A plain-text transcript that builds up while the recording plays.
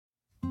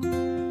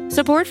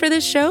Support for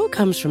this show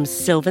comes from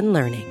Sylvan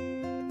Learning.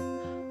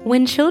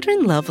 When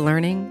children love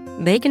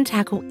learning, they can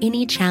tackle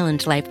any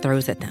challenge life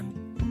throws at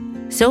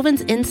them.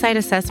 Sylvan's Insight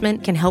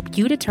Assessment can help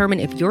you determine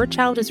if your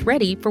child is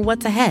ready for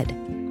what's ahead.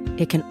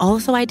 It can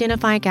also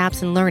identify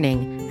gaps in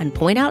learning and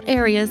point out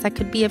areas that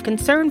could be of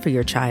concern for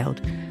your child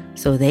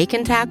so they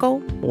can tackle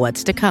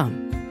what's to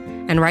come.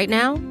 And right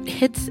now,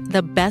 it's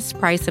the best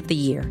price of the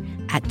year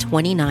at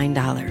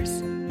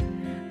 $29.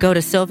 Go to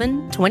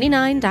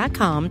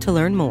sylvan29.com to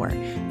learn more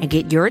and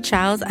get your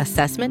child's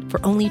assessment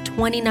for only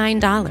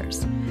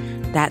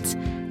 $29. That's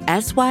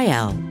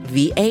SYLVAN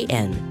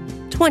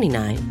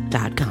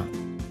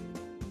 29.com.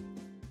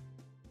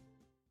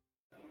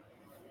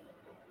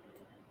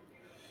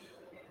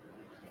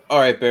 All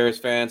right, Bears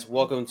fans,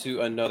 welcome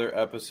to another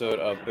episode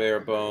of Bare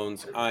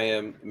Bones. I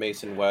am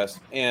Mason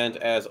West, and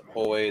as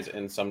always,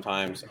 and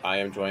sometimes, I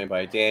am joined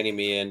by Danny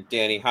Meehan.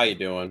 Danny, how you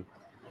doing?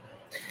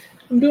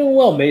 I'm doing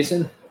well,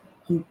 Mason.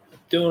 I'm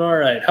doing all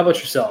right. How about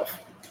yourself?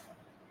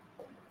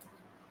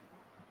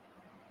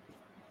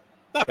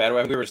 Not bad.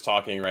 We were just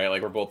talking, right?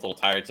 Like, we're both a little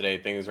tired today.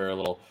 Things are a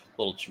little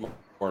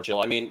more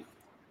chill. I mean,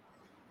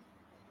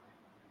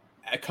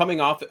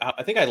 coming off,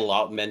 I think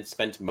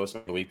spent most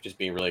of the week just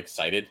being really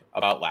excited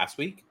about last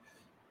week.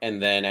 And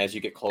then as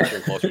you get closer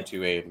and closer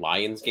to a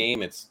Lions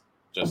game, it's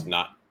just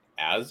not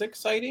as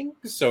exciting.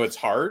 So it's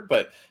hard,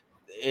 but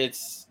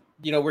it's,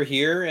 we're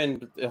here,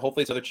 and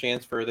hopefully it's another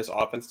chance for this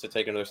offense to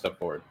take another step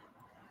forward.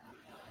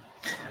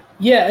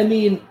 Yeah, I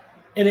mean,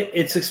 and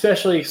it's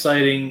especially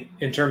exciting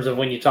in terms of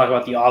when you talk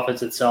about the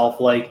offense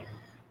itself. Like,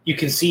 you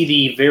can see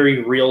the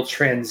very real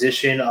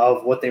transition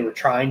of what they were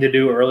trying to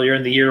do earlier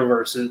in the year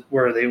versus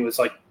where they was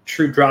like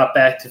true drop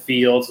back to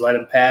Fields, let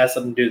him pass,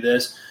 let him do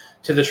this,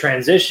 to the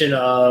transition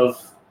of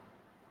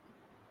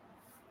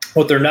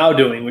what they're now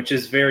doing, which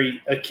is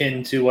very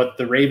akin to what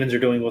the Ravens are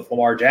doing with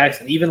Lamar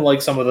Jackson. Even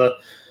like some of the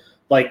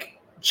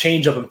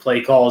change up in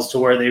play calls to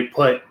where they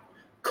put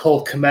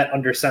Cole Kmet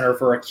under center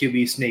for a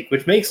QB sneak,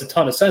 which makes a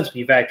ton of sense when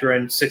you factor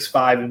in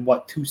 6'5" and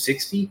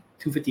 260,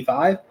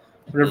 255,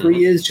 whatever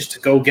he is, just to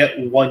go get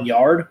 1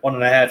 yard,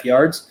 1.5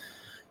 yards.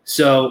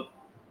 So,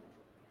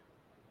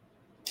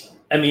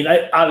 I mean,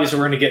 obviously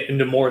we're going to get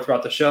into more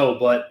throughout the show,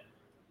 but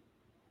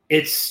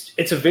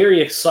it's a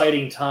very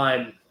exciting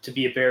time to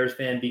be a Bears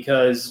fan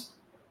because,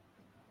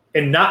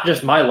 and not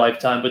just my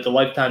lifetime, but the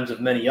lifetimes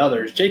of many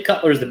others, Jay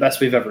Cutler is the best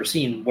we've ever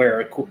seen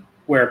wear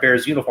a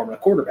Bears uniform and a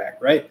quarterback,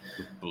 right?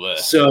 Blech.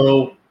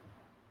 So,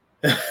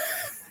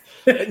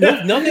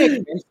 nothing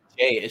against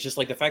Jay. It's just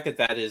like the fact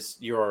that is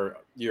your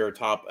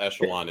top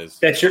echelon is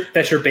that's your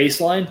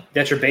baseline.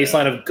 That's your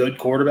baseline of good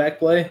quarterback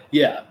play.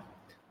 Yeah.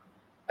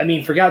 I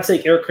mean, for God's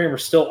sake, Eric Kramer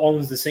still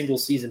owns the single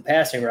season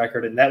passing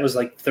record, and that was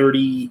like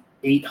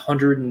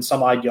 3,800 and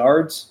some odd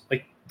yards.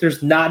 Like,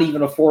 there's not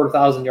even a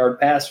 4,000 yard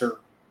passer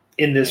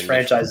in this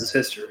franchise's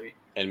history.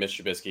 And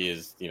Mitch Trubisky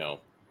is,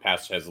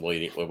 has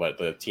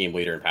the team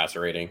leader in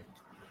passer rating.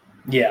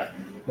 Yeah,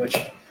 which,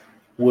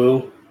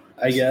 woo,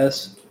 I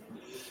guess.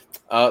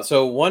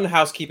 So one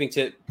housekeeping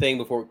tidbit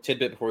before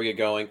we get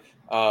going.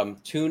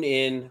 Tune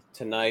in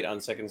tonight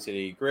on Second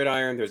City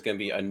Gridiron. There's going to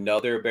be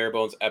another Bare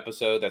Bones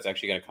episode that's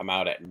actually going to come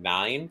out at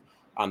 9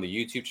 on the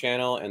YouTube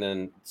channel, and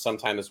then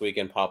sometime this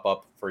weekend pop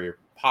up for your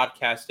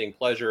podcasting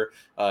pleasure.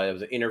 It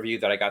was an interview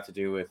that I got to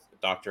do with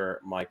Dr.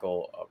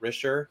 Michael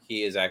Risher.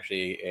 He is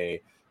actually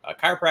a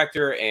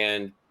chiropractor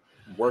and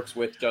works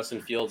with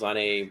Justin Fields on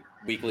a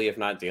weekly, if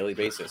not daily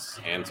basis.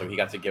 And so he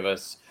got to give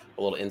us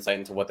a little insight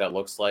into what that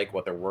looks like,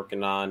 what they're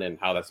working on, and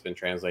how that's been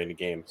translated to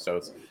game.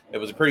 So it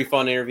was a pretty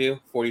fun interview,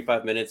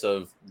 45 minutes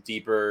of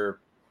deeper,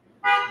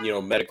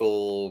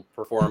 medical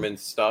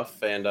performance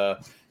stuff. And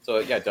so,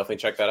 yeah, definitely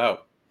check that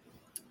out.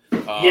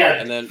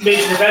 And then the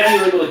fact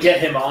you were able to get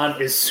him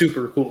on is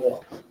super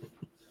cool.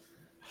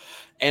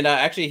 And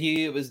actually,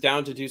 he was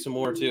down to do some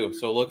more, too.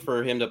 So look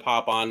for him to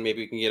pop on.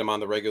 Maybe we can get him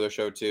on the regular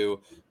show, too,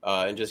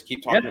 and just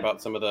keep talking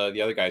about some of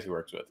the other guys he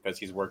works with, because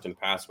he's worked in the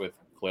past with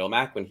Khalil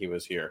Mack when he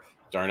was here,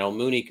 Darnell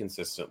Mooney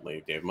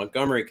consistently, Dave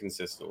Montgomery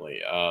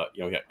consistently.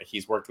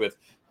 He's worked with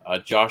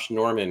Josh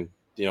Norman,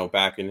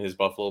 back in his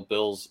Buffalo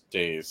Bills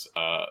days.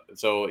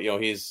 So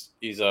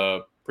he's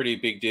a pretty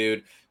big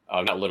dude.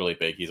 Not literally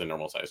big, he's a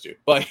normal sized dude,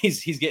 but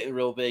he's getting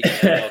real big in the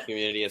NFL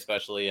community,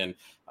 especially, and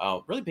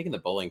really big in the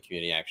bowling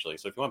community, actually.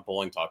 So if you want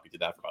bowling talk, we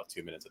did that for about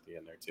 2 minutes at the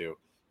end there too.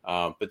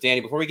 But Danny,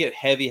 before we get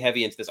heavy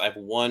into this, I have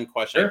one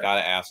question I got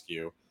to ask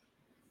you.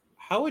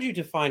 How would you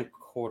define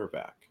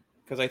quarterback?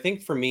 Because I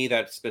think for me,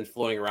 that's been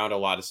floating around a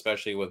lot,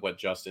 especially with what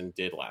Justin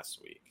did last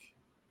week.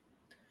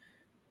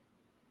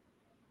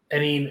 I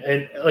mean,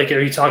 and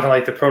are you talking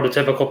like the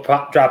prototypical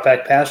drop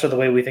back passer, the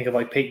way we think of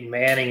like Peyton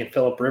Manning and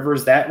Phillip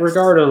Rivers, that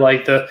regard, or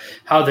like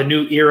how the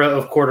new era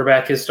of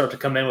quarterback is start to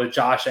come in with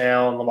Josh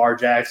Allen, Lamar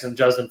Jackson,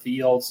 Justin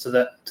Fields to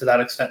that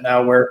extent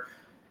now, where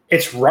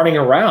it's running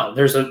around.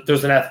 There's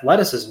an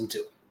athleticism to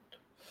it.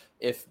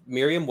 If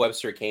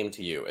Merriam-Webster came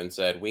to you and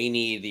said, "We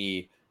need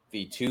the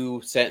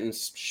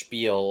 2-sentence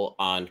spiel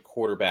on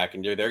quarterback,"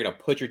 and they're going to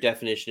put your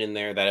definition in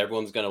there that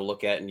everyone's going to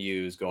look at and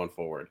use going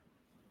forward.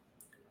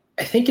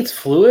 I think it's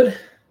fluid.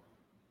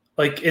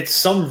 Like, it's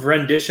some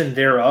rendition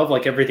thereof,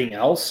 like everything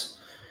else.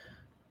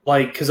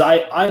 Like, because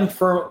I'm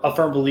a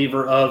firm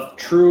believer of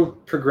true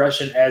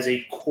progression as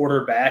a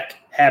quarterback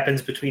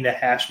happens between the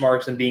hash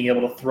marks and being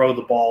able to throw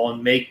the ball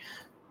and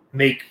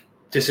make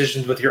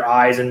decisions with your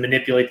eyes and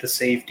manipulate the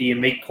safety and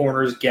make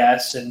corners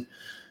guess and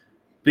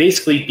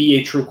basically be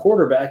a true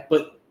quarterback.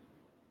 But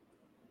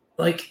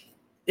like,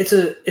 it's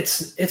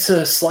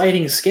a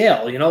sliding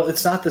scale,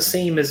 it's not the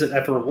same as it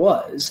ever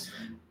was.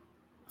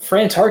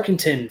 Fran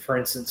Tarkenton, for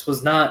instance,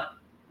 was not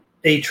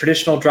a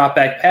traditional drop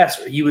back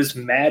passer. He was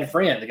Mad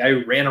Fran, the guy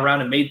who ran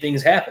around and made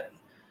things happen.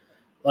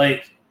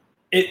 Like,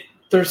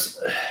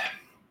 it's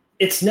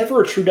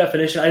never a true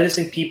definition. I just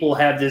think people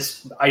have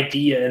this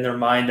idea in their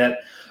mind that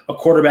a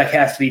quarterback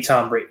has to be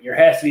Tom Brady, or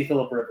has to be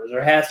Phillip Rivers,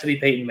 or has to be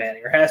Peyton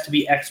Manning, or has to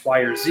be X, Y,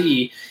 or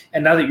Z.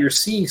 And now that you're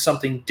seeing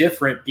something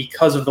different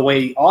because of the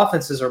way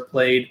offenses are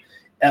played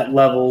at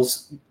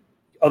levels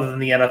other than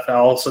the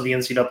NFL, so the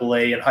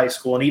NCAA and high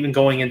school, and even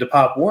going into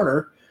Pop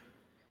Warner,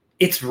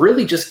 it's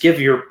really just give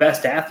your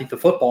best athlete the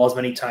football as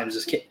many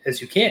times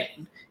as you can.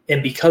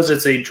 And because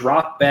it's a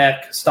drop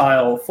back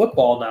style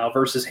football now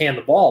versus hand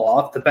the ball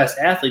off, the best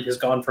athlete has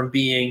gone from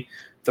being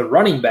the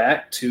running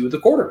back to the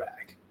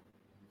quarterback.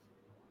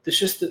 It's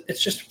just a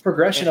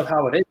progression of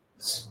how it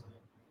is.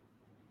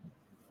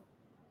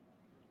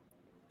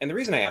 And the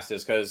reason I asked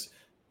is because,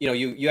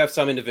 you have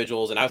some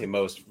individuals, and I would say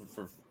most,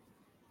 for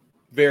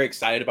very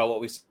excited about what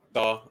we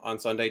saw on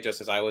Sunday,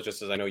 just as I was,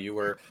 just as I know you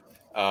were.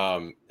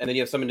 And then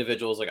you have some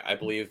individuals, like I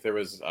believe there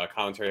was a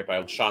commentary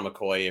by Sean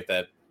McCoy, if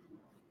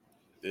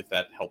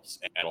that helps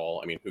at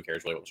all. I mean, who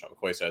cares really what Sean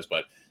McCoy says,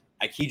 but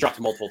he dropped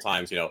multiple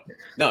times,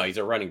 no, he's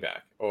a running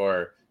back,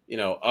 or,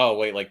 oh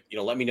wait,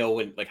 let me know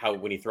when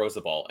he throws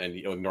the ball, and,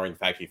 ignoring the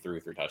fact he threw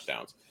 3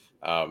 touchdowns.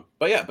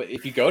 But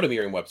if you go to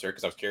Merriam-Webster,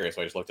 because I was curious,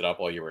 so I just looked it up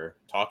while you were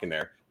talking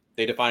there,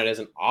 they define it as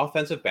an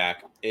offensive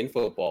back in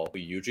football who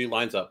usually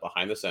lines up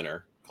behind the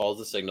center, calls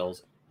the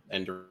signals,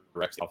 and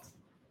directs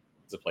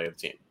the play of the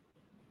team.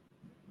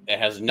 It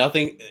has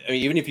nothing. I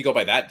mean, even if you go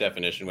by that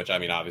definition, which I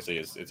mean, obviously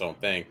is its own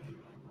thing,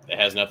 it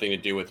has nothing to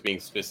do with being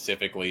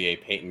specifically a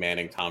Peyton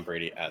Manning, Tom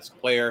Brady-esque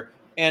player.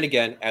 And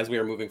again, as we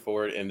are moving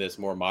forward in this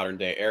more modern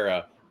day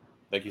era,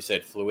 like you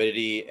said,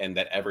 fluidity and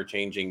that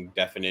ever-changing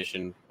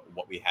definition,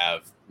 what we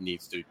have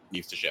needs to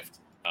shift.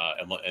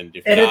 And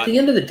at the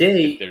end of the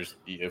day,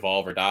 you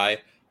evolve or die.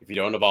 If you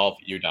don't evolve,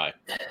 you die.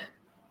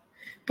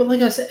 But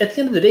like I said, at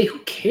the end of the day, who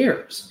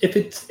cares if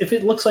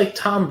it looks like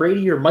Tom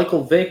Brady or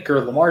Michael Vick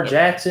or Lamar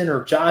Jackson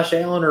or Josh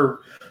Allen, or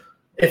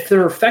if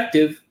they're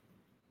effective?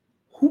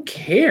 Who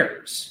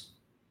cares?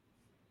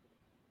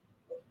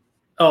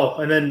 Oh,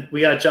 and then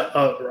we got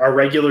our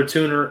regular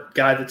tuner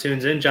guy that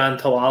tunes in, John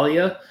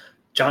Taltalia,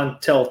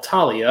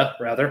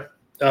 rather.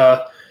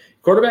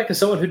 Quarterback is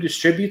someone who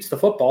distributes the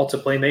football to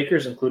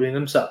playmakers, including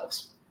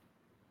themselves.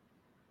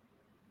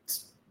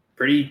 It's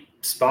pretty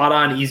spot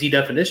on, easy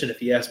definition,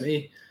 if you ask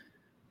me.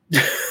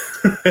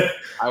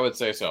 I would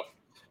say so.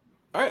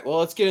 All right, well,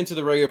 let's get into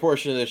the regular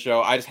portion of the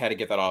show. I just had to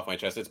get that off my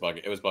chest. It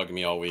was bugging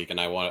me all week, and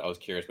I was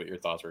curious what your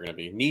thoughts were going to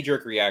be.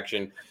 Knee-jerk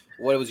reaction.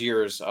 What was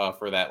yours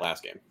for that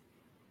last game?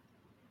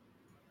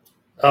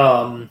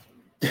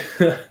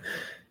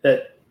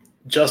 That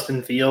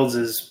Justin Fields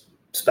is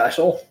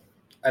special.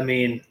 I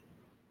mean,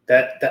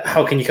 that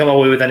how can you come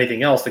away with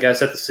anything else? The guy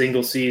set the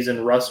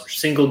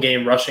single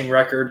game rushing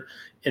record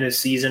in a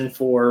season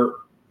for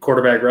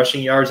quarterback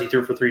rushing yards. He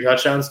threw for 3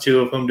 touchdowns,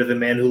 2 of whom to the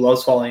man who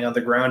loves falling on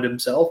the ground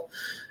himself.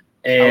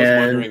 And I was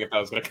wondering if that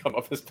was going to come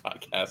up this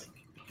podcast.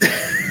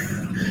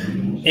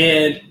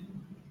 And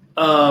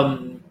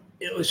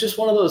it was just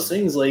one of those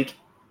things, like,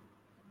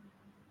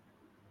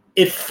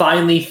 it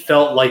finally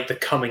felt like the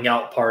coming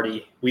out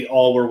party we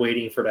all were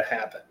waiting for to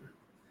happen.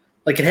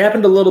 Like, it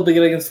happened a little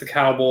bit against the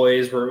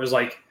Cowboys where it was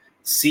like,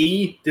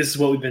 see, this is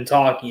what we've been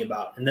talking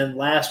about. And then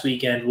last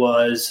weekend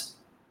was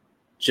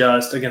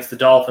just against the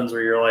Dolphins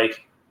where you're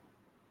like,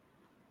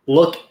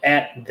 look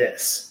at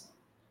this.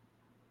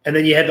 And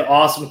then you had the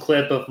awesome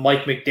clip of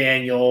Mike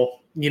McDaniel,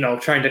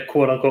 trying to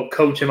quote unquote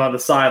coach him on the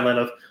sideline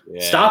of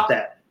stop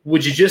that.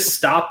 Would you just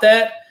stop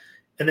that?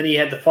 And then he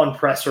had the fun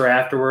presser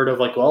afterward of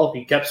like, well,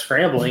 he kept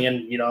scrambling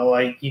and,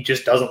 he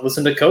just doesn't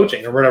listen to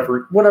coaching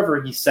or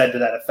whatever he said to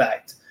that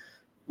effect.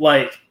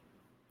 Like,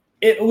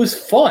 it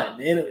was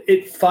fun. And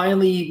it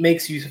finally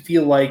makes you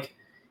feel like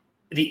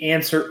the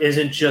answer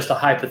isn't just a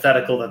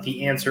hypothetical, that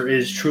the answer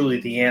is truly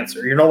the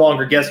answer. You're no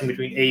longer guessing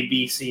between A,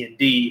 B, C, and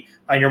D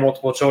on your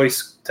multiple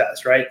choice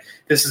test, right?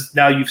 This is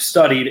now you've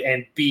studied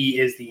and B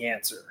is the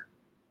answer.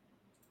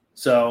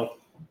 So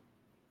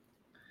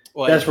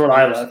that's what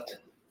I left.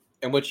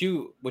 And what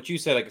you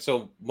said, like,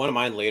 so one of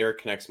mine later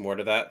connects more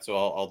to that. So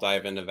I'll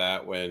dive into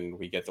that when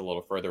we get a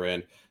little further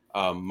in.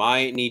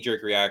 My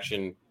knee-jerk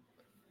reaction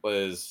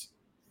was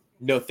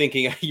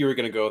thinking you were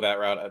going to go that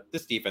route.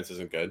 This defense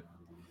isn't good.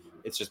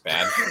 It's just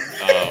bad.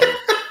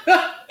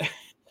 And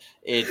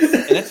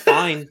it's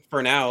fine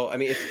for now. I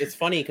mean, it's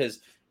funny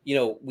because,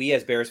 we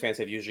as Bears fans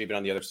have usually been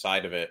on the other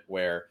side of it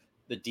where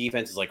the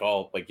defense is like,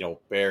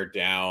 bear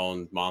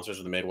down, monsters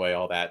of the midway,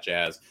 all that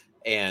jazz.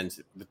 And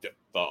the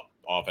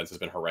offense has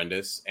been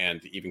horrendous,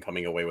 and even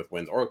coming away with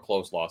wins or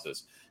close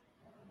losses.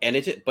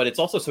 But it's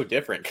also so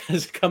different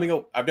because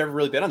I've never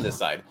really been on this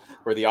side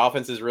where the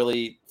offense is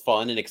really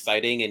fun and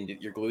exciting, and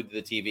you're glued to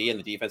the TV, and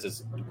the defense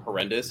is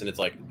horrendous, and it's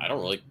like I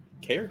don't really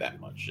care that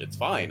much. It's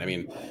fine. I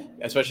mean,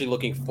 especially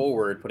looking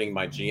forward, putting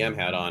my GM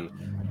hat on,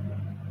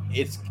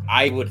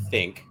 I would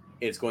think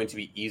it's going to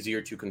be easier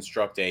to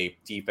construct a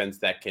defense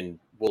that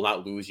will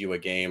not lose you a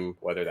game,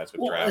 whether that's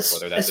with drafts,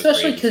 whether that's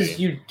especially because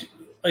you.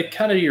 Like,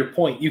 kind of to your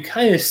point, you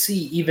kind of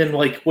see even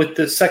like with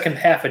the second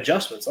half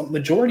adjustments, a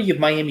majority of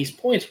Miami's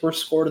points were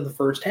scored in the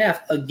first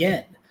half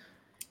again.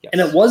 Yes.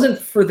 And it wasn't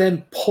for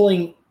them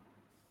pulling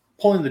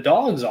the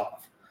dogs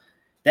off.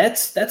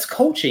 That's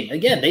coaching.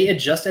 Again, they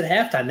adjust at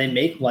halftime. They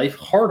make life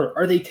harder.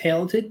 Are they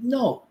talented?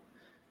 No.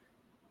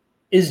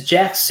 Is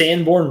Jack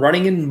Sanborn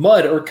running in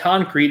mud or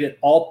concrete at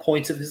all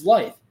points of his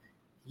life?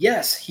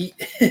 Yes, he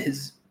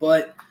is,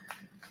 but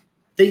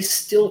they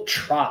still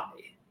try.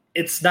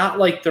 It's not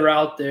like they're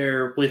out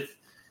there with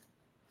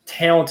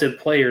talented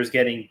players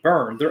getting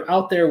burned. They're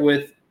out there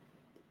with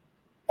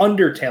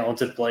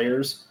under-talented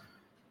players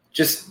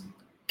just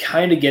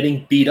kind of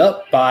getting beat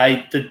up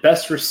by the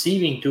best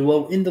receiving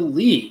duo in the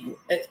league.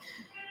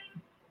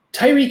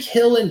 Tyreek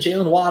Hill and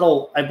Jalen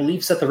Waddle, I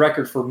believe, set the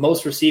record for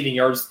most receiving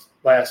yards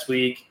last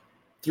week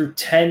through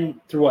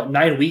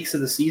 9 weeks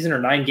of the season or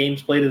 9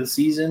 games played of the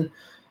season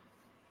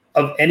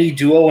of any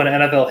duo in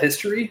NFL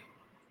history.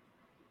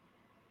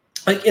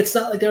 Like, it's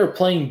not like they were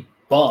playing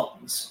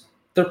bums.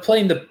 They're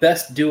playing the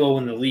best duo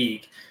in the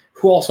league,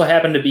 who also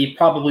happen to be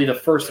probably the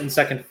first and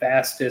second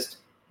fastest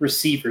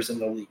receivers in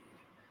the league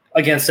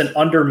against an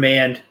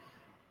undermanned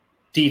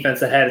defense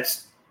that had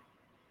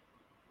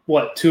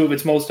two of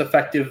its most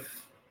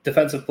effective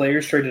defensive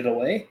players traded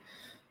away.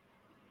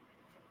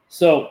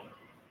 So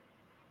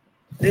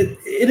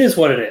it is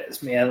what it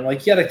is, man.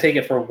 Like, you got to take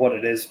it for what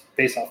it is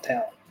based off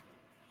talent.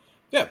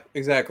 Yeah,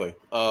 exactly.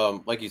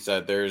 Like you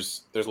said,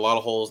 there's a lot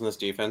of holes in this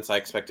defense. I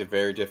expect a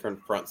very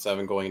different front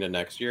seven going into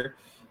next year,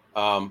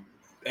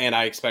 and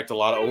I expect a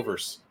lot of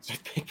overs. So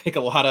I pick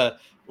a lot of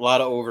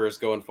overs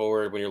going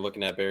forward when you're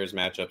looking at Bears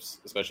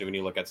matchups, especially when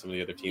you look at some of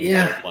the other teams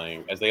that are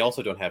playing, as they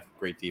also don't have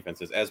great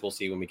defenses, as we'll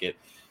see when we get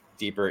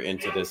deeper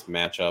into this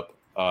matchup.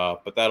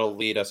 But that'll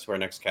lead us to our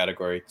next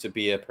category, to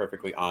be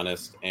perfectly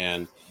honest.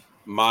 And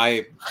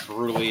my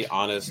brutally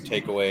honest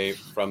takeaway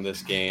from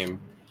this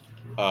game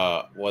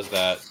was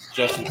that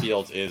Justin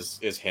Fields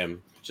is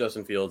him.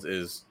 Justin Fields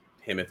is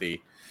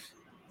Timothy.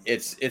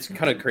 It's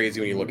kind of crazy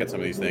when you look at some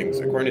of these things.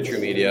 According to True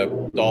Media,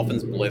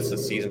 Dolphins blitzed a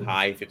season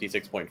high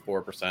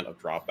 56.4% of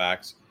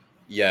dropbacks,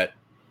 yet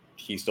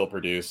he still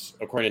produced.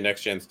 According to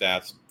Next Gen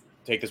Stats,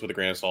 take this with a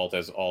grain of salt,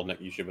 as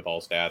you should with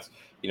all stats.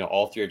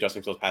 All 3 of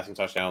Justin Fields' passing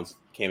touchdowns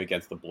came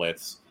against the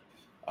blitz.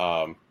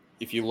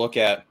 If you look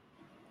at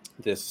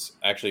this,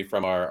 actually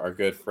from our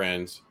good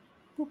friends,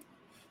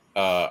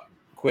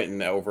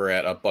 Quentin over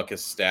at Buckus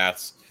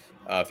Stats,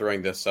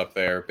 throwing this up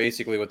there.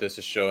 Basically, what this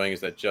is showing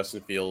is that Justin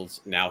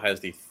Fields now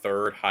has the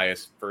 3rd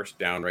highest first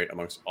down rate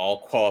amongst all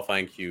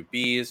qualifying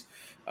QBs,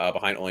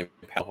 behind only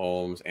Pat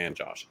Mahomes and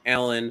Josh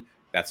Allen.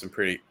 That's some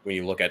pretty, when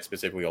you look at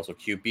specifically also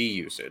QB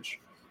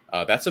usage,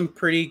 that's some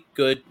pretty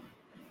good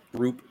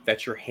group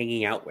that you're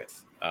hanging out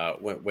with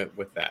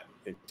that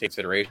in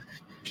consideration.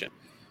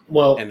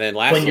 Well, and then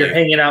lastly, when you're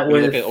hanging out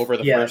with, look at over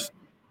the first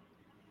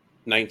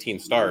 19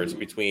 starts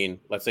between,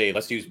 let's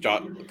use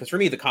Josh, because for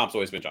me the comp's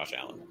always been Josh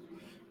Allen.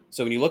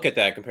 So when you look at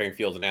that, comparing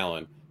Fields and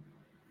Allen,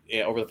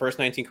 over the first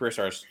 19 career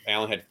starts,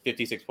 Allen had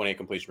 56.8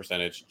 completion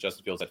percentage,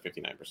 Justin Fields at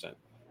 59%.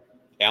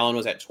 Allen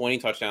was at 20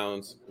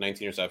 touchdowns,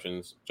 19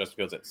 receptions, Justin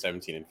Fields at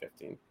 17 and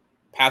 15.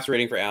 Pass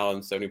rating for Allen,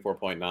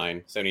 74.9,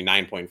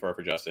 79.4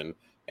 for Justin,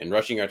 and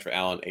rushing yards for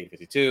Allen,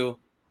 852,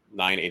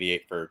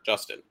 988 for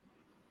Justin.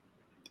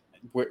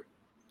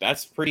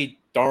 That's pretty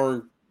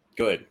darn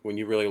good when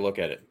you really look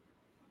at it.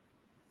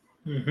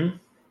 Mm-hmm.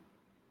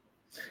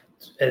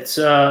 It's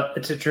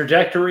a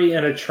trajectory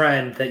and a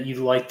trend that you'd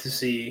like to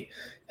see,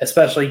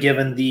 especially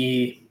given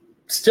the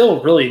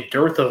still really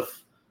dearth of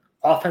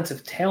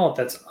offensive talent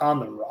that's on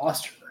the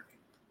roster.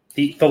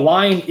 The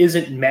line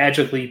isn't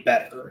magically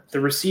better. The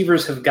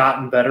receivers have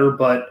gotten better,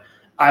 but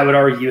I would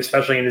argue,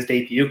 especially in his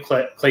debut,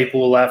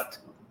 Claypool left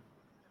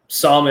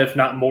some, if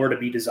not more, to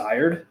be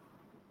desired.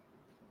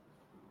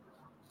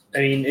 I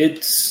mean,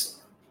 it's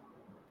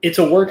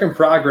a work in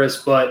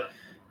progress, but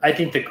I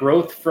think the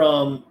growth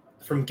from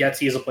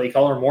Getsy as a play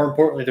caller, more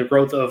importantly, the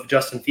growth of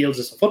Justin Fields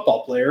as a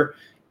football player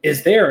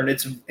is there, and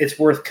it's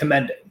worth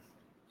commending.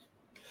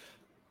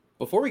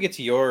 Before we get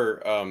to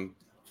your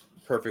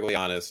perfectly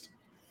honest,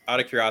 out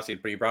of curiosity,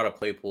 but you brought up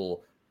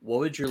Claypool, what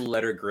would your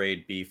letter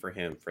grade be for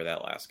him for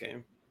that last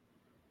game?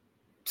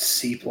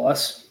 C+.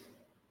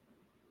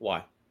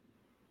 Why?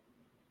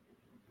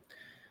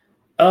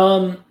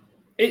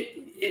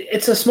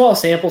 It's a small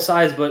sample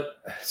size, but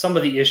some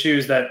of the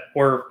issues that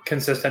were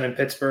consistent in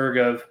Pittsburgh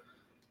of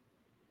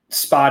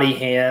spotty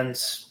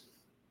hands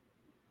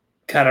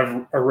kind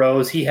of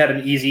arose. He had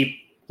an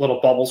easy little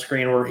bubble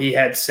screen where he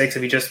had 6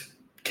 if he just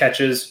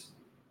catches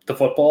the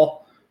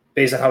football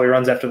based on how he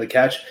runs after the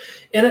catch.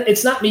 And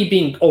it's not me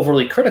being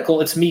overly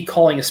critical. It's me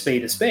calling a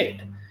spade a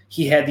spade.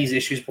 He had these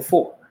issues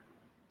before.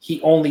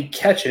 He only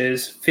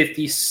catches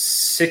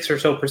 56 or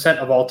so %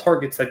 of all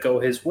targets that go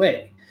his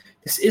way.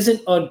 This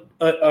isn't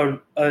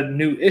a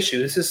new issue.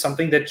 This is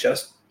something that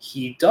just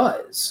he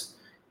does.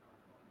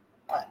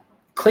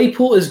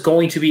 Claypool is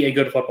going to be a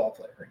good football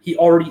player. He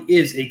already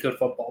is a good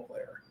football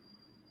player.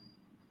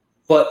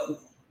 But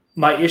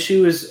my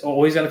issue is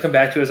always going to come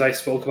back to, as I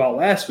spoke about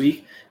last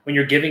week, when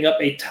you're giving up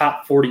a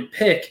top 40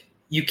 pick,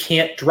 you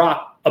can't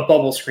drop a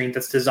bubble screen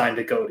that's designed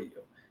to go to you.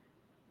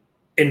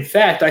 In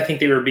fact, I think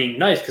they were being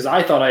nice because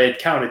I thought I had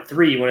counted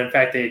 3 when in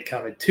fact they had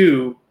counted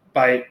 2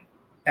 by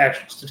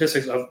actual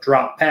statistics of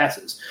drop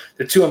passes.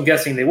 The 2 I'm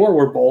guessing they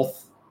were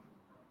both,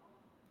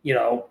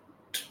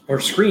 were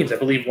screens. I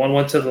believe one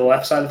went to the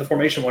left side of the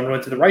formation, one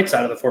went to the right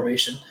side of the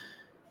formation.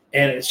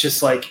 And it's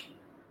just like,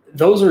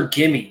 those are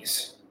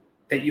gimmies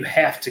that you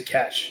have to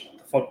catch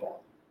the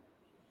football.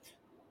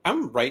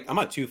 I'm right. I'm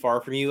not too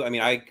far from you. I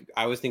mean,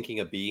 I was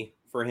thinking a B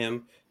for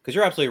him because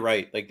you're absolutely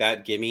right. Like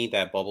that gimme,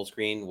 that bubble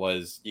screen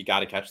you got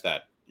to catch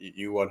that.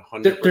 You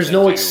 100%.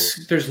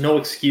 There's no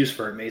excuse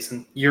for it,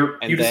 Mason. You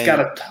just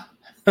got to.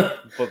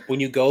 But when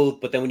you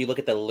look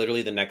at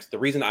the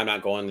reason I'm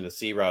not going to the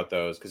C route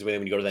though is because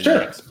when you go to the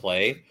next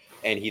play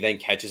and he then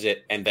catches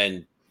it and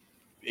then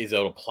is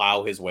able to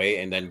plow his way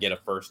and then get a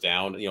first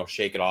down,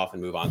 shake it off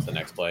and move on to the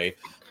next play.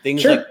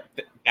 Things like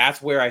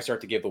that's where I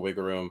start to give the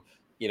wiggle room,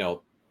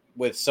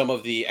 with some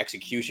of the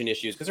execution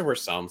issues, because there were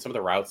some of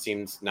the routes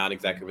seems not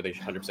exactly where they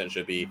 100%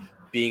 should be,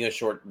 being a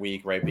short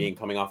week, right?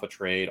 Coming off a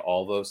trade,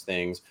 all those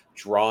things,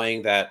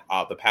 drawing that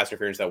the pass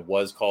interference that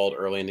was called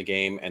early in the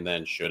game and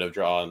then should have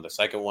drawn the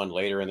second one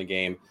later in the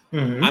game.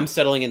 Mm-hmm. I'm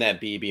settling in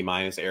that B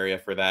minus area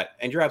for that.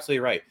 And you're absolutely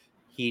right.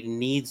 He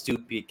needs to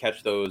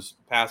catch those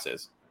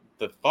passes.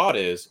 The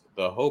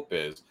hope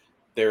is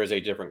there is a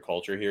different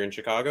culture here in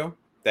Chicago,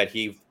 that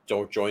he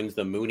joins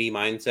the Mooney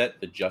mindset,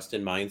 the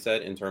Justin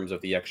mindset in terms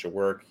of the extra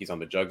work. He's on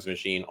the jugs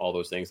machine, all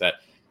those things that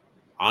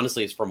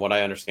honestly, from what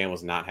I understand,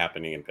 was not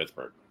happening in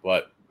Pittsburgh.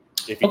 But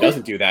if he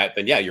doesn't do that,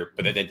 then you're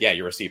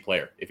a C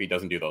player. If he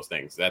doesn't do those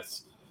things,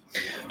 that's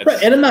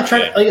right. And I'm not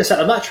trying, like I said,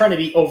 I'm not trying to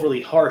be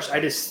overly harsh.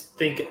 I just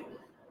think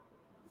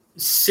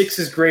 6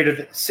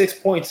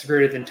 points is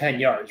greater than 10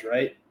 yards,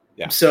 right?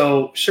 Yeah.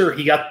 So sure,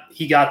 he got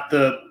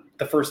the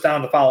first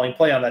down the following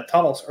play on that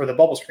tunnel, or the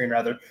bubble screen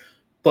rather,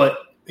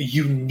 but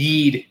you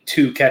need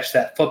to catch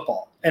that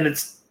football. And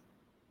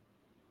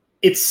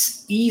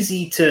it's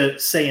easy to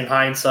say in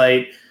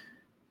hindsight,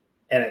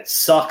 and it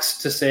sucks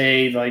to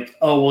say like,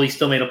 oh, well, he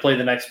still made a play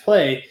the next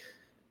play.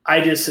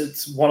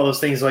 It's one of those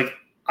things, like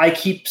I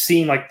keep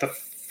seeing like the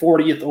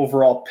 40th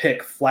overall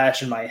pick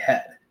flash in my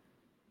head.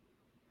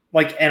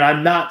 Like, and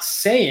I'm not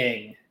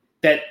saying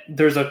that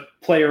there's a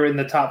player in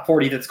the top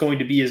 40 that's going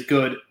to be as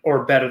good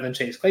or better than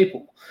Chase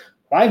Claypool.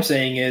 What I'm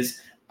saying is,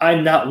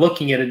 I'm not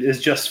looking at it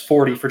as just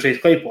 40 for Chase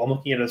Claypool. I'm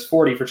looking at it as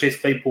 40 for Chase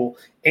Claypool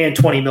and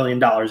 $20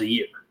 million a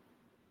year.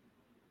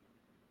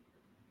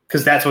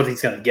 Because that's what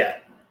he's going to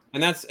get.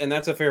 And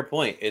that's a fair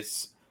point.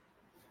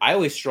 I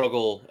always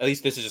struggle, at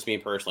least this is just me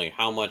personally,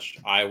 how much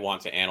I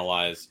want to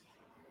analyze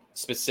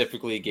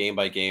specifically game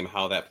by game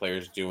how that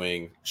player's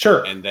doing.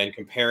 Sure. And then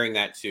comparing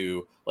that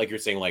to, like you're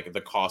saying, like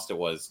the cost it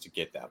was to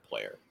get that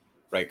player.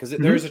 Right, because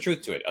there is a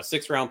truth to it. A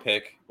 6th-round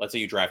pick, let's say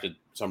you drafted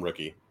some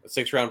rookie, a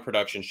 6th-round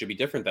production should be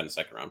different than a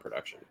 2nd-round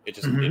production. It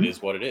just it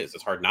is what it is.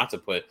 It's hard not to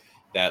put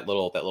that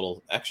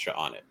little extra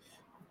on it.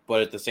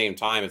 But at the same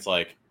time, it's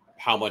like,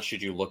 how much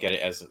should you look at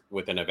it as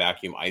within a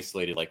vacuum,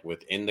 isolated, like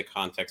within the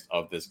context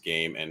of this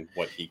game and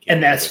what he can?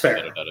 And that's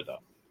fair.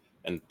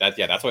 And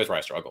that's always where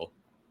I struggle.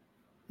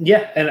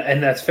 Yeah,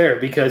 and that's fair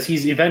because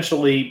he's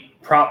eventually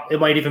it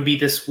might even be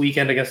this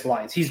weekend against the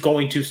Lions. He's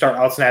going to start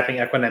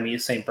outsnapping Equanimeous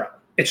at St. Brown.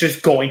 It's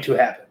just going to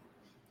happen.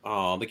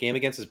 Oh, the game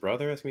against his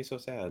brother? That's going to be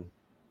so sad.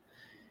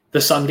 The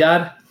Sun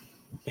God?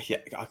 Yeah,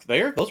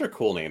 those are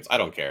cool names. I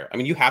don't care. I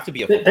mean, you have to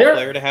be a football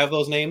player to have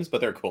those names,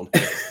 but they're cool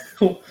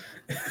names.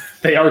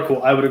 They are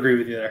cool. I would agree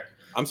with you there.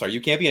 I'm sorry.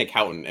 You can't be an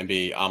accountant and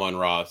be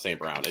Amon-Ra St.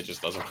 Brown. It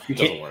just doesn't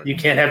work. You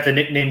can't have the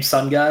nickname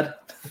Sun God?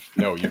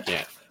 No, you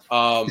can't.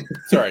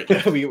 Sorry.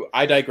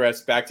 I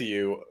digress. Back to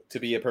you, to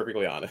be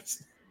perfectly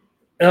honest.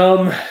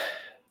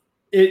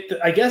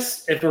 I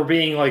guess if we're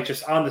being like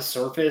just on the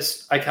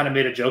surface, I kind of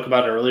made a joke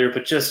about it earlier,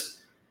 but just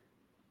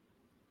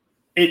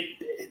they're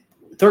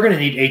going to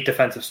need 8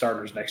 defensive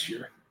starters next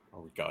year.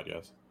 Oh God,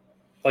 yes.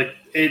 Like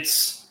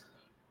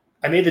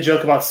I made the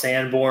joke about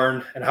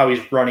Sanborn and how he's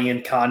running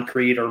in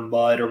concrete or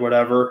mud or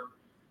whatever,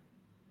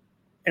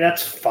 and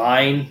that's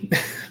fine.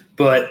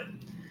 But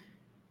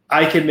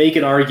I can make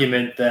an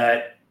argument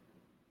that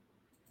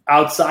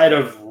outside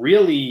of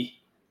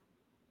really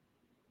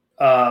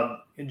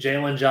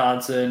Jalen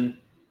Johnson,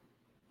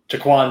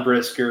 Jaquan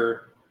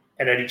Brisker,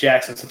 and Eddie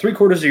Jackson, so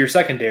 3/4 of your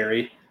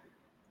secondary,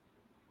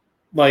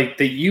 like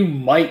that you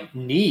might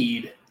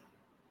need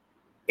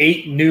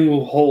 8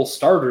 new whole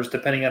starters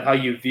depending on how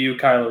you view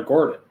Kyler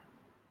Gordon.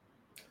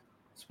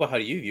 So how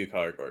do you view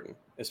Kyler Gordon,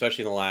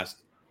 especially in the last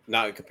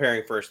not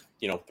comparing first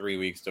 3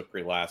 weeks to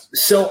pre-last.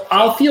 So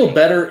I'll feel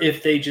better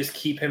if they just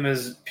keep him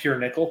as pure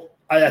nickel.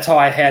 That's how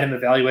I had him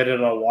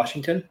evaluated on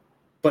Washington,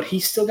 but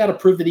he's still got to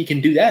prove that he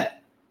can do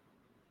that.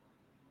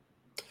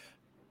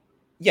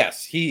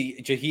 Yes, he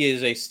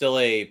is still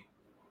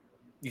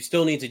you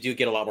still need to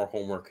get a lot more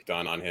homework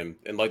done on him.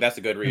 And that's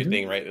a good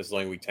thing, right? This is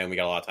only week 10. We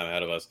got a lot of time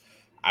ahead of us.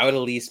 I would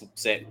at least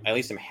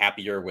I'm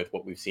happier with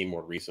what we've seen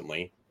more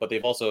recently, but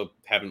they've also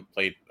haven't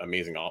played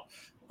amazing all.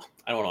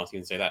 I don't know if you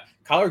can say that.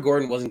 Kyler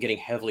Gordon wasn't getting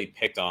heavily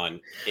picked on.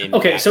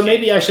 Okay, so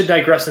maybe I should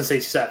digress and say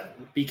 7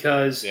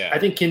 because I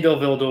think Kindle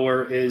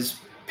Vildor is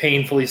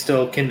painfully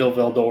still Kindle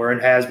Vildor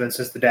and has been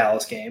since the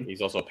Dallas game.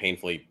 He's also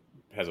painfully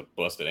has a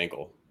busted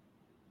ankle.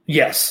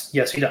 Yes, he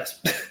does.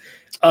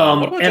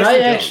 What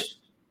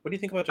do you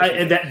think about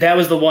Justin Jones? That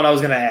was the one I was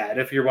going to add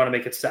if you want to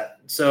make it 7.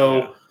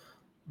 So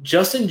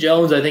Justin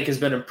Jones, I think, has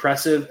been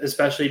impressive,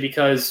 especially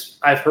because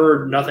I've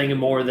heard nothing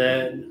more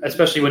than,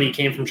 especially when he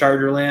came from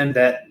Chargerland,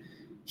 that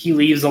he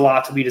leaves a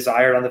lot to be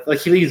desired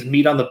he leaves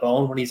meat on the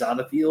bone when he's on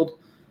the field.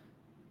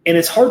 And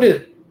it's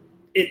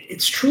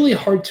it's truly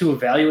hard to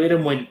evaluate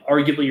him when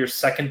arguably your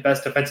second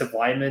best defensive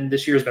lineman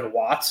this year has been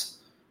Watts,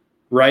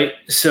 right?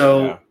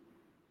 So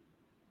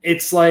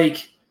it's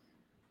like,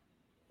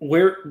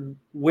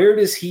 where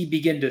does he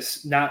begin to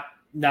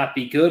not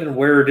be good, and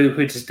where do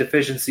his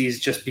deficiencies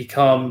just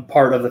become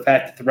part of the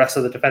fact that the rest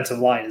of the defensive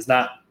line is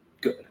not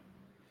good?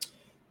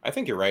 I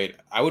think you're right.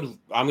 I'm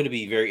going to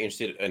be very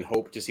interested and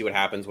hope to see what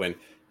happens when,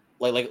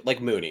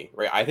 like Mooney,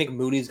 right? I think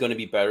Mooney's going to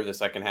be better the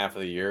second half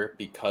of the year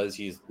because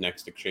he's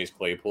next to Chase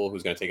Claypool,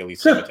 who's going to take at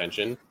least some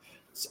attention.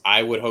 So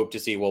I would hope to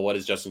see, what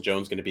is Justin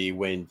Jones going to be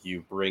when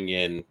you bring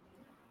in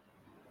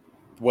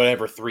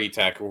whatever 3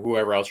 tech or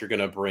whoever else you're going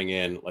to bring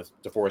in, like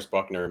DeForest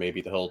Buckner,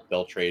 maybe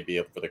they'll trade be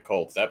up for the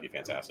Colts. That'd be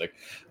fantastic.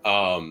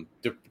 To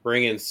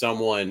bring in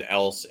someone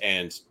else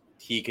and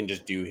he can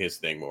just do his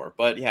thing more.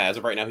 But as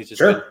of right now, he's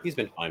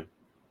been fine.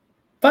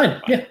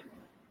 Fine. Yeah.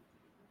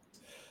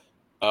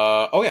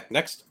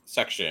 Next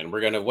section.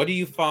 What do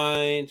you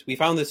find? We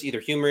found this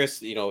either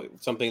humorous,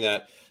 something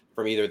that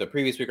from either the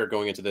previous week or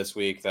going into this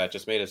week that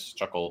just made us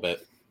chuckle a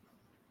bit.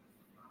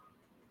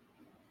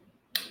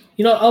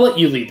 I'll let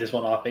you lead this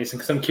one off, Mason,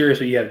 because I'm curious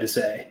what you have to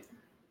say.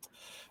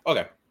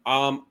 Okay.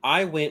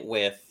 I went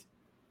with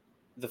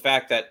the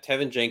fact that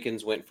Tevin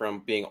Jenkins went from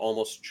being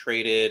almost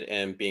traded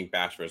and being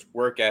bashed for his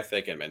work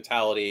ethic and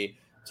mentality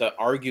to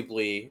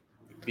arguably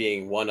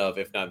being one of,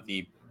 if not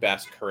the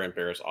best current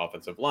Bears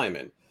offensive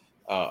lineman.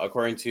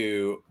 According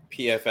to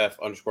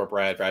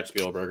PFF_Brad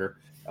Spielberger,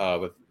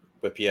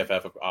 with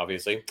PFF,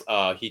 obviously,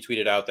 he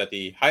tweeted out that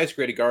the highest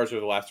graded guards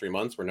over the last 3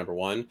 months were number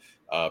 1,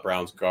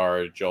 Browns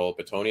guard Joel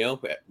Bitonio,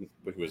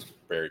 who was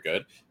very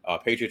good,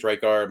 Patriots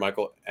right guard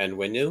Michael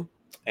Onwenu,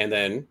 and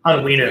then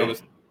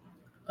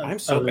I'm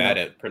so bad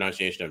at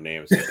pronunciation of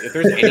names. If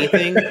there's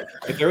anything,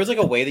 if there was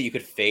a way that you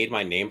could fade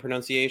my name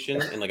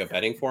pronunciation in a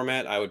betting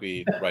format, I would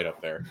be right up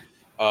there.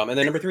 And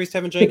then number 3 is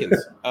Tevin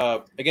Jenkins.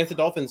 Against the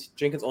Dolphins,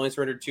 Jenkins only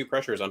surrendered 2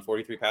 pressures on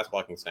 43 pass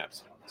blocking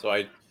snaps. So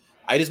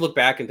I just look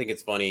back and think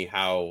it's funny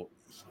how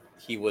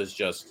he was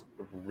just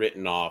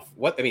written off.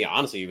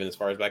 Honestly, even as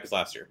far as back as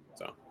last year.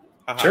 So,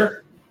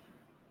 sure.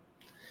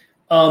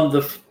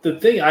 The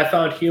thing I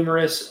found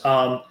humorous,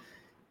 Cole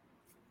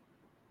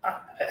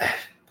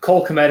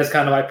Kmet is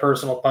kind of my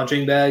personal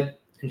punching bag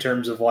in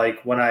terms of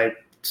when I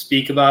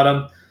speak about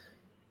him.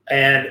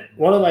 And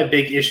one of my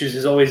big issues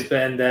has always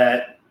been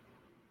that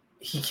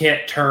he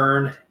can't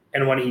turn,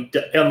 and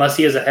unless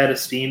he has a head of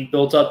steam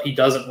built up, he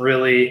doesn't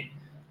really,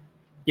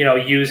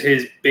 use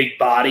his big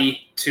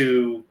body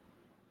to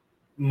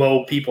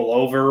mow people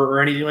over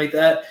or anything like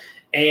that.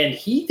 And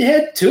he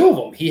had 2 of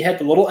them. He had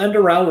the little end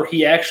around where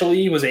he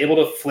actually was able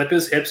to flip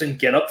his hips and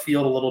get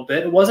upfield a little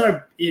bit. It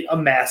wasn't a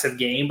massive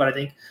game, but I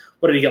think,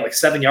 what did he get,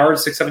 7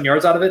 yards, 6-7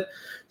 yards out of it?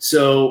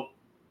 So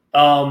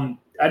I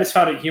just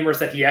found it humorous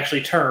that he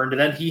actually turned. And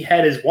then he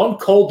had his one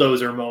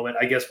Bulldozer moment,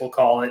 I guess we'll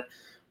call it,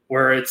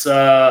 where it's,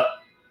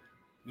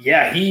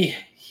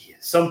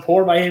 some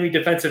poor Miami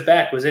defensive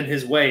back was in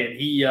his way, and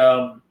he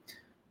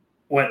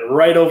went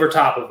right over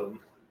top of him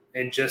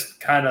and just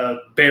kind of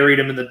buried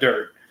him in the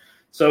dirt.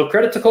 So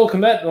credit to Cole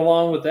Kmet, and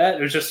along with that,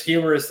 it was just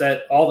humorous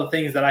that all the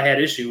things that I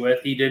had issue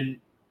with, he didn't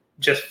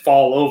just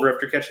fall over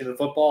after catching the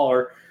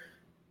football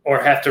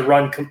or have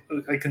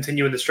to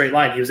continue in the straight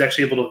line. He was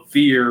actually able to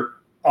veer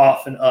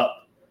off and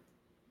up.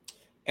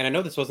 And I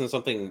know this wasn't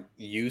something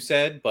you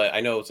said, but I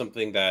know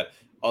something that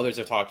others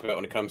have talked about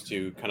when it comes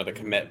to kind of the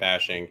Kmet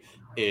bashing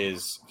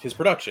is his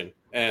production.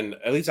 And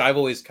at least I've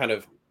always kind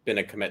of been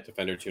a Kmet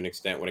defender to an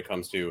extent when it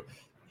comes to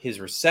his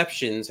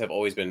receptions have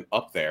always been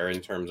up there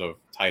in terms of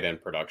tight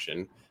end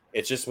production.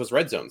 It just was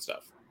red zone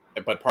stuff.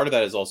 But part of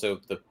that is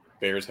also the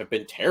Bears have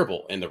been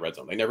terrible in the red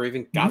zone. They never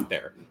even got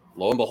there.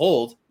 Lo and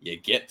behold, you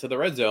get to the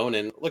red zone,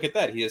 and look at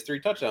that. He has 3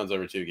 touchdowns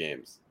over 2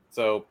 games.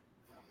 So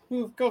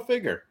go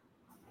figure.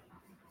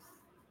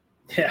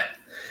 Yeah.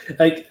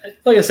 Like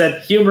I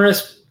said,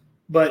 humorous,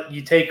 but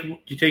you take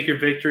your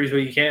victories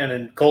where you can.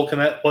 And Cole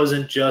Kmet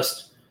wasn't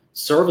just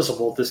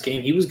serviceable this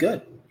game. He was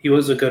good. He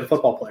was a good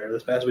football player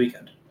this past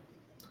weekend.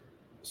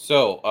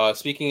 So,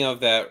 speaking of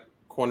that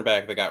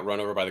cornerback that got run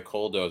over by the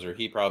Bulldozer,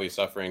 he probably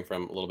suffering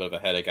from a little bit of a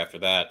headache after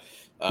that.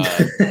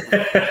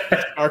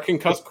 Our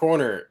concussed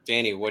corner,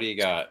 Danny, what do you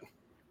got?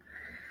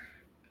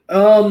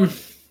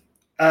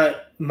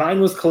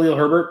 Mine was Khalil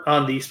Herbert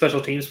on the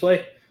special teams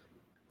play,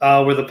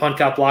 where the punt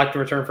got blocked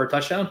and returned for a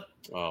touchdown.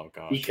 Oh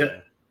gosh.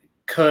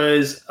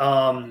 Because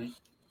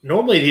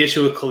normally the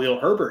issue with Khalil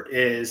Herbert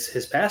is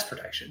his pass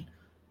protection.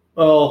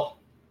 Well,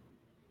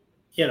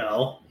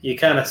 you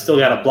kind of still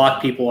got to block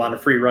people on a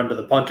free run to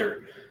the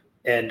punter.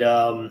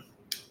 And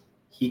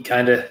he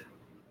kind of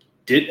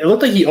did. It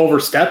looked like he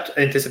overstepped,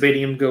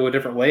 anticipating him to go a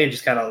different way and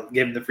just kind of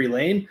gave him the free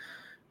lane.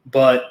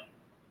 But,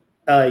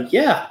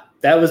 yeah,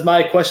 that was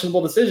my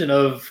questionable decision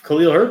of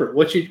Khalil Herbert.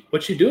 What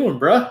you doing,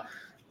 bruh?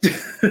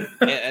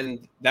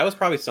 and that was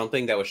probably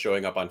something that was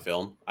showing up on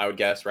film, I would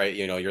guess, right?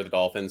 You're the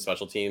Dolphins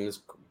special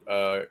teams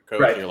coach,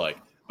 right. And you're like,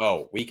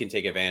 oh, we can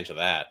take advantage of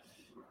that.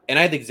 And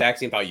I had the exact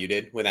same thought you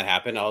did when that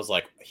happened. I was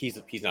like, he's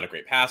not a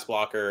great pass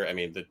blocker. I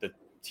mean, the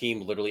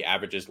team literally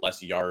averages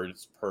less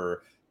yards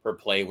per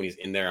play when he's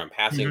in there on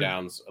passing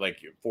downs. Like,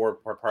 for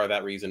part of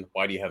that reason,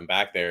 why do you have him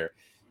back there?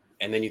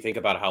 And then you think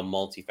about how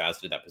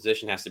multifaceted that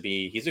position has to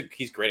be.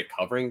 He's great at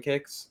covering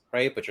kicks,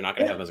 right? But you're not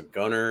going to have him as a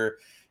gunner,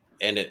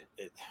 and it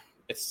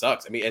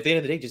sucks. I mean, at the end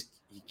of the day,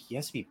 he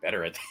has to be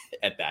better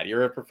at that.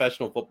 You're a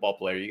professional football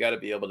player. You got to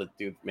be able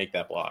to make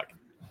that block.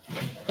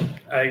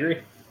 I agree.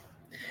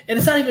 And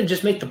it's not even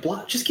just make the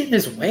block; just get in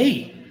his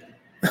way.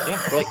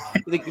 Yeah,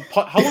 like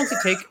how long does it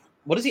take?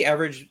 What is the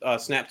average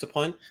snap to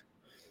punt?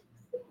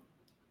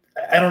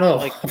 I don't know.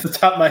 Like, off the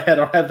top of my head, I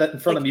don't have that in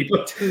front of me.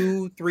 But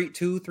 2,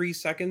 3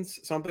 seconds,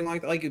 something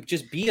like that. Like,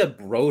 just be a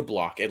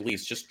roadblock at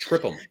least. Just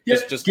trip them. Yeah,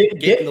 just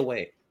get in the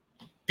way.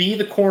 Be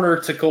the corner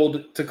to Cole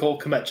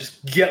Kmet.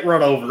 Just get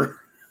run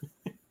over.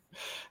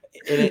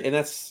 and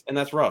that's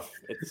rough.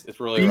 It's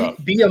really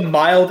rough. Be a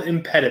mild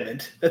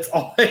impediment. That's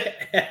all I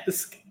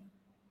ask.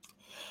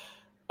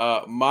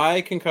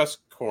 My concussed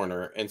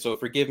corner, and so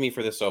forgive me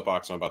for the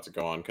soapbox I'm about to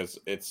go on because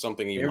it's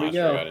something you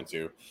got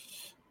into.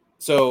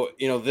 So,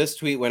 this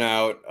tweet went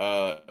out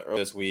earlier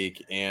this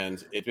week,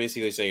 and it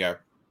basically saying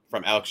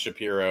from Alex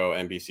Shapiro,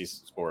 NBC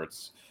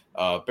Sports,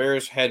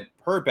 Bears had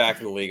heard back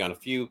from the league on a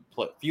few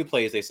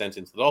plays they sent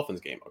into the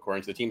Dolphins game.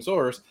 According to the team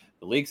source,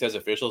 the league says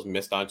officials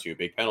missed on 2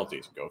 big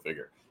penalties. Go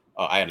figure.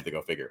 I added the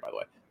go figure, by the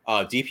way.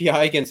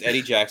 DPI against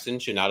Eddie Jackson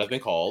should not have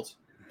been called.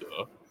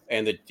 Duh.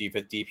 And the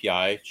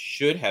DPI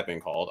should have been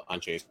called on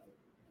Chase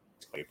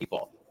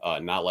Claypool.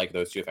 Not like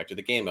those two affected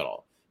the game at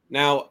all.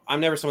 Now, I'm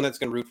never someone that's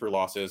going to root for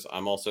losses.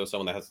 I'm also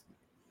someone that has,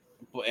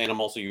 and I'm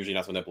also usually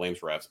not someone that blames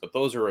refs, but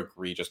those are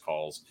egregious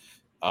calls.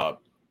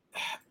 Having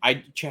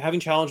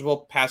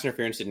challengeable pass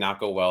interference did not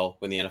go well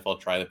when the NFL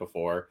tried it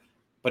before,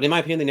 but in my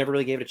opinion, they never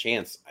really gave it a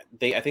chance.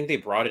 I think they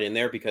brought it in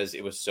there because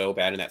it was so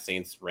bad in that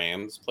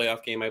Saints-Rams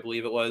playoff game, I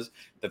believe it was,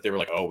 that they were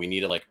like, oh, we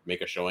need to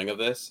make a showing of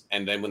this.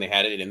 And then when they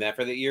had it in that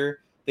for the year,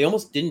 they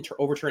almost didn't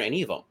overturn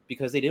any of them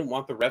because they didn't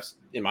want the refs,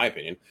 in my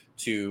opinion,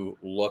 to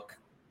look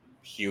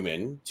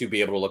human, to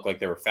be able to look like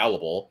they were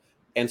fallible.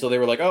 And so they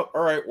were like, oh,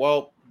 all right,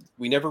 well,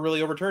 we never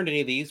really overturned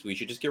any of these. We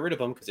should just get rid of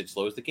them because it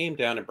slows the game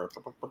down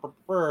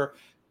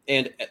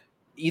and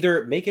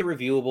either make it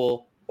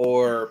reviewable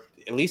or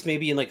at least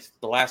maybe in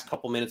the last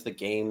couple minutes of the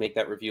game, make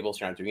that reviewable so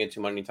you're not doing it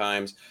too many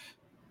times.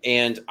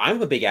 And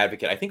I'm a big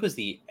advocate. I think it was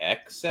the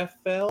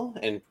XFL,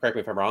 and correct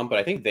me if I'm wrong, but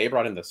I think they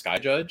brought in the Sky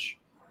Judge.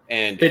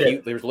 And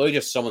there was literally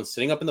just someone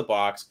sitting up in the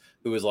box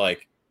who was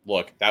like,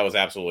 look, that was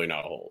absolutely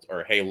not a hold.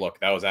 Or, hey, look,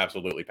 that was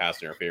absolutely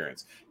pass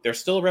interference. They're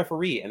still a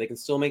referee, and they can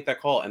still make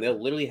that call. And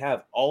they'll literally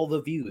have all the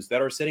views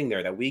that are sitting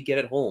there that we get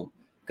at home.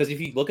 Because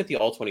if you look at the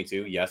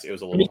All-22, yes, it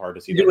was a little hard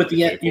to see. You can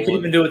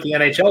even do what the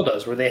NHL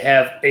does, where they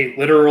have a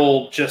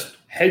literal just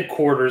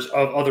headquarters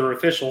of other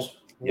officials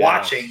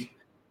watching.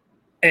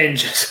 And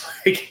just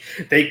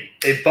they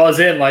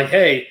buzz in like,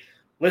 hey,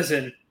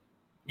 listen,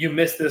 you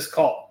missed this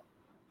call.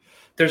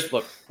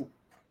 Look,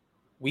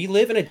 we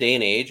live in a day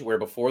and age where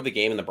before the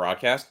game and the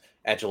broadcast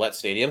at Gillette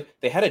Stadium,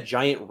 they had a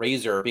giant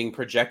razor being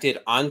projected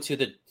onto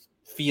the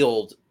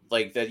field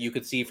that you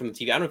could see from the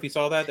TV. I don't know if you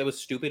saw that. That was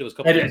stupid. It was a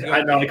couple years ago.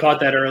 I know. I caught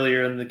that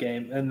earlier in the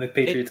game, in the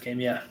Patriots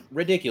game. Yeah.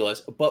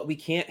 Ridiculous. But you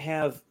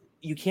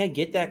can't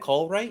get that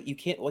call right. You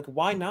can't,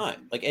 why not?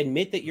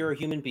 Admit that you're a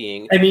human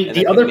being. I mean,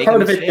 the other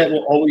part of it that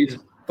will always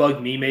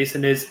bug me,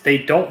 Mason, is they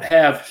don't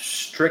have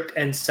strict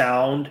and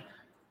sound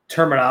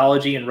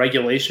terminology and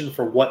regulation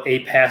for what a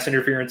pass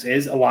interference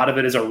is. A lot of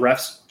it is a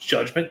ref's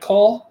judgment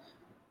call.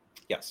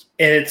 Yes.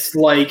 And it's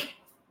like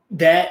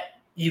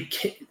that you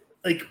can't,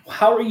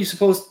 how are you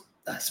supposed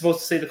to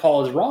say the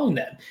call is wrong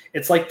then?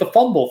 It's like the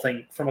fumble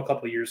thing from a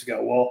couple of years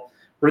ago. Well,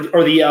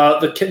 or the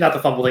not the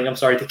fumble thing, I'm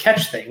sorry, the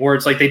catch thing, where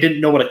it's like they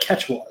didn't know what a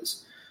catch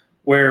was.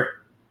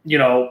 Where,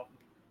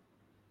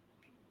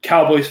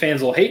 Cowboys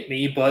fans will hate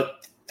me,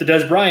 but the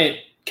Dez Bryant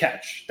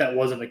catch, that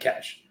wasn't a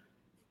catch.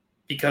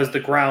 Because the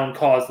ground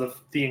caused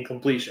the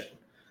incompletion.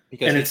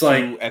 Because it's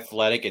too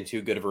athletic and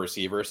too good of a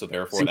receiver, so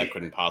therefore that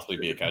couldn't possibly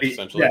be a catch,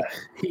 essentially. Yeah,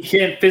 he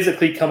can't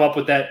physically come up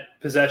with that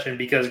possession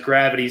because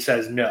gravity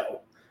says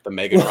no. The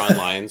Megatron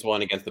Lions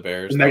one against the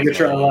Bears. The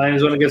Megatron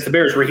Lions one against the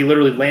Bears, where he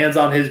literally lands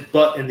on his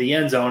butt in the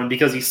end zone, and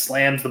because he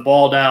slams the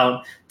ball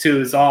down to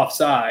his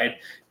offside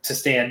to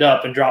stand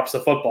up and drops the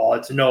football,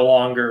 it's no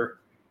longer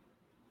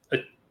a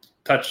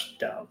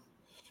touchdown.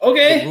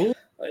 Okay.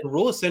 The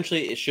rule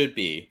essentially it should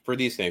be for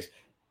these things.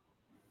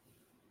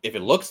 If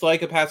it looks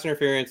like a pass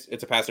interference,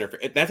 it's a pass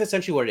interference. That's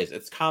essentially what it is.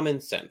 It's common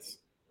sense.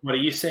 What are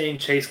you saying?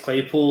 Chase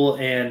Claypool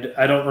and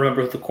I don't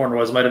remember who the corner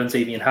was. It might have been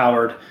Xavier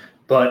Howard,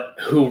 but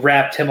who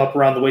wrapped him up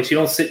around the waist. You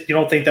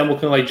don't think them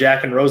looking like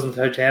Jack and Rose in the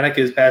Titanic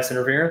is pass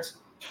interference?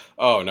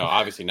 Oh no,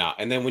 obviously not.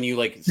 And then when you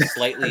like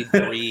slightly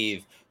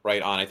breathe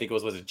right on, I think it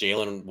was it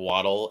Jalen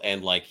Waddle,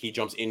 and like he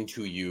jumps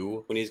into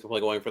you when he's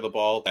going for the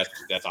ball.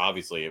 That's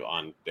obviously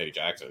on Eddie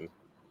Jackson.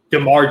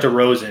 DeMar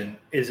DeRozan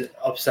is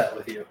upset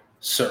with you,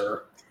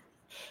 sir.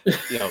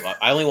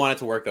 I only want it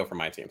to work though for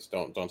my teams.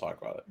 Don't talk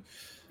about it.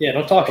 Yeah,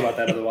 don't talk about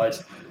that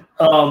otherwise.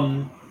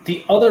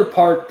 The other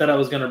part that I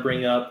was going to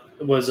bring up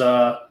was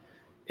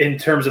in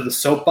terms of the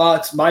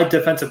soapbox. My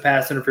defensive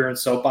pass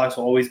interference soapbox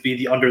will always be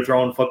the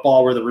underthrown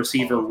football where the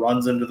receiver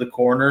runs into the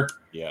corner.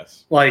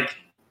 Yes. Like,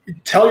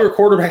 tell your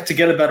quarterback to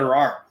get a better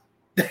arm.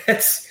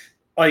 That's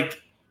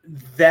like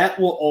that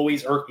will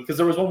always irk me because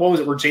there was one. What was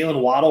it? Where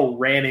Jalen Waddle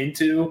ran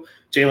into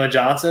Jalen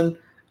Johnson,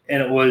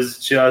 and it was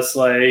just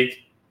like,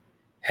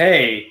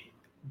 hey,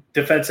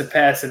 defensive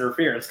pass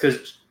interference,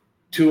 because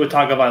Tua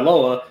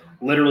Tagovailoa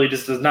literally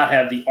just does not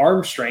have the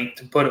arm strength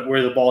to put it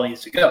where the ball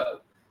needs to go.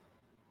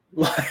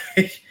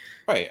 Like,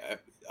 right.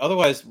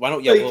 Otherwise, why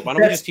don't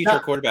we just teach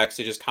our quarterbacks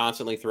to just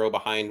constantly throw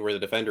behind where the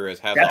defender is,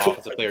 have the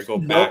offensive player go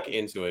back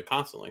into it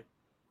constantly?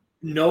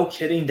 No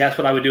kidding. That's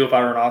what I would do if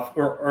I were an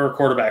or a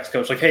quarterbacks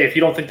coach. Like, hey, if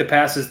you don't think the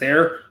pass is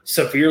there,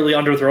 severely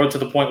underthrow it to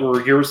the point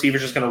where your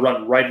receiver's just going to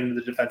run right into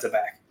the defensive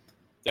back.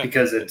 Yeah.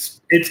 Because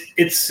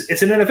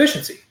it's an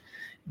inefficiency.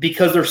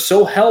 Because they're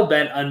so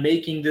hell-bent on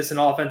making this an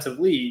offensive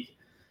league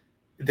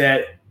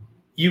that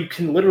you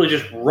can literally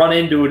just run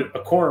into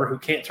a corner who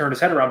can't turn his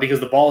head around because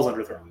the ball is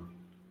underthrown.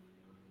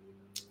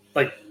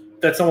 Like,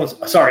 that's someone's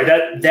 – sorry,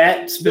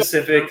 that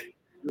specific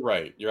 –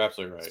 right, you're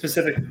absolutely right.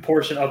 Specific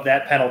portion of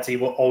that penalty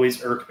will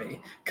always irk me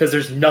because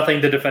there's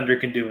nothing the defender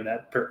can do in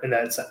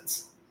that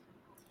sense.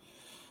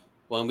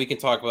 Well, and we can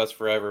talk about this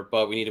forever,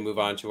 but we need to move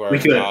on to our –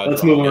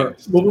 Let's move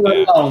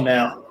along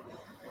now.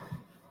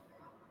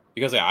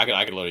 Because I could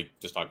literally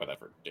just talk about that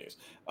for days.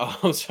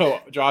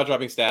 So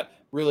jaw-dropping stat,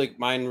 really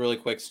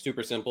quick,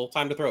 super simple.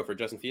 Time to throw for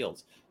Justin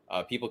Fields.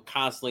 People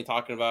constantly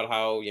talking about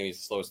how he's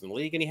the slowest in the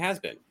league, and he has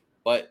been.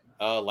 But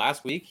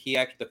last week,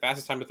 the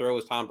fastest time to throw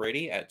was Tom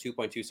Brady at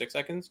 2.26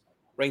 seconds.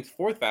 Ranked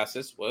fourth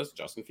fastest was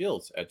Justin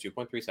Fields at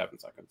 2.37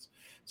 seconds.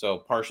 So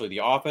partially the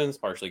offense,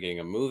 partially getting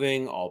him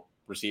moving, all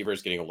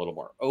receivers getting a little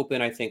more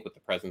open, I think, with the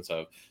presence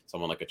of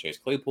someone like a Chase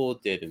Claypool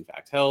did in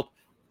fact help.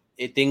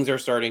 Things are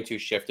starting to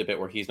shift a bit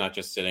where he's not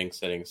just sitting.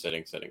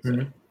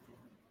 Mm-hmm.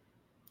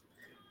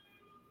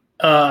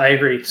 I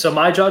agree. So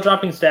my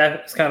jaw-dropping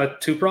stat is kind of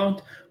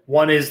two-pronged.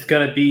 One is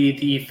going to be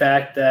the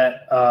fact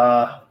that,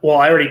 I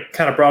already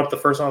kind of brought up the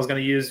first one I was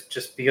going to use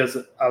just because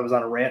I was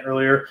on a rant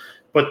earlier,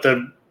 but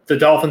the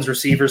Dolphins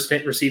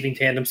receiving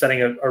tandem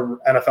setting a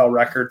NFL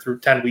record through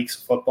 10 weeks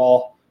of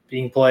football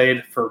being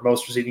played for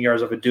most receiving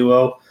yards of a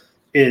duo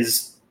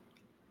is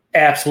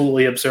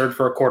absolutely absurd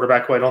for a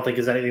quarterback who I don't think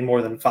is anything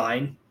more than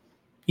fine.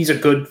 He's a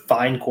good,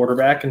 fine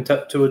quarterback in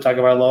Tua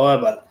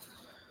Tagovailoa, but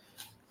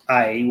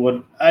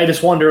I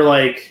just wonder,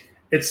 like,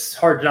 it's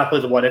hard to not play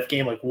the what-if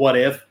game. Like, what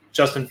if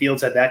Justin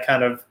Fields had that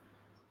kind of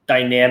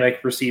dynamic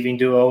receiving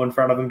duo in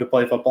front of him to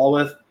play football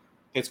with?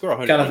 He'd score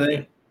 100. Kind of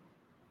thing.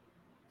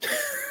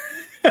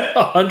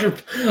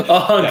 100.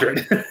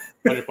 Yeah,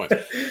 100 points.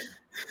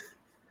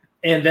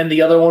 And then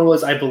the other one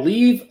was, I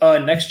believe,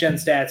 Next Gen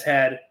Stats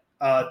had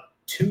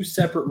two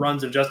separate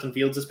runs of Justin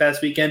Fields this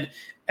past weekend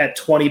at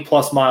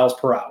 20-plus miles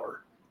per hour.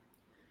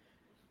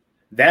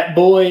 That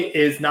boy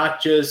is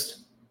not just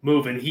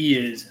moving. He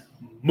is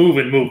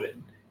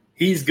moving.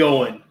 He's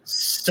going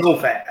so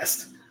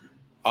fast.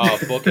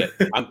 Book it.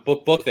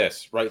 Book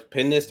this, right?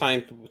 Pin this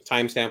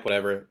timestamp,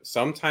 whatever.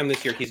 Sometime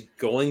this year, he's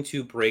going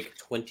to break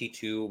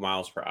 22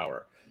 miles per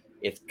hour.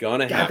 It's going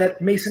to happen.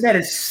 That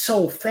is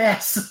so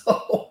fast.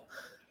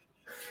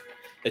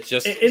 It's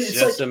just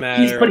a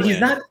matter. But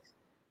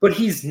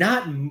he's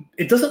not.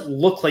 It doesn't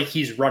look like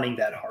he's running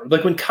that hard.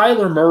 Like when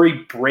Kyler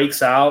Murray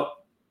breaks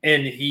out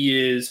and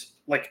he is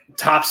like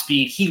top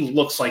speed, he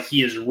looks like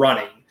he is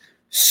running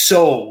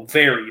so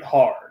very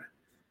hard.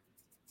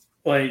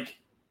 Like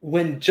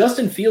when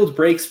Justin Fields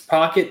breaks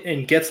pocket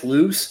and gets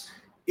loose,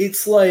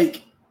 it's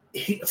like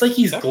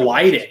he's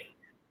gliding.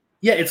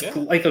 Yeah, it's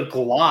like a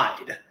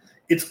glide.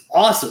 It's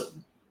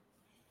awesome.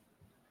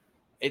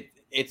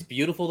 It's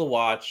beautiful to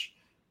watch,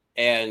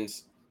 and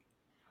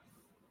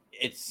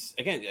it's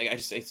again,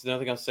 it's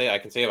nothing else I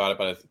can say about it,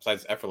 but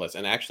besides effortless.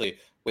 And actually,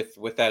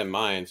 with that in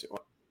mind,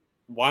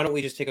 why don't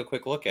we just take a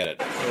quick look at it?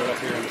 Throw it up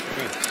here on the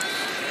screen.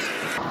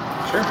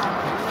 Sure.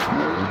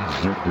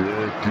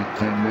 back at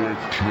the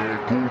left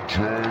tackle.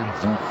 Time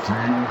for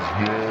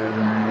Fields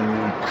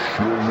now.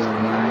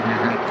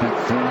 Accelerating at the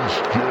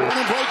first down.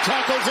 And Blake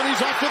tackles and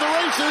he's off to the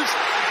races.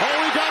 Oh,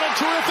 he got a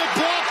terrific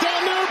block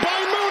down there by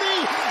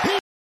Mooney.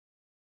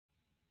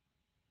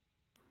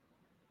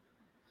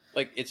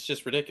 Like, it's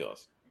just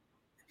ridiculous.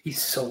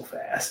 He's so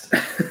fast.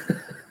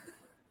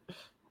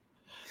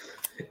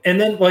 And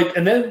then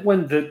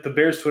when the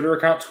Bears Twitter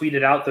account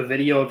tweeted out the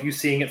video of you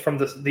seeing it from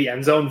the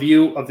end zone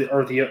view of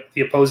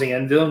the opposing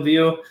end zone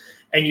view,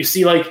 and you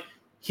see like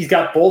he's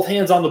got both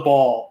hands on the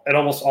ball at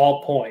almost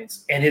all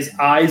points, and his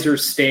eyes are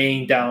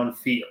staying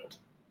downfield.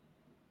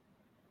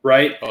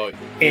 Right? Oh,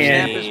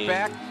 Snap is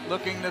back,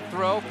 looking to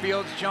throw.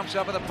 Fields jumps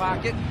up in the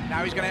pocket.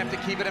 Now he's going to have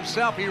to keep it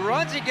himself. He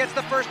runs, he gets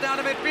the first down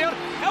to midfield.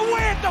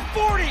 Away at the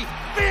 40.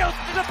 Fields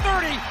to the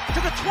 30,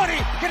 to the 20.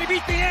 Can he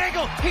beat the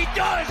angle? He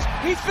does.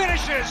 He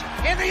finishes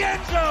in the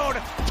end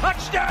zone.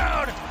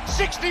 Touchdown.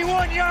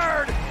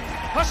 61-yard.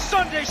 A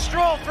Sunday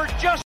stroll for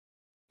just.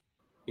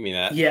 You mean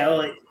that?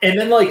 Yeah, and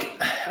then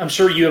I'm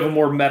sure you have a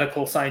more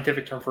medical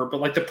scientific term for it,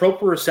 but like the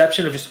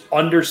proprioception of just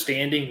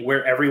understanding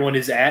where everyone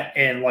is at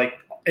and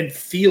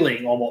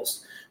feeling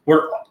almost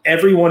where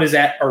everyone is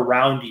at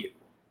around you,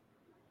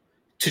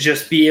 to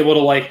just be able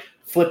to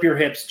flip your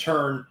hips,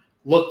 turn,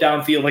 look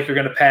downfield like you're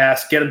going to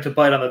pass, get them to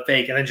bite on the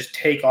fake, and then just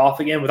take off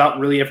again without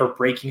really ever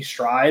breaking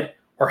stride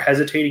or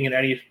hesitating in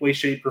any way,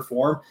 shape, or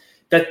form.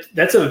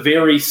 That's a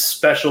very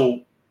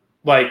special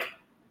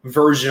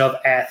version of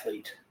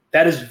athlete.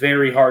 That is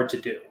very hard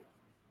to do.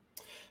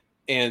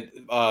 And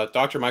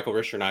Dr. Michael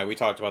Risher and I, we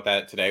talked about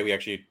that today. We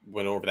actually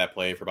went over that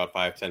play for about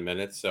 5-10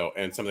 minutes. So,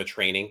 and some of the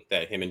training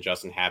that him and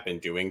Justin have been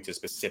doing to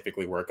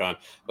specifically work on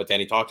what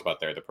Danny talked about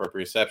there, the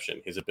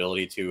proprioception, his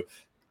ability to,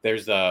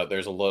 there's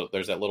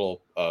that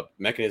little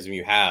mechanism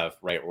you have,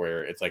 right,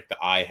 where it's like the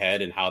eye,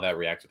 head, and how that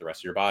reacts to the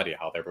rest of your body,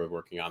 how they're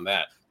working on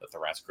that, the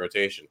thoracic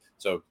rotation.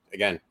 So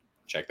again,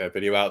 check that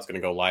video out. It's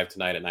going to go live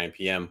tonight at 9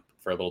 p.m.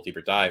 for a little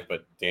deeper dive.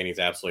 But Danny's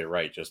absolutely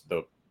right. Just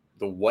the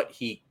what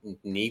he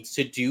needs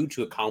to do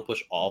to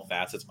accomplish all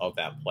facets of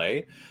that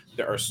play.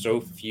 There are so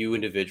few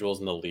individuals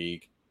in the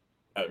league,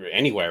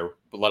 anywhere,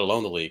 but let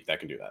alone the league, that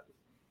can do that.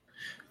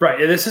 Right.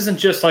 And this isn't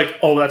just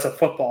that's a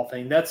football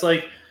thing.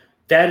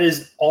 That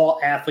is all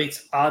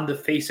athletes on the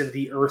face of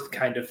the earth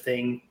kind of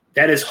thing.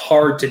 That is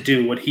hard to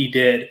do what he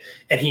did,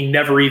 and he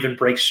never even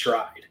breaks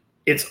stride.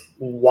 It's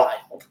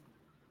wild.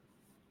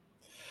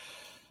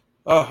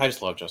 Oh, I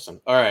just love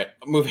Justin. All right,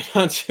 moving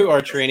on to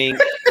our training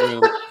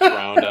room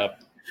roundup.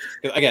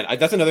 Again,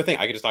 that's another thing.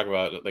 I could just talk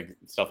about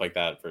stuff like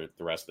that for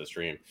the rest of the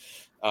stream.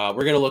 We're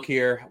going to look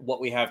here what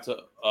we have to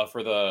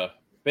for the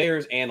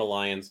Bears and the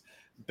Lions.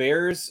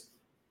 Bears,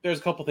 there's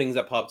a couple things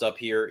that popped up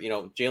here.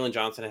 Jalen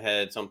Johnson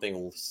had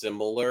something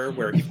similar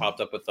where he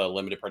popped up with a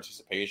limited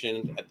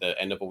participation at the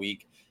end of a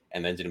week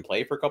and then didn't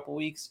play for a couple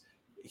weeks.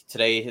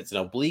 Today it's an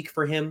oblique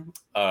for him.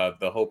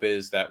 The hope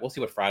is that we'll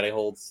see what Friday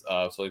holds.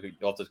 So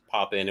you'll have to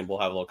pop in and we'll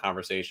have a little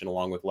conversation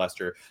along with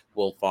Lester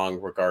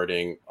Wiltfong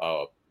regarding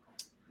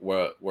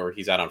where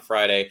he's at on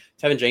Friday.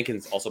 Tevin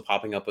Jenkins also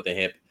popping up with a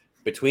hip.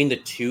 Between the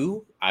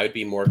two, I would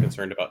be more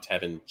concerned about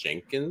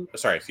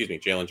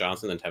Jalen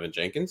Johnson than Tevin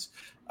Jenkins.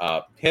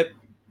 Hip,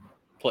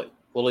 a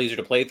little easier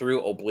to play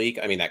through. Oblique,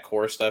 I mean, that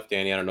core stuff,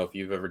 Danny, I don't know if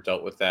you've ever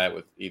dealt with that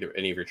with either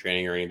any of your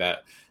training or any of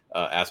that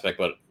aspect,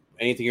 but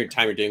anything you're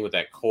dealing with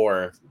that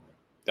core,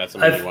 that's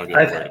something you want to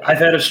be worried about. I've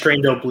had a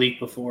strained oblique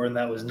before, and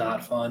that was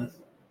not fun.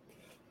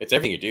 It's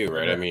everything you do,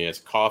 right? I mean, it's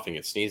coughing,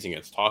 it's sneezing,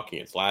 it's talking,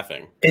 it's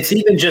laughing. It's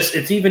even just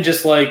if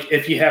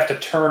you have to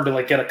turn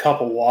to get a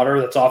cup of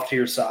water that's off to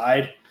your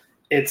side,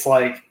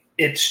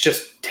 it's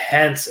just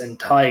tense and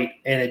tight,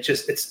 and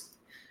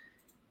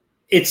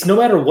it's no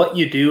matter what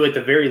you do, at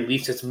the very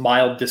least, it's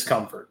mild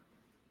discomfort.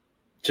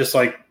 Just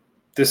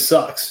this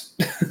sucks.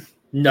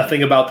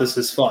 Nothing about this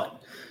is fun.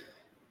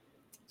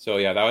 So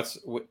yeah,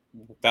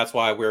 that's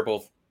why we're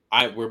both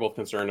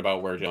concerned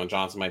about where Jalen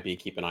Johnson might be.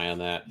 Keep an eye on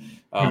that.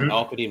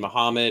 Al-Quadin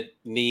Muhammad,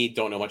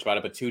 don't know much about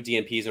it, but 2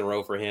 DNPs in a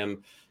row for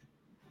him.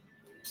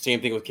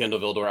 Same thing with Kindle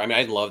Vildor. I mean,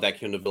 I love that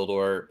Kindle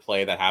Vildor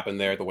play that happened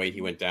there, the way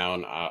he went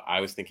down. I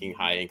was thinking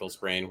high ankle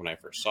sprain when I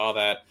first saw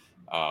that.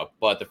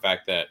 But the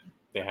fact that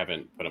they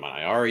haven't put him on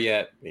IR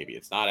yet, maybe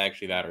it's not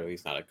actually that, or at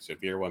least not a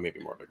severe one, maybe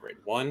more of a grade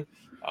 1.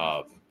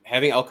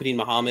 Having Al-Quadin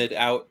Muhammad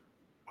out,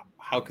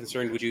 how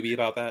concerned would you be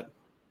about that?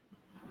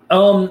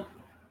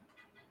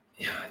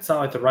 It's not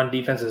like the run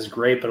defense is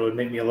great, but it would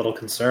make me a little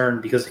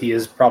concerned because he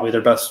is probably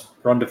their best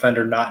run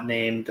defender, not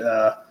named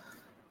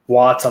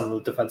Watts on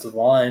the defensive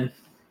line.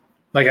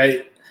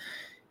 I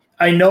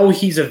know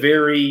he's a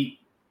very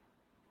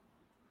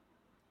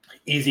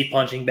easy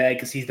punching bag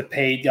because he's the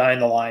paid guy in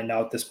the line now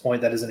at this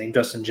point that isn't named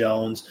Justin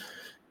Jones.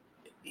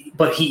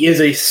 But he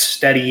is a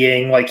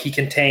steadying, he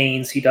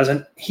contains, he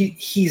doesn't,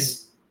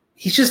 he's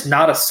just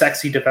not a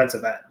sexy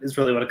defensive end is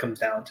really what it comes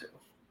down to.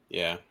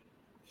 Yeah.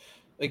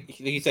 Like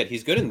he said,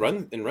 he's good in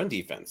run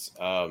defense.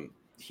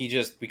 He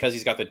just, because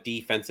he's got the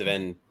defensive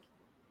end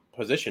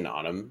position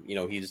on him,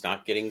 he's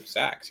not getting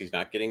sacks, he's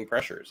not getting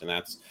pressures, and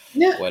that's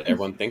what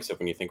everyone thinks of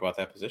when you think about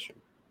that position.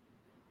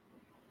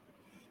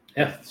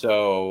 Yeah.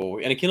 So,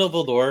 and Kindle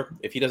Vildor,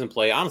 if he doesn't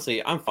play,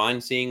 honestly, I'm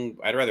fine seeing.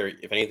 I'd rather,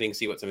 if anything,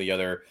 see what some of the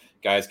other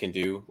guys can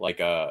do.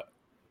 Like,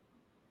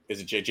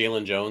 is it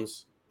Jalen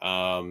Jones?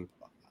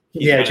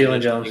 He's Yeah, kind of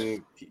Jalen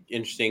Jones.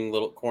 interesting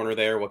little corner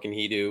there. What can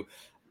he do?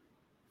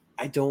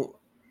 I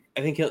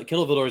think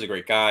Kindle Vildor is a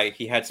great guy.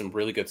 He had some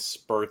really good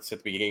spurts at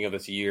the beginning of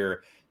this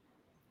year.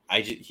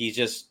 He's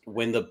just,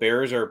 when the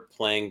Bears are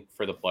playing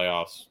for the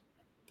playoffs,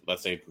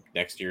 let's say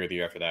next year or the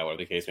year after that, whatever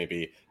the case may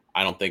be,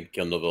 I don't think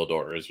Kindle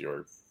Vildor is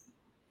your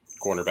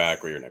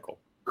cornerback or your nickel.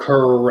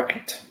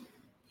 Correct.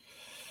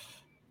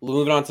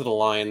 Moving on to the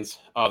lines,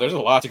 there's a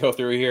lot to go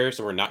through here,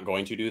 so we're not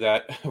going to do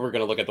that. We're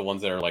going to look at the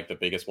ones that are like the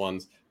biggest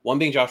ones. One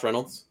being Josh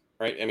Reynolds,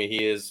 right? I mean,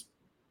 he is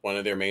one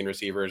of their main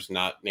receivers,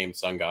 not named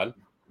Sun God.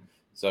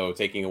 So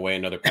taking away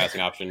another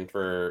passing option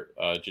for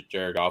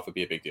Jared Goff would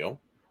be a big deal.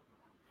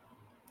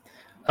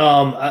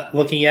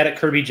 Looking at it,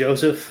 Kirby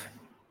Joseph.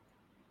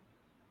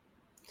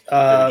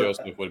 Kirby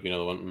Joseph would be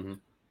another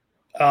one.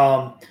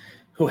 Mm-hmm.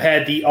 Who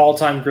had the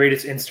all-time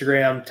greatest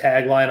Instagram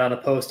tagline on a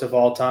post of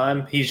all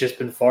time. He's just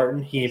been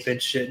farting. He ain't been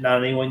shitting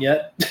on anyone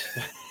yet.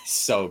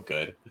 So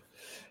good.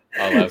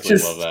 I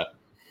absolutely love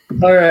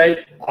that. All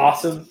right.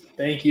 Awesome.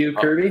 Thank you,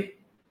 Kirby.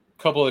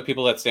 A couple of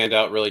people that stand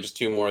out, really just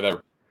two more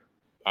that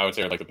I would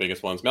say are like the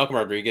biggest ones. Malcolm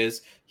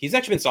Rodriguez. He's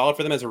actually been solid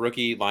for them as a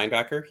rookie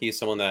linebacker. He's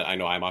someone that I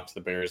know I mocked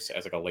the Bears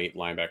as like a late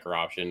linebacker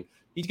option.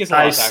 He gets a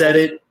lot of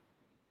tackles.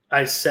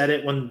 I said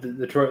it when the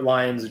Detroit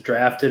Lions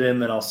drafted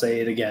him, and I'll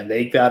say it again.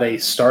 They got a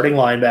starting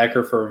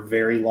linebacker for a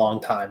very long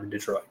time in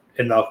Detroit,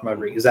 in Malcolm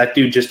Rodriguez. That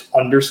dude just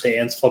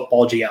understands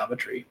football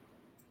geometry.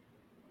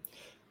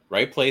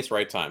 Right place,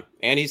 right time.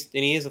 And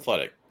he is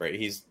athletic, right?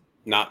 He's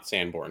not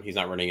Sanborn. He's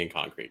not running in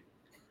concrete.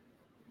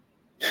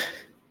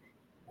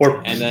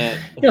 And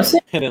then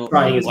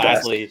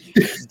lastly,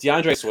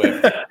 DeAndre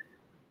Swift.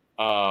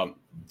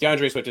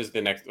 DeAndre Swift is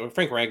the next.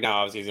 Frank Ragnow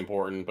obviously is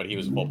important, but he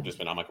was a full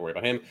participant. I'm not going to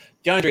worry about him.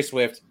 DeAndre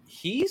Swift,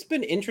 he's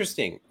been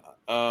interesting.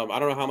 I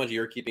don't know how much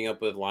you're keeping up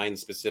with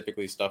Lions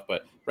specifically stuff,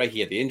 but right, he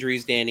had the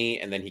injuries, Danny,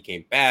 and then he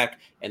came back,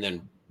 and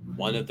then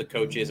one of the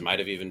coaches, it might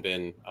have even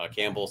been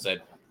Campbell,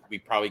 said we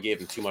probably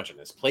gave him too much on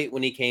his plate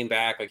when he came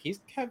back. Like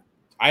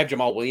I have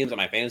Jamal Williams on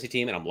my fantasy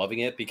team, and I'm loving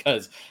it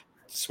because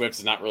Swift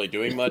is not really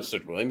doing much. So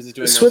Williams is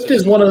doing. Swift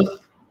is one of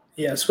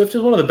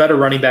the better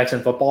running backs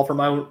in football for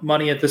my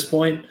money at this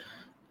point.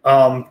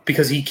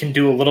 Because he can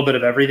do a little bit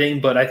of everything,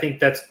 but I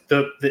think that's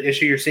the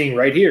issue you're seeing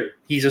right here.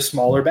 He's a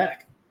smaller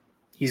back.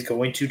 He's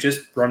going to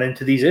just run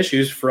into these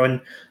issues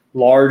when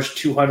large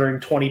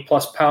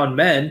 220-plus pound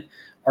men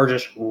are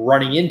just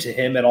running into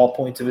him at all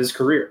points of his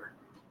career.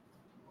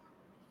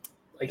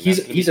 Like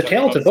he's a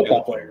talented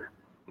football player.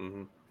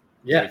 Mm-hmm.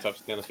 Yeah, very tough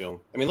to stay on the field.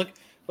 I mean,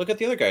 look at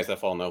the other guys that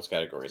fall in those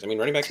categories. I mean,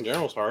 running backs in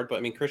general is hard, but I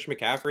mean, Christian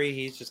McCaffrey,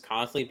 he's just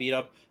constantly beat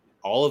up.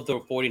 All of the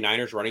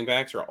 49ers running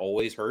backs are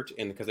always hurt,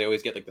 and because they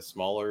always get like the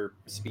smaller,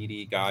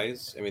 speedy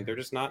guys. I mean, they're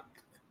just not.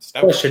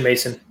 Question,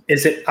 Mason: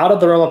 is it out of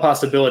the realm of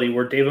possibility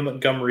where David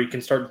Montgomery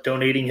can start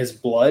donating his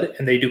blood,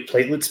 and they do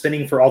platelet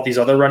spinning for all these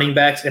other running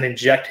backs and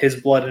inject his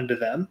blood into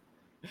them?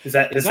 Is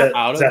that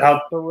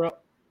how?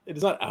 It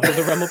is not out of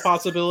the realm of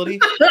possibility.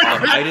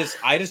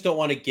 I just don't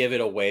want to give it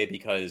away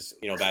because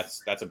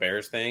that's a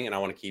Bears thing, and I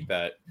want to keep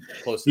that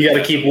close. You got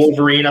to keep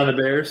Wolverine on the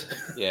Bears.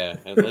 Yeah,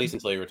 at least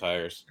until he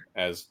retires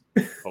as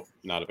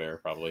not a Bear,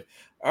 probably.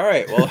 All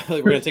right, well,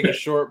 we're gonna take a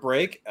short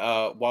break.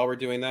 While we're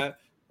doing that,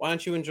 why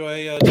don't you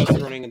enjoy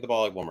Justin running the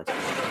ball like one more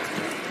time?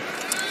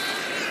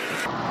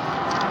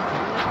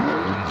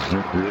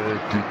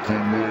 Back at the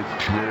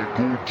left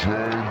tackle,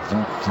 time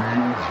for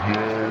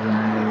Fields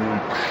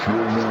now.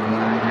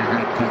 Accelerating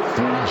at the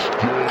first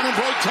down. And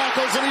break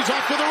tackles, and he's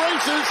off to the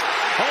races.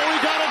 Oh, he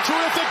got a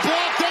terrific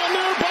block down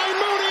there by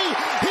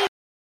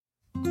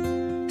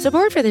Mooney.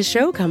 Support for this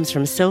show comes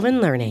from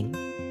Sylvan Learning.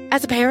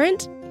 As a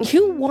parent,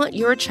 you want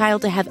your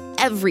child to have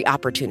every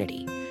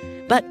opportunity,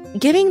 but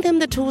giving them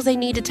the tools they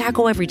need to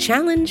tackle every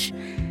challenge,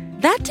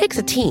 that takes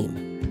a team.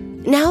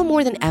 Now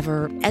more than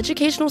ever,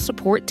 educational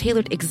support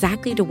tailored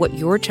exactly to what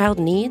your child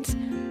needs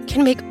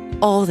can make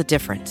all the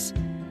difference.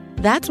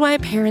 That's why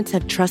parents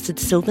have trusted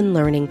Sylvan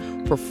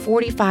Learning for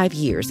 45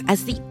 years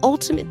as the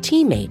ultimate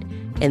teammate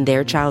in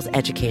their child's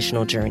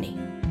educational journey,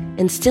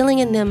 instilling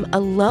in them a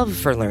love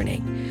for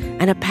learning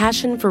and a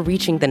passion for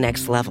reaching the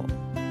next level.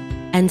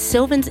 And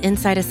Sylvan's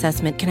Insight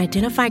Assessment can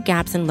identify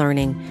gaps in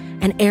learning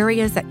and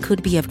areas that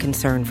could be of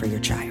concern for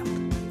your child.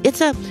 It's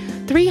a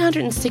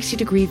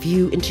 360-degree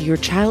view into your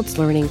child's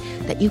learning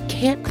that you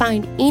can't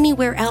find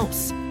anywhere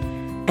else,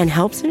 and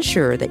helps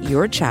ensure that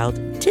your child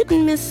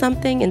didn't miss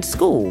something in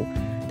school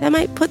that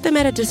might put them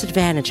at a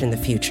disadvantage in the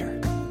future.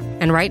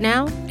 And right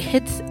now,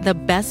 it's the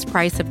best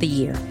price of the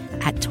year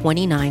at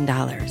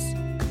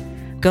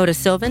 $29. Go to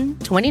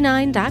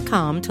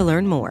sylvan29.com to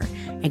learn more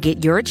and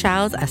get your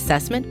child's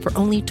assessment for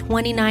only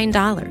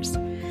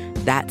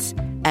 $29. That's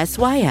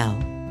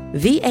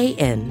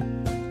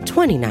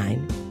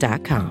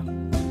SYLVAN29.com.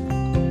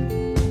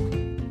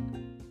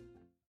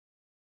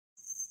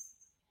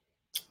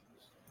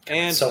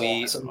 And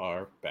we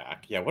are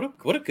back. Yeah,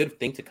 what a good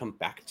thing to come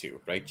back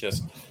to, right?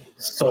 Just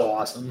so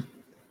awesome.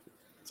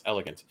 It's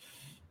elegant.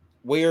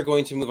 We are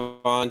going to move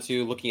on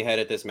to looking ahead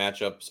at this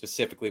matchup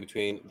specifically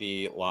between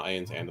the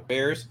Lions and the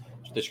Bears.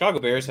 The Chicago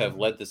Bears have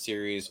led the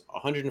series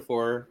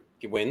 104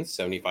 wins,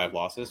 75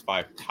 losses,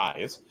 5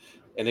 ties,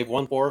 and they've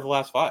won 4 of the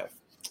last 5.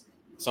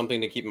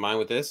 Something to keep in mind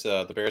with this,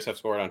 the Bears have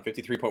scored on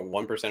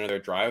 53.1% of their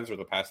drives over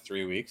the past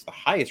 3 weeks, the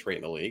highest rate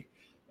in the league.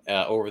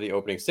 Over the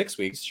opening 6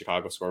 weeks,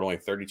 Chicago scored only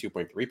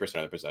 32.3%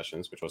 of the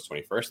possessions, which was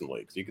 21st in the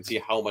league. So you can see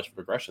how much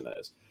progression that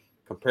is.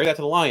 Compare that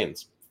to the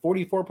Lions.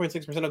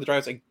 44.6% of the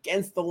drives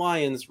against the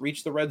Lions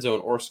reach the red zone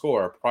or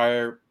score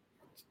prior,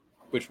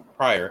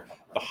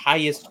 the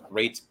highest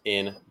rate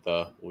in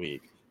the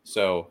league.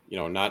 So,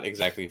 not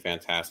exactly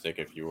fantastic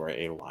if you are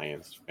a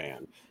Lions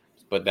fan.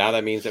 But now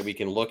that means that we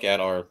can look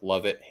at our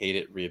love it, hate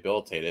it,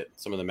 rehabilitate it,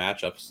 some of the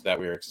matchups that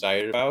we're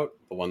excited about,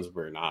 the ones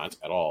we're not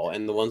at all,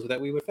 and the ones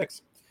that we would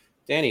fix.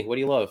 Danny, what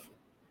do you love?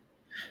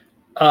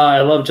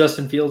 I love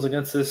Justin Fields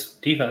against this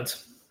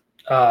defense.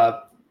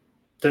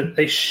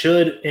 They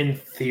should, in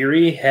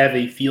theory, have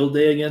a field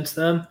day against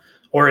them,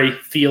 or a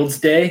Fields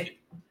day.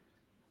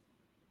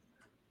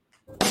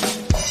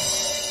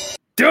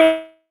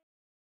 There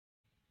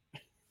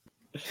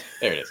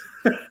it is.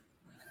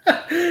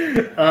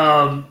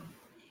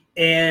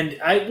 And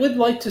I would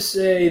like to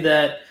say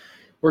that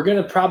we're going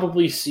to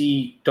probably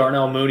see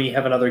Darnell Mooney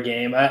have another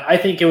game. I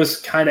think it was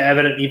kind of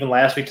evident even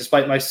last week,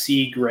 despite my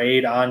C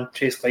grade on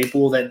Chase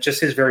Claypool, that just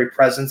his very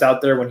presence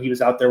out there when he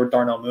was out there with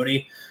Darnell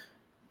Mooney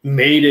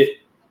made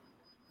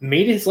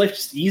his life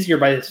just easier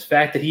by the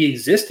fact that he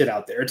existed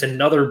out there. It's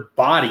another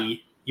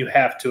body you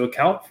have to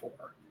account for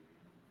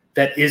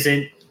that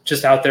isn't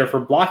just out there for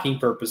blocking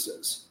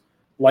purposes,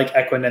 like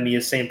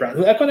Equanimeous St. Brown,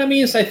 who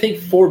Equanimeous, I think,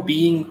 for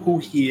being who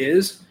he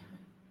is,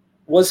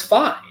 was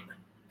fine.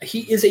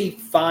 He is a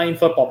fine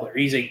football player.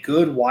 He's a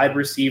good wide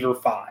receiver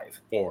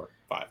 5. 4,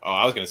 5. Oh,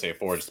 I was going to say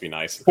 4 just to be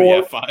nice.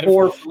 4, 5.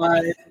 4,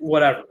 5,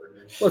 whatever.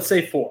 Let's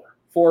say 4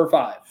 or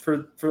 5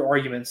 for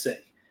argument's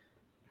sake.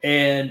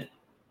 And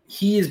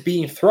he is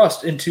being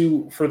thrust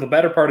into, for the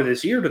better part of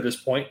this year to this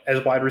point,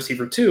 as wide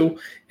receiver 2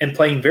 and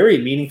playing very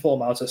meaningful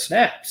amounts of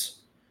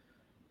snaps.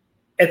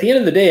 At the end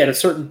of the day, at a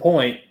certain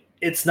point,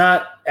 it's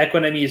not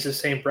Equanimeous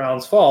St.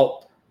 Brown's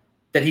fault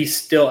that he's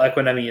still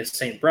Equanimeous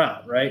St.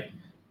 Brown, right?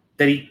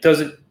 That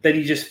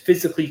he just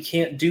physically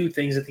can't do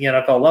things at the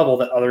NFL level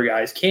that other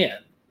guys can.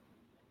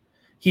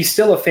 He's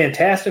still a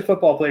fantastic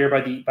football player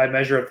by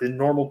measure of the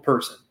normal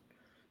person.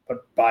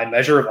 But by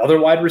measure of other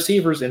wide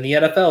receivers in the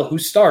NFL who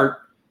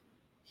start,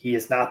 he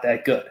is not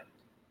that good.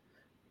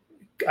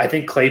 I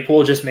think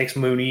Claypool just makes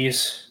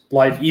Mooney's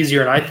life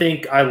easier. And I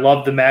think I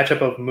love the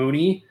matchup of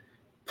Mooney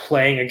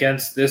playing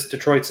against this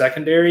Detroit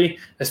secondary,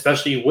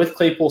 especially with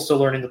Claypool still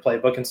learning the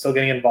playbook and still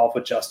getting involved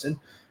with Justin,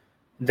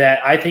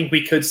 that I think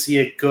we could see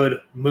a good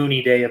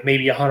Mooney day of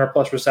maybe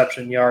 100-plus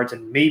reception yards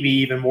and maybe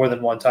even more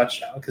than 1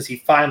 touchdown because he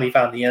finally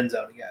found the end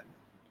zone again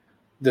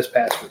this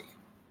past week.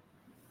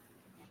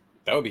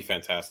 That would be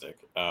fantastic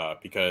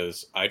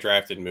because I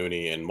drafted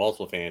Mooney in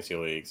multiple fantasy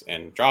leagues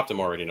and dropped him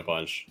already in a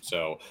bunch.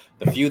 So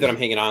the few that I'm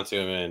hanging on to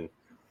him in,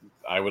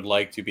 I would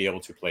like to be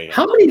able to play him.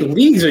 How many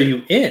leagues are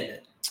you in?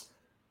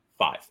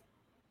 5.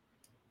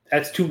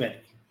 That's too many.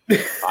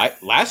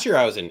 Last year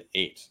I was in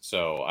 8,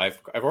 so I've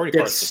already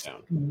parsed it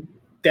down.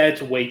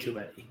 That's way too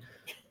many.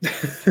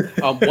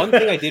 One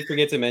thing I did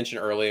forget to mention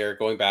earlier,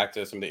 going back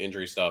to some of the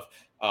injury stuff,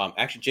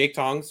 actually Jake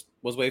Tongs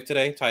was waived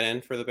today, tight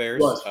end for the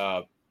Bears.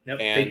 Yep.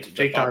 And Jake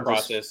the thought Tongs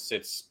process,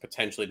 it's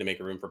potentially to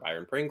make room for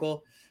Byron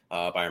Pringle.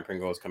 Byron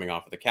Pringle is coming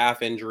off of the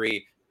calf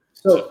injury.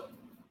 So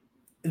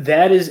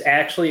that is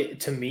actually,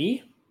 to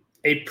me,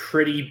 a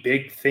pretty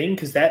big thing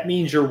because that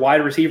means your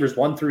wide receivers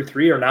 1 through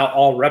 3 are now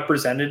all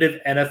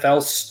representative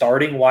NFL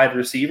starting wide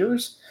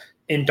receivers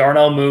in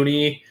Darnell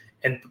Mooney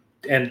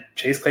and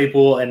Chase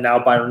Claypool and now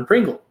Byron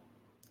Pringle,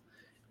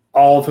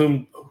 all of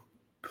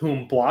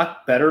whom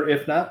block better,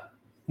 if not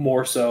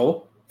more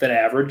so than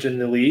average in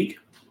the league,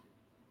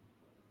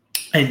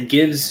 and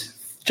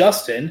gives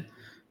Justin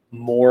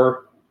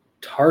more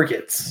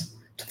targets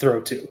to throw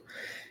to.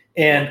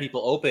 And more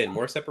people open,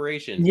 more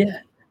separation. Yeah.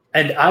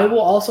 And I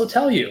will also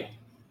tell you,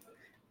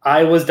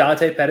 I was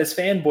Dante Pettis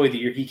fanboy the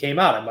year he came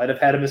out. I might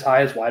have had him as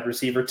high as wide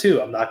receiver 2.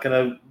 I'm not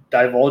going to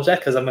divulge that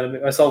because I'm going to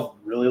make myself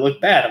really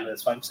look bad.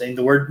 That's why I'm saying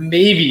the word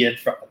maybe in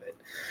front of it.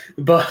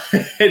 But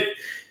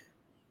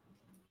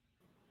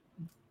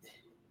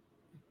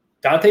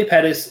Dante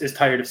Pettis is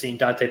tired of seeing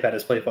Dante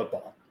Pettis play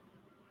football.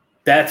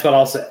 That's what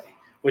I'll say,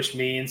 which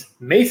means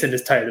Mason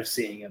is tired of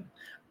seeing him.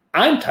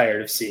 I'm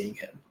tired of seeing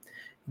him.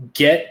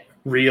 Get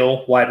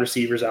real wide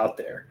receivers out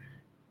there.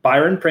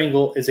 Byron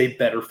Pringle is a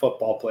better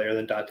football player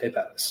than Dante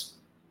Pettis.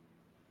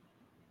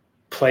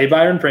 Play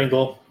Byron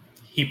Pringle.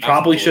 He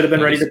probably should have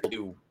been ready to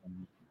do.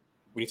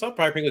 When you saw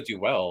Byron Pringle do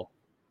well,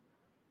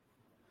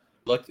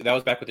 look, that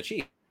was back with the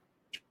Chiefs,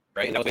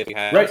 right? And that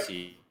was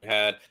he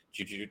had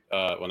Juju.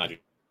 Well, not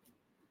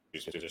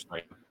Juju.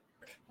 Right.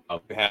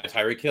 We had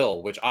Tyreek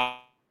Hill, which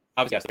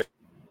obviously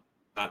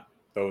not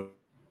those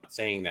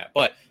saying that,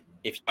 but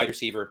if you wide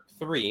receiver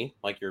 3,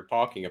 like you're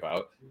talking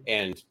about,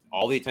 and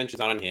all the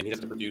attention's on him, he has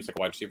to produce like a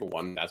wide receiver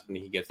 1. That's when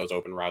he gets those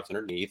open routes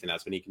underneath, and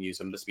that's when he can use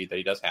some of the speed that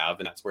he does have,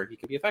 and that's where he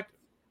can be effective.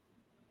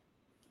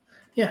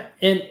 Yeah,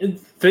 and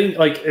thing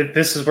like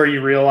this is where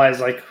you realize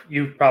like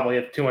you probably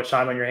have too much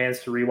time on your hands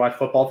to rewatch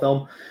football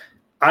film.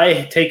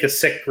 I take a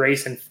sick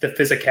grace in the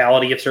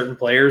physicality of certain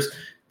players.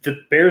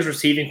 The Bears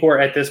receiving corps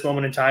at this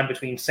moment in time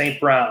between St.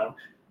 Brown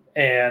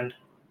and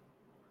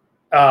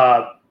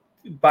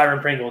Byron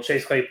Pringle,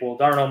 Chase Claypool,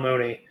 Darnell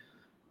Mooney,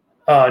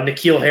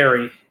 N'Keal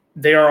Harry,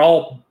 they are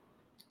all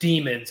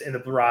demons in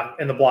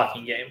the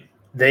blocking game.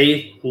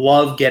 They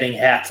love getting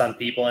hats on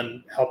people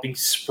and helping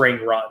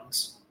spring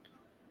runs.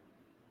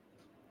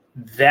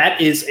 That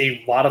is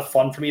a lot of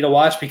fun for me to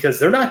watch because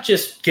they're not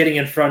just getting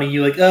in front of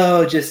you like,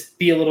 oh, just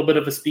be a little bit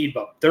of a speed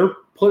bump. They're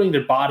putting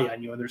their body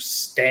on you and they're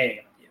staying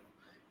on you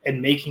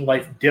and making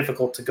life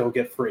difficult to go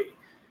get free.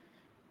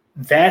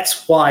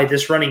 That's why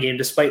this running game,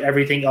 despite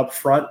everything up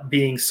front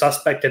being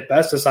suspect at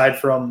best, aside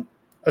from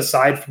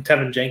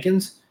Tevin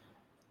Jenkins,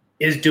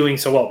 is doing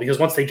so well. Because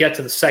once they get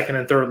to the second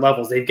and third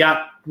levels, they've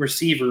got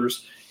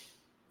receivers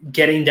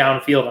getting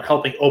downfield and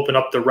helping open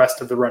up the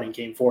rest of the running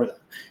game for them.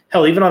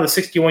 Hell, even on the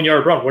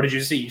 61-yard run, what did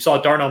you see? You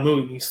saw Darnell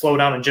Mooney slow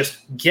down and just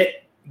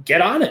get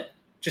on it.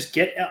 Just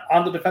get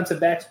on the defensive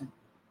back's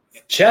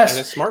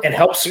chest and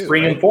help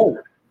spring him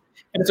forward.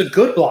 And it's a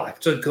good block.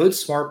 It's a good,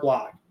 smart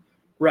block.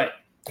 Right.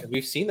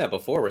 We've seen that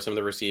before where some of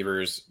the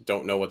receivers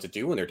don't know what to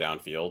do when they're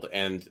downfield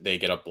and they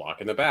get a block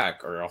in the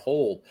back or a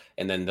hold,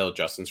 and then they'll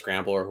Justin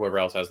Scramble or whoever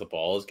else has the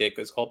ball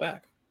gets called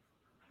back.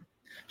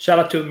 Shout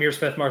out to Amir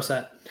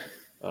Smith-Marset.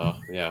 Oh,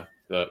 yeah.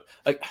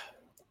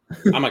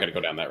 I'm not going to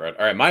go down that road.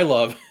 All right, my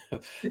love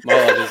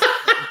is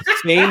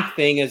same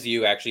thing as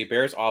you, actually.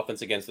 Bears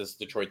offense against this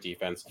Detroit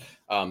defense.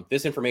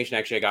 This information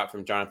actually I got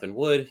from Jonathan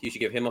Wood. You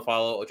should give him a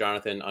follow,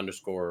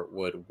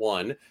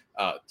 Jonathan_Wood1.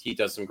 He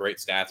does some great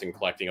stats and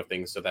collecting of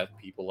things so that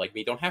people like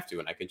me don't have to,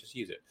 and I can just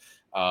use it.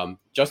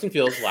 Justin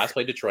Fields last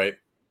played Detroit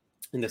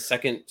in the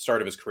second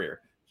start of his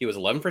career. He was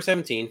 11 for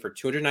 17 for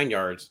 209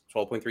 yards,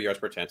 12.3 yards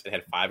per attempt, and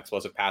had 5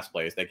 explosive pass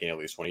plays that gained at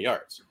least 20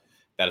 yards.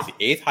 That is the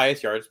 8th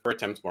highest yards per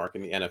attempt mark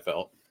in the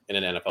NFL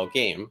in an NFL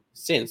game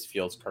since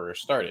Fields' career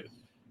started.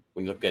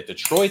 When you look at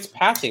Detroit's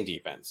passing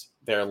defense,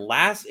 they're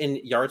last in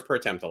yards per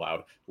attempt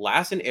allowed,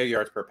 last in air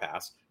yards per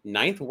pass,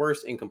 9th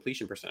worst in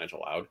completion percentage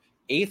allowed,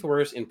 8th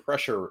worst in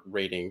pressure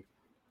rating.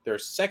 They're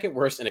 2nd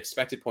worst in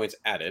expected points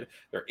added.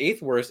 They're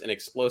 8th worst in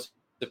explosive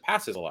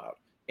passes allowed.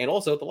 And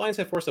also, the Lions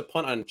have forced a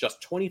punt on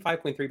just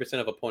 25.3%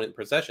 of opponent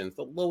possessions,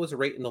 the lowest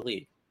rate in the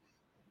league.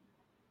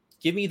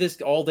 Give me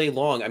this all day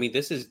long. I mean,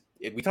 this is,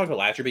 we talked about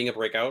last year being a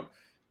breakout.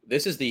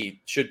 This is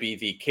should be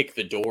the kick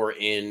the door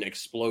in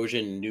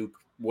explosion, nuke,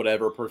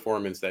 whatever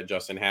performance that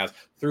Justin has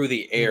through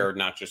the air,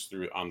 not just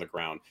through on the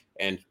ground,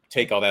 and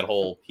take all that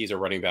whole he's a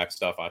running back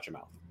stuff out your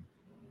mouth.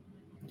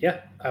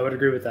 Yeah, I would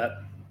agree with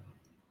that.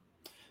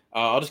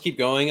 I'll just keep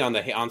going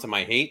onto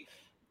my hate.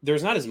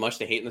 There's not as much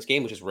to hate in this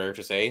game, which is rare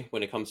to say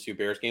when it comes to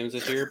Bears games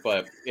this year,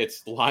 but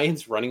it's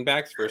Lions running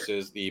backs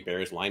versus the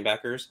Bears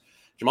linebackers.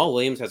 Jamal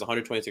Williams has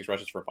 126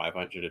 rushes for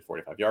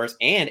 545 yards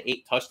and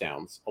 8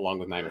 touchdowns, along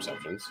with 9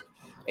 receptions.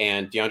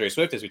 And DeAndre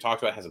Swift, as we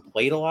talked about, hasn't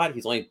played a lot.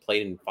 He's only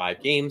played in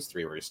 5 games,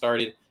 3 where he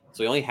started.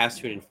 So he only has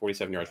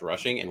 247 yards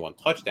rushing and 1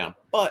 touchdown,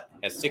 but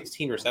has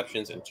 16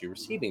 receptions and 2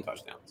 receiving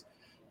touchdowns.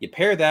 You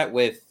pair that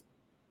with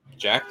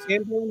Jack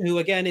Sanborn, who,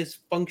 again, is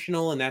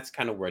functional, and that's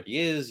kind of where he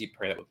is. You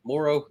pair that with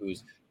Morrow,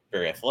 who's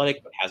very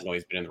athletic, but hasn't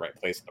always been in the right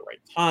place at the right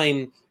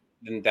time.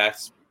 Then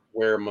that's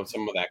where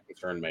some of that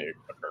concern may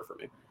occur for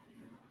me.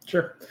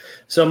 Sure.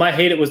 So my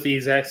hate it was the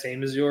exact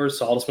same as yours,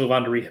 so I'll just move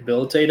on to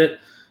rehabilitate it.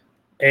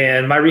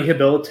 And my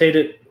rehabilitate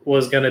it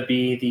was going to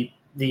be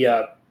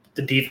the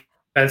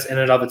defense in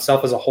and of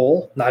itself as a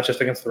whole, not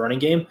just against the running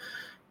game.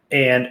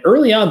 And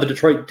early on, the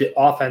Detroit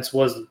offense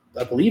was,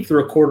 I believe,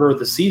 through a quarter of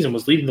the season,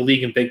 was leading the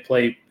league in big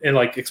play, in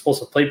like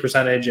explosive play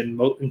percentage and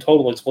in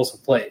total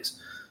explosive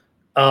plays.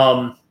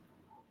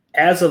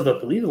 As of, I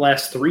believe, the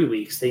last 3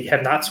 weeks, they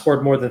have not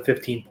scored more than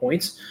 15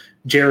 points.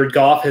 Jared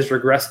Goff has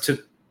regressed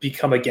to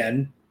become,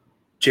 again,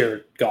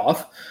 Jared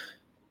Goff,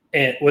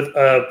 and with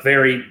a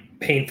very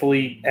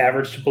painfully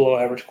average to below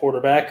average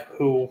quarterback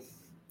who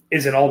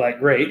isn't all that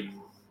great.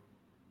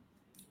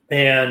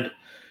 And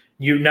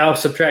you now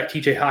subtract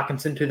TJ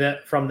Hawkinson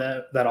from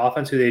that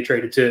offense, who they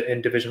traded to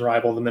in division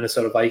rival, the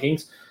Minnesota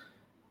Vikings,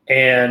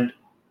 and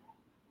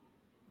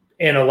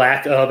a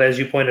lack of, as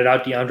you pointed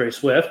out, DeAndre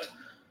Swift.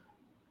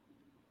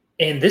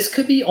 And this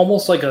could be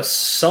almost like a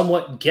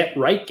somewhat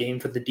get-right game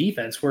for the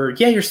defense where,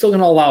 yeah, you're still going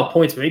to allow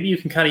points, but maybe you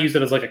can kind of use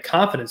it as like a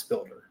confidence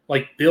builder.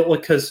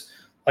 Because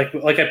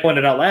like I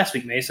pointed out last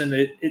week,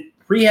 Mason,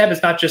 rehab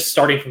is not just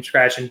starting from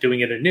scratch and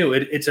doing it anew.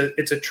 It's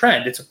a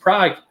trend. It's a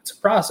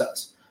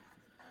process.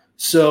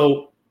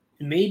 So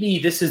maybe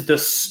this is the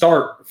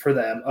start for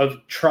them of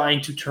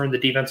trying to turn the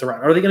defense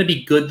around. Are they going to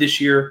be good this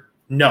year?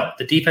 No,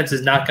 the defense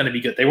is not going to be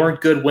good. They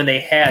weren't good when they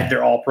had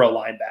their all-pro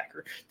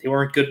linebacker. They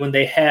weren't good when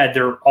they had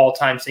their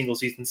all-time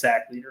single-season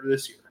sack leader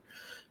this year.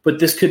 but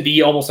this could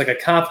be almost like a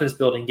confidence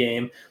building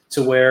game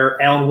to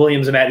where Alan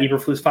Williams and Matt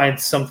Eberflus find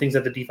some things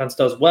that the defense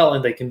does well,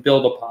 and they can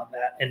build upon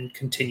that and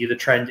continue the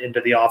trend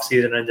into the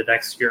offseason and into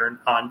next year and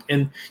on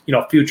in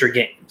future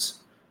games.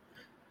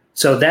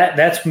 So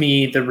that's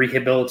me, the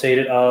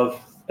rehabilitated of,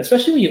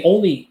 especially when you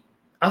only,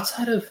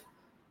 outside of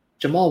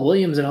Jamal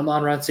Williams and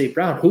Amon-Ra St.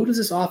 Brown, who does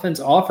this offense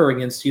offer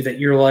against you that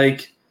you're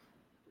like,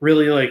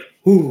 really like,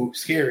 ooh,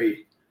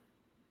 scary?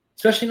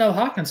 Especially now with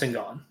Hockenson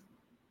gone.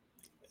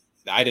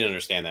 I didn't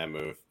understand that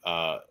move,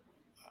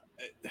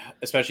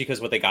 especially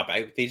because what they got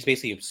back, they just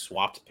basically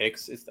swapped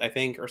picks, I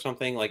think, or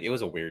something. Like, it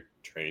was a weird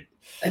trade.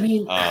 I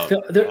mean,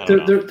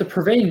 the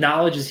prevailing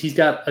knowledge is he's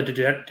got a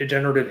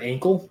degenerative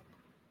ankle,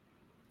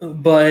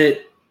 but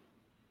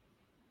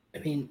I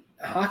mean,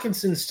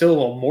 Hawkinson's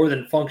still a more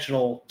than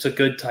functional to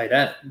good tight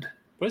end.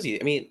 What is he?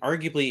 I mean,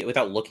 arguably,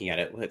 without looking at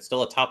it, it's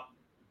still a top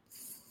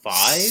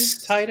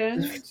 5 tight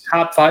end,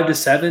 top 5 to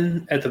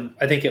 7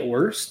 I think at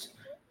worst.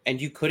 And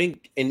you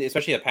couldn't, and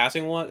especially a pass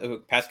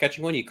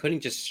catching one, you couldn't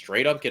just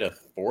straight up get a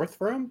 4th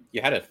for him.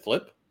 You had to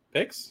flip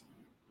picks.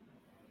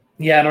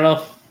 Yeah, I don't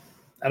know.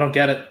 I don't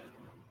get it.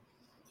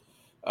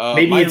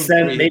 Maybe it's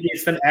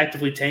them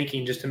actively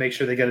tanking just to make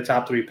sure they get a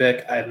top 3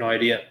 pick. I have no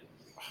idea.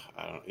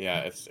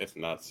 It's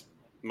nuts.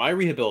 My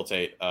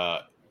rehabilitate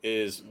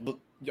is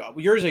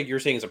yours. Like you're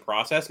saying, is a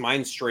process.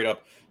 Mine's straight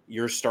up.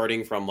 You're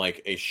starting from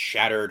like a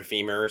shattered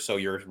femur, so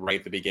you're right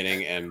at the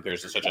beginning, and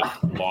there's such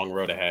a long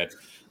road ahead.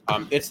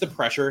 It's the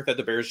pressure that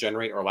the Bears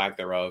generate or lack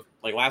thereof.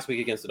 Like last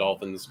week against the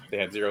Dolphins, they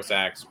had 0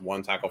 sacks,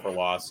 1 tackle for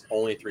loss,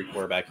 only 3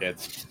 quarterback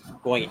hits.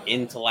 Going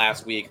into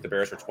last week, the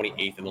Bears were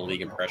 28th in the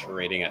league in pressure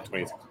rating at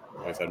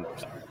 27%.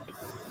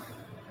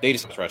 They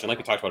just rush. And like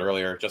we talked about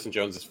earlier, Justin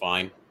Jones is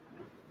fine,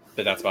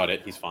 but that's about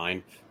it. He's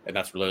fine. And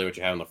that's really what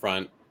you have in the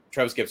front.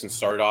 Travis Gibson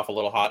started off a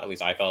little hot. At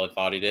least I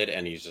thought he did,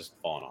 and he's just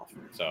fallen off.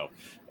 So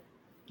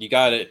you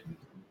got it.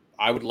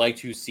 I would like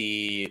to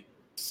see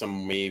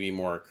some maybe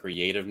more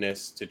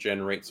creativeness to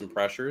generate some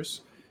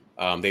pressures.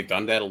 They've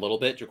done that a little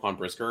bit. Jaquan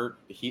Brisker,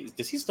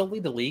 does he still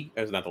lead the league?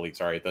 Not the league,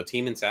 sorry, the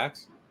team in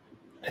sacks?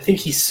 I think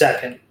he's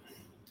second.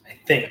 I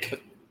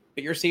think.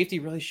 But your safety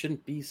really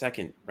shouldn't be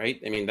second,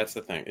 right? I mean, that's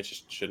the thing. It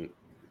just shouldn't.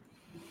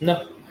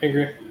 No, I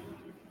agree.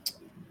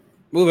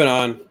 Moving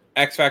on.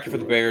 X Factor for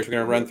the Bears. We're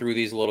going to run through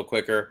these a little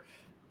quicker.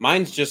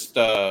 Mine's just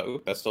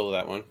that's still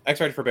that one. X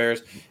Factor for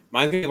Bears.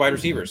 Mine's going to be wide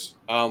receivers.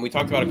 We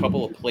talked about a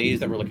couple of plays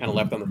that were kind of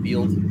left on the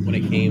field when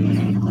it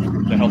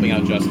came to helping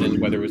out Justin,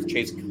 whether it was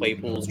Chase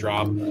Claypool's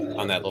drop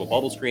on that little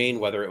bubble screen,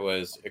 whether it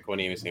was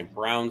Equanimeous St.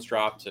 Brown's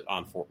drop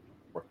on 4th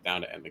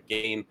down to end the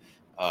game.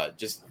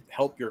 Just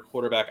help your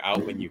quarterback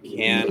out when you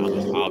can on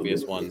those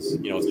obvious ones.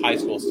 It's high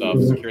school stuff.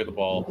 Secure the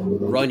ball,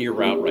 run your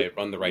route right,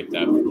 run the right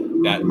depth.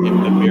 That if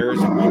the Bears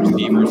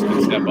receivers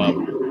can step up,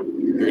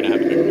 you're going to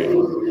have a good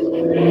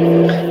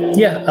game.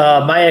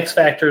 Yeah, my X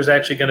factor is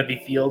actually going to be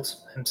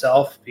Fields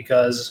himself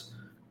because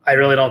I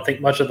really don't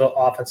think much of the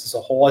offense as a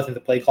whole. I think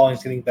the play calling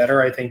is getting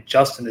better. I think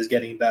Justin is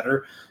getting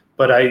better,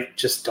 but I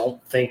just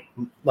don't think,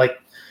 like,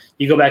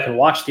 you go back and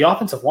watch, the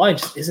offensive line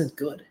just isn't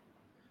good.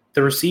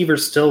 The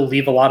receivers still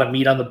leave a lot of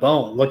meat on the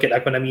bone. Look at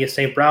Equanimeous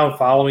St. Brown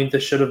following the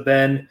should have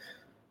been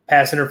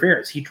pass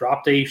interference. He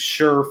dropped a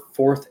sure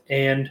 4th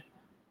and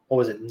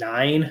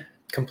 9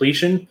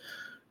 completion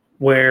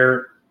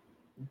where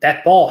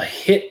that ball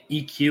hit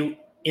EQ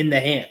in the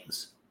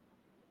hands.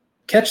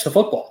 Catch the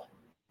football.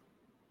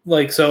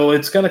 So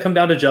it's going to come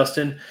down to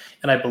Justin.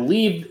 And I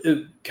believe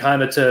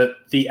kind of to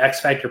the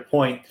X factor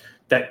point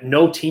that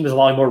no team is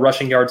allowing more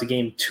rushing yards a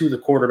game to the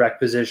quarterback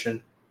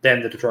position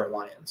than the Detroit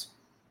Lions.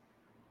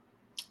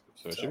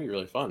 So it should be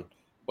really fun.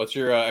 What's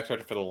your X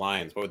factor for the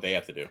Lions? What would they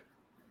have to do?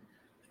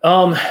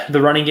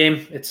 The running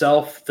game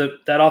itself,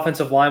 that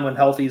offensive line when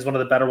healthy is one of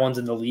the better ones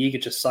in the league.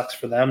 It just sucks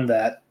for them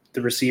that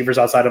the receivers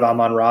outside of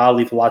Amon-Ra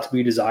leave a lot to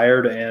be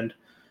desired, and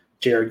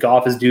Jared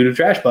Goff is due to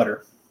trash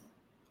butter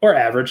or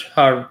average,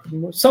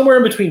 somewhere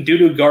in between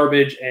doo-doo,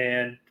 garbage,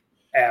 and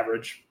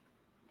average,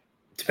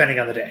 depending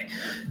on the day.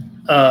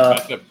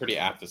 That's a pretty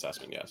apt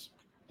assessment, yes.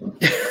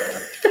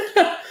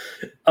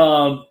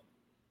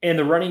 And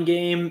the running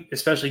game,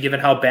 especially given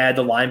how bad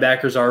the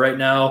linebackers are right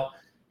now,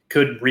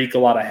 could wreak a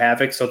lot of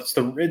havoc. So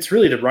it's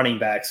really the running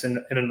backs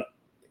in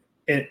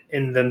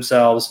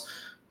themselves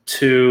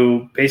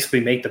to basically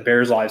make the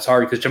Bears' lives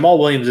hard, because Jamal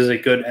Williams is a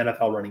good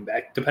NFL running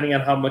back. Depending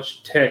on how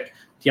much tick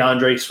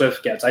DeAndre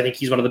Swift gets, I think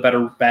he's one of the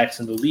better backs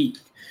in the league.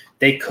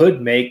 They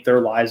could make their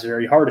lives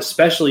very hard,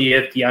 especially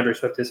if DeAndre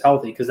Swift is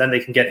healthy, because then they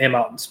can get him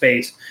out in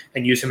space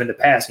and use him in the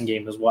passing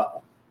game as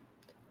well.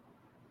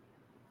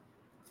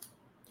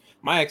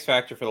 My X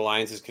factor for the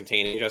Lions is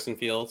containing Justin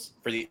Fields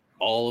for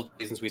all of the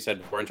reasons we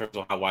said before in terms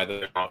of how wide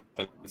their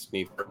offense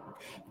needs work.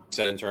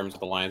 Said in terms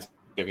of the Lions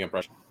giving up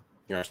rush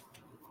yards.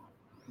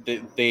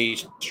 They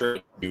sure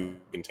do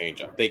contain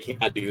Justin. They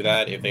cannot do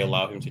that if they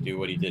allow him to do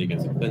what he did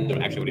against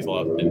them. Actually,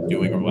 what he's been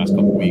doing over the last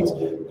couple of weeks.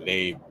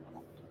 They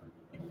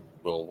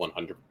will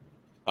 100.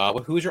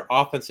 Who's your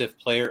offensive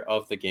player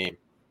of the game?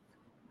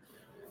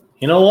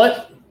 You know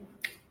what?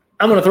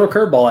 I'm going to throw a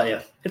curveball at you.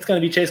 It's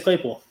going to be Chase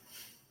Claypool.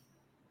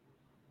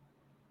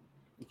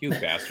 You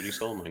bastard! You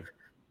stole mine.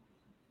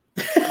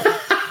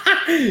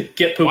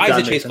 Get pooped. Why is on,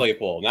 it Chase Nathan.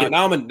 Claypool?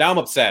 Now I'm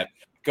upset.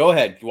 Go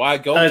ahead. Why?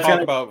 Go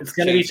talk about it's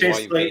gonna be Chase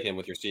why you hate him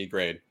with your seed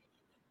grade.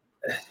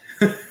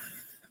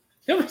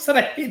 Nobody said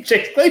I hate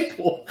Chase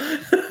Claypool.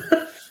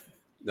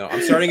 No,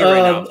 I'm starting it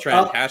right now.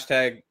 Trend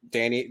hashtag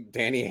Danny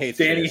hates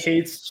Danny Chase.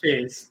 hates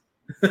Chase.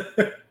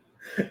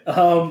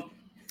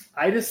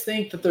 I just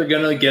think that they're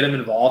gonna get him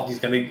involved.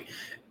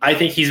 I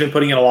think he's been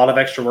putting in a lot of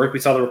extra work. We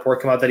saw the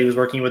report come out that he was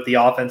working with the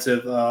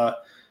offensive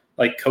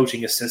like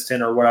coaching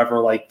assistant or whatever,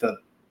 like the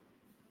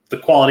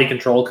quality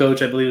control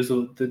coach, I believe is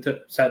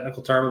the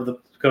technical term of the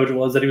coach it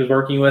was that he was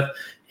working with,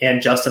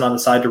 and Justin on the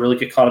side to really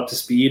get caught up to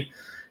speed.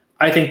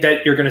 I think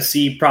that you're going to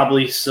see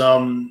probably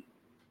some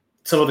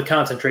of the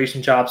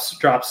concentration drop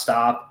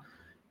stop,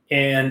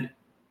 and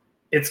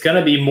it's going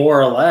to be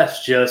more or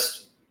less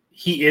just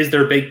he is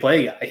their big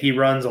play guy. He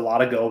runs a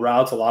lot of go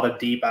routes, a lot of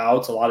deep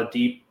outs, a lot of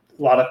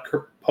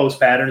post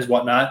patterns,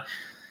 whatnot,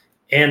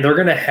 and they're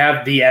going to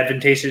have the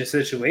advantageous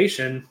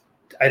situation,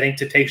 I think,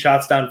 to take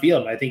shots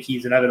downfield. And I think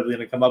he's inevitably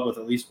going to come up with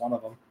at least one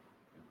of them.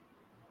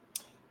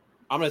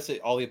 I'm going to say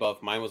all the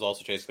above. Mine was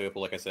also Chase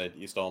Claypool. Like I said,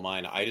 you stole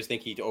mine. I just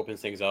think he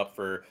opens things up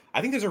for – I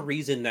think there's a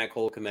reason that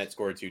Cole Kmet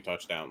scored 2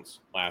 touchdowns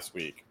last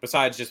week,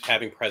 besides just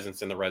having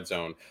presence in the red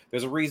zone.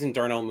 There's a reason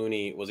Darnell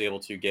Mooney was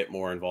able to get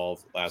more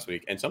involved last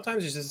week. And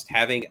sometimes it's just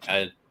having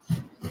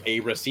a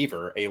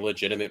receiver, a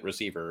legitimate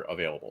receiver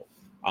available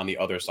on the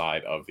other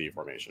side of the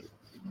formation.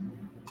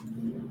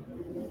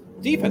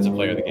 Defensive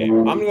player of the game.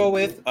 I'm going to go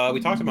with we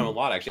talked about him a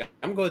lot, actually.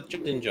 I'm going to go with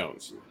Justin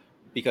Jones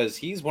because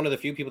he's one of the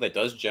few people that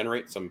does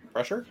generate some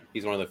pressure.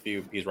 He's one of the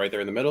few. He's right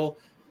there in the middle.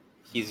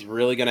 He's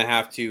really going to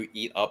have to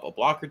eat up a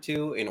block or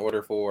two in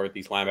order for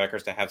these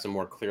linebackers to have some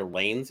more clear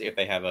lanes if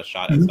they have a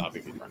shot at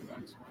stopping these running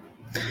backs.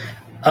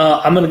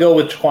 I'm going to go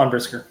with Jaquan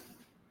Brisker.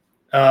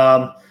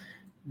 The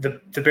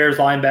Bears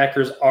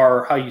linebackers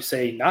are, how you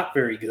say, not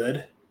very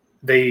good.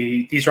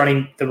 The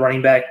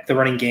running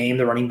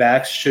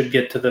backs should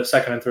get to the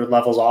second and third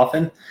levels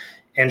often.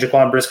 And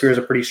Jaquan Brisker is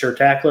a pretty sure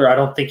tackler. I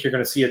don't think you're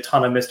going to see a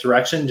ton of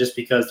misdirection just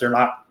because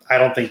I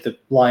don't think the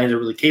Lions are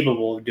really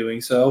capable of doing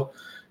so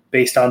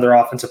based on their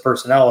offensive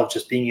personnel of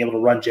just being able to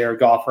run Jared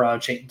Goff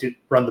around,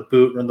 run the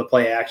boot, run the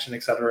play action,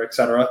 et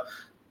cetera,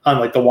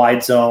 unlike the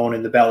wide zone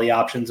and the belly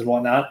options and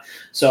whatnot.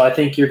 So I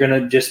think you're going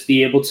to just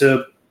be able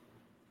to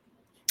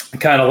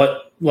kind of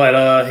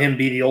let him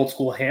be the old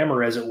school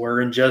hammer, as it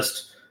were, and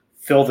just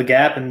fill the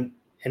gap and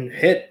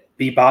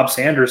be Bob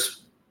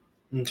Sanders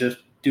and just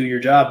do your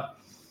job.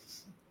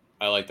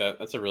 I like that.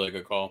 That's a really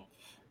good call.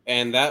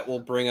 And that will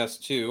bring us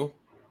to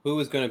who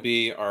is going to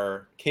be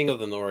our King of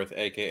the North,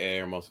 a.k.a.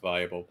 our most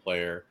valuable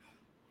player.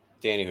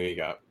 Danny, who you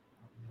got?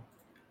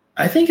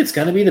 I think it's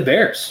going to be the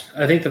Bears.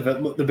 I think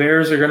the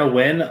Bears are going to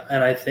win,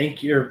 and I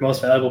think your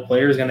most valuable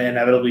player is going to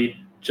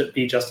inevitably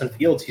be Justin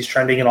Fields. He's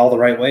trending in all the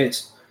right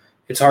ways.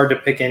 It's hard to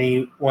pick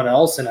anyone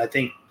else, and I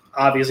think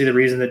obviously the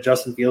reason that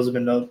Justin Fields has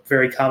been a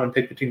very common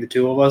pick between the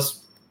two of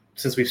us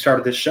since we've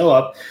started this show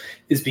up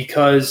is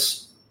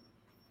because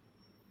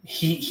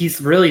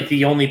he's really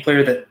the only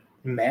player that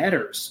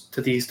matters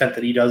to the extent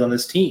that he does on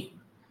this team.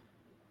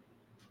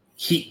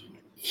 He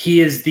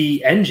is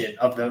the engine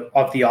of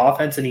the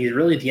offense, and he's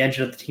really the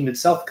engine of the team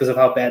itself because of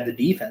how bad the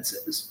defense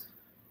is.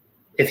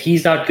 If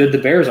he's not good, the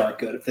Bears aren't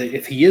good.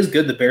 If he is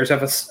good, the Bears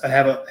have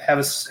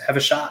a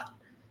shot.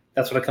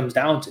 That's what it comes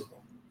down to.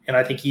 And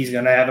I think he's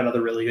going to have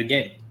another really good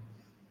game.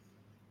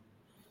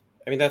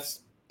 I mean,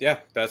 that's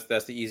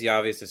the easy,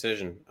 obvious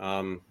decision.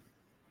 I'm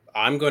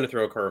going to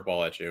throw a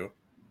curveball at you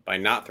by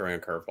not throwing a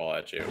curveball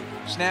at you.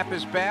 Snap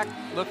is back,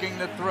 looking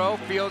to throw.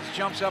 Fields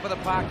jumps up in the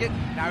pocket.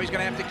 Now he's going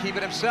to have to keep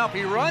it himself.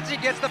 He runs, he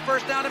gets the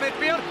first down to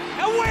midfield.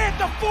 Away at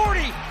the 40.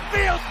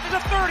 Fields to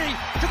the 30,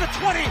 to the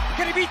 20.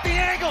 Can he beat the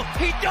angle?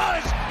 He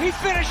does. He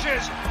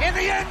finishes in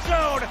the end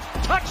zone.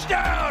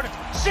 Touchdown,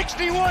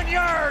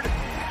 61-yard.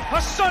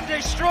 A Sunday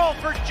stroll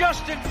for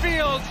Justin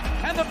Fields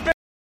and the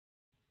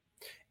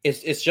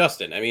It's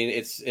Justin. I mean,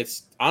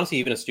 it's honestly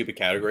even a stupid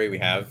category we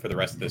have for the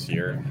rest of this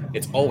year.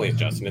 It's always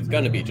Justin. It's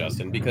going to be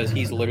Justin because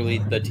he's literally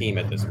the team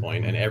at this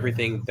point, and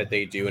everything that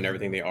they do and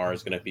everything they are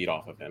is going to feed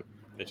off of him.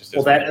 It just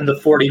well, that and the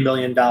 $40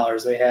 million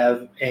they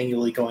have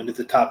annually going to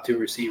the top 2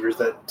 receivers,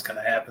 that's going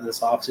to happen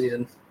this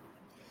offseason.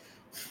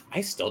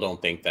 I still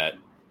don't think that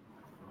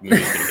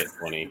Mooney's going to get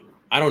 20.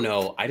 I don't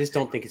know. I just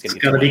don't think he's going to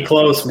get 20. It's going to be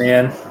close,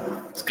 man.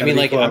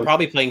 Close. I'm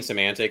probably playing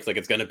semantics. Like,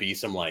 it's going to be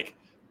some,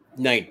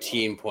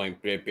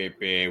 19-point with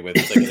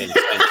an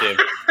incentive,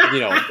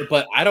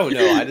 but I don't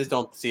know. I just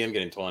don't see him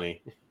getting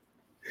 20.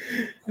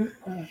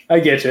 I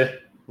get you.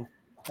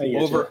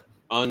 Over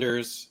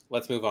unders.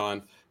 Let's move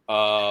on.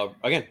 Again,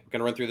 we're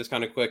gonna run through this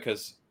kind of quick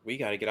because we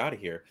got to get out of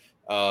here.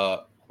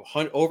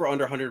 Over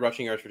under 100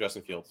 rushing yards for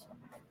Justin Fields.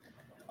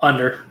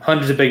 Under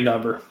 100 is a big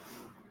number.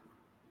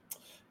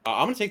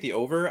 I'm gonna take the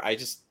over. I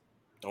just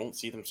don't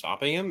see them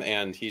stopping him,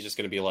 and he's just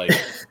gonna be like,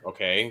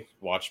 okay,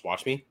 watch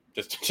me.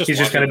 He's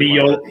just going to be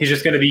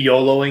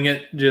YOLOing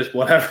it, just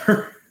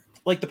whatever.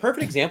 like the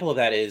perfect example of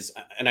that is,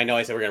 and I know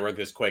I said we're gonna run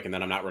through this quick, and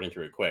then I'm not running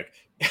through it quick.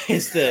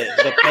 Is the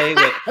play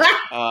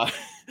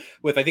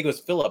with I think it was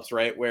Phillips,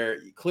 right, where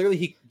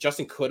clearly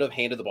Justin could have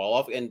handed the ball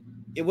off, and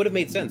it would have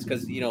made sense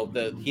because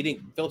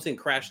Phillips didn't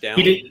crash down.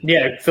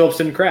 Phillips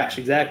didn't crash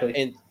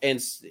exactly,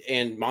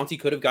 and Monty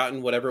could have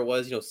gotten whatever it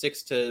was,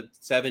 6 to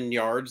 7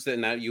 yards,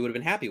 and that you would have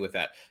been happy with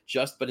that.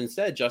 But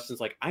instead, Justin's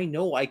like, I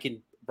know I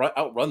can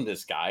outrun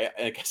this guy,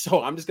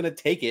 so I'm just gonna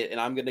take it, and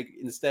I'm gonna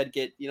instead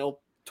get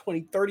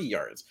 20, 30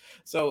 yards.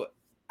 So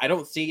I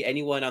don't see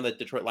anyone on the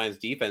Detroit Lions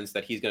defense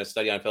that he's going to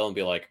study on film and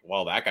be like,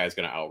 well, that guy's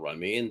going to outrun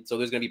me. And so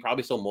there's going to be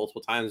probably still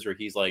multiple times where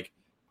he's like,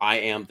 I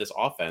am this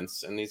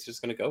offense, and he's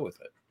just going to go with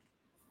it.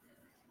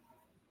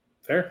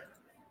 Fair.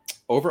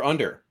 Over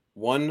under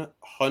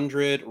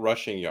 100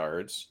 rushing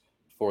yards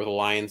for the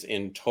Lions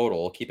in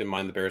total. Keep in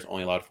mind the Bears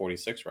only allowed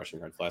 46 rushing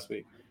yards last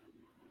week.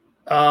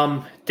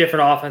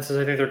 Different offenses,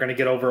 I think they're going to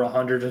get over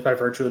 100 just by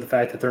virtue of the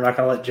fact that they're not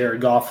going to let Jared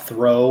Goff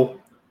throw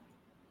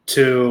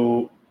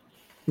to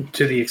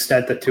the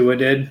extent that Tua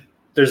did.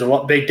 There's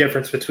a big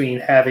difference between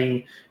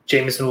having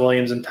Jameson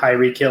Williams and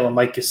Tyreek Hill and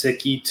Mike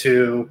Gesicki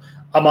to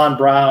Amon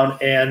Brown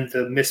and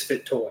the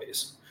misfit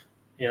toys.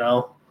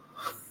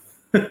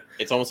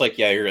 It's almost like,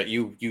 yeah, you're right.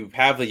 You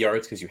have the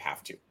yards because you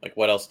have to. Like,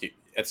 what else do you,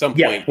 at some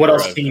point? What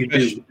else can you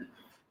do?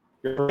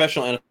 Your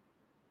professional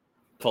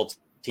NFL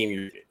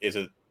team is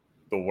it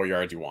the war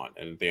yards you want,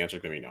 and the answer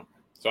is going to be no.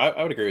 So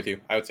I would agree with you.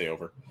 I would say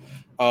over.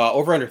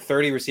 Over under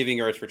 30 receiving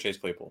yards for Chase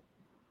Claypool.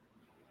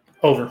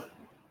 Over.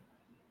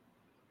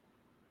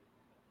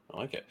 I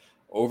like it.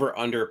 Over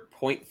under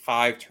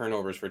 0.5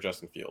 turnovers for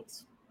Justin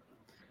Fields.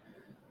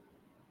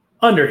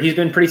 Under. He's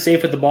been pretty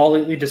safe with the ball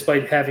lately,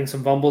 despite having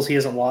some fumbles. He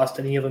hasn't lost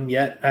any of them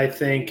yet. I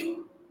think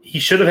he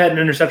should have had an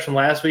interception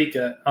last week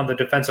on the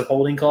defensive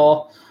holding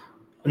call.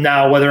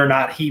 Now, whether or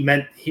not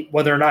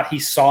he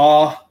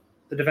saw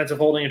the defensive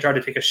holding and tried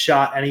to take a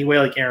shot anyway,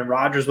 like Aaron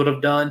Rodgers would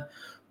have done,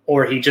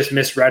 or he just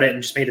misread it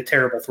and just made a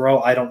terrible throw,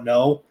 I don't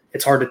know.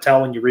 It's hard to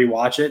tell when you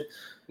rewatch it.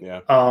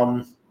 Yeah.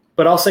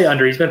 But I'll say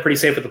under. He's been pretty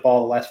safe with the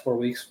ball the last 4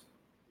 weeks.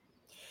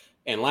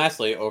 And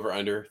lastly, over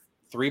under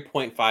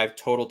 3.5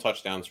 total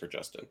touchdowns for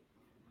Justin.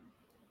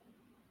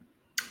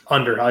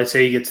 Under. I'd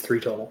say he gets 3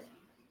 total.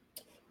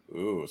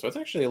 Ooh, so it's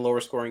actually a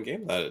lower scoring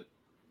game. But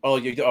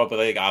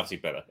they obviously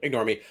better.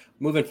 Ignore me.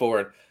 Moving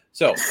forward.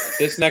 So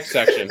this next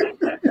section,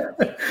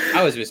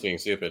 I was just being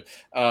stupid.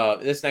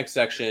 This next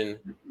section,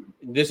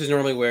 this is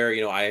normally where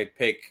I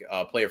pick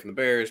a player from the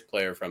Bears,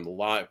 player from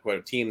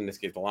the team. In this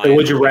case, the Lions. The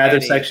would you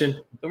rather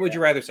section. The would you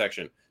rather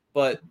section.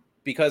 But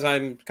because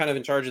I'm kind of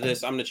in charge of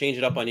this, I'm going to change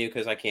it up on you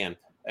because I can.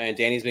 And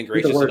Danny's been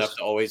gracious enough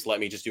to always let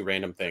me just do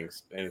random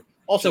things. And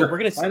also, we're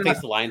going to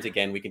face the Lions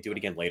again. We can do it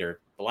again later.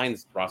 The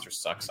Lions roster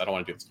sucks. I don't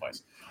want to do this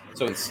twice.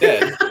 So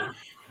instead,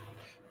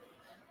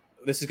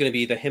 this is going to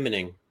be the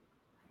himmening.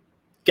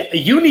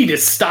 You need to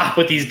stop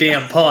with these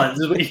damn puns.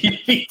 Is what you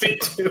need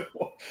to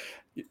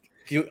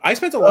do. I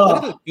spent a lot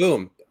of this.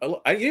 Boom.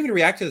 I didn't even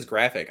react to this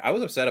graphic. I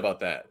was upset about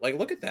that. Like,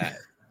 look at that.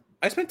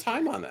 I spent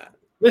time on that.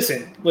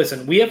 Listen.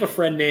 We have a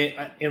friend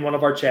in one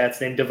of our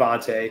chats named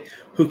Devontae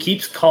who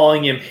keeps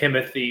calling him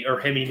Himothy or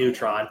Hemi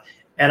Neutron.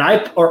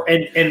 And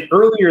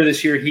earlier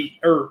this year,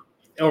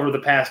 over the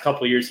past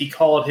couple of years, he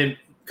called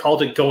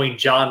it going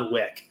John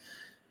Wick.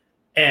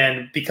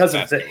 And because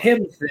of the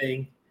him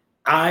thing,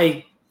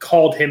 I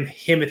called him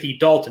Timothy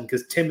Dalton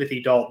because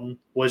Timothy Dalton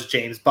was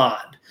James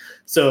Bond.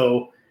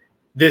 So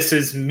this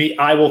is me.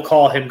 I will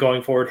call him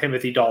going forward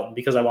Timothy Dalton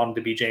because I want him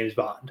to be James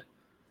Bond.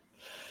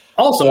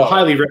 Also, a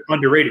highly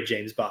underrated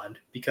James Bond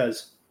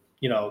because,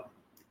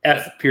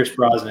 F. Pierce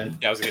Brosnan.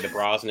 Yeah, I was going to get the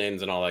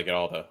Brosnans and all that, get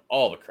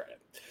all the credit.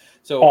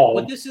 So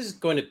what this is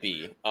going to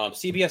be,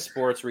 CBS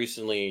Sports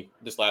recently,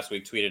 this last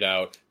week, tweeted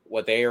out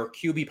what their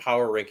QB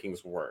power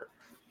rankings were.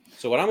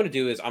 So what I'm going to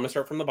do is I'm going to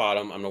start from the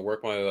bottom. I'm going to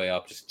work my way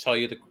up, just tell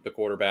you the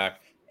quarterback,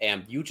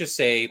 and you just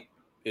say,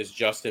 is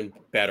Justin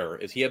better?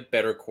 Is he a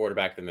better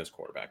quarterback than this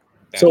quarterback?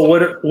 So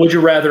would you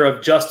rather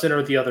of Justin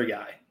or the other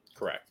guy?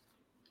 Correct.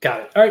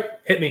 Got it. All right,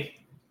 hit me.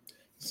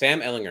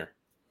 Sam Ehlinger.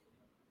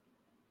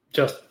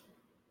 Justin.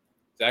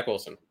 Zach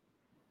Wilson.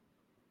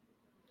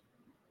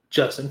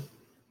 Justin.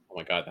 Oh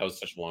my God, that was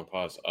such a long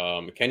pause.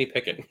 Kenny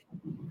Pickett.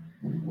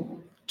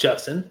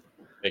 Justin.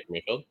 Baker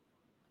Mayfield.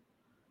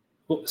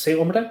 Say it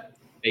one more time.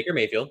 Baker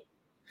Mayfield.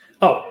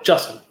 Oh,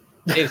 Justin.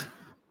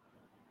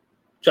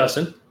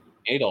 Justin.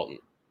 Andy Dalton.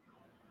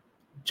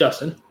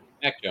 Justin.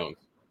 Mac Jones.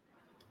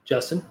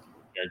 Justin.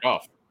 Jared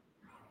Goff.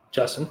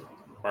 Justin.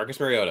 Marcus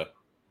Mariota.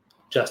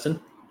 Justin.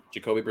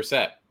 Jacoby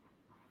Brissett.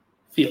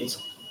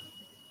 Fields.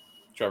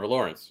 Trevor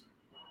Lawrence.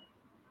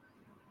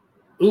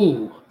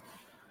 Ooh.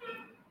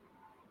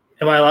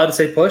 Am I allowed to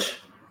say push?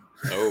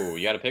 Oh,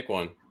 you got to pick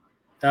one.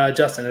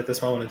 Justin at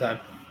this moment in time.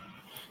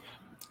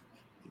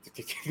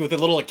 With a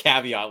little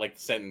caveat, like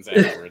the sentence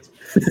afterwards.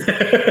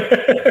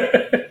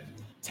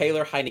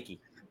 Taylor Heineke.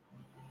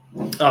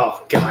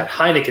 Oh God,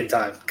 Heineken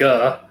time.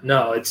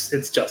 No,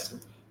 it's Justin.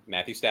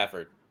 Matthew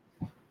Stafford.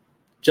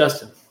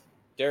 Justin.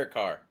 Derek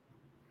Carr.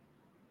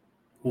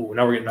 Ooh,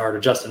 now we're getting harder.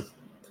 Justin.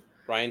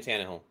 Ryan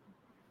Tannehill.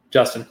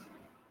 Justin.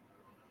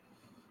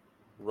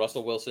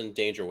 Russell Wilson,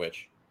 Danger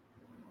Witch.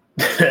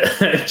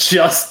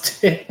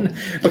 Justin.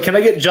 But can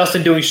I get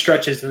Justin doing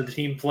stretches and the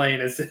team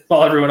playing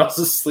while everyone else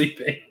is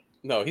sleeping?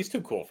 No, he's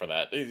too cool for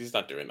that. He's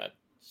not doing that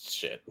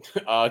shit.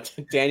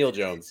 Daniel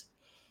Jones.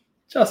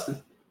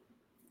 Justin.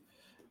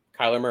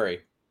 Kyler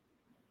Murray.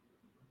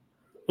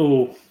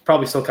 Ooh,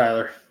 probably still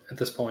Kyler at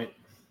this point.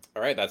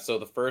 All right, that's so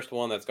the first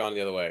one that's gone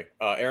the other way.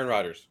 Aaron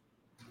Rodgers.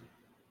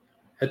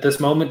 At this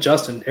moment,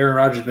 Justin. Aaron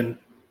Rodgers has been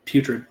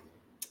putrid.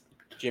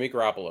 Jimmy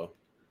Garoppolo.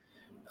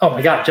 Oh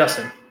my God,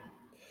 Justin.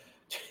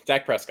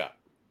 Dak Prescott.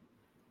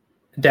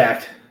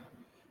 Dak.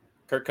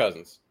 Kirk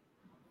Cousins.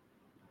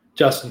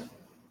 Justin.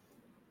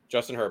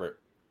 Justin Herbert.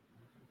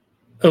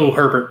 Oh,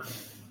 Herbert.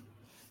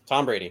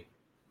 Tom Brady.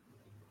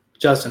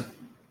 Justin.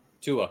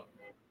 Tua.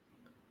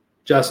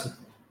 Justin.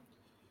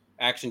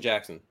 Action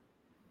Jackson.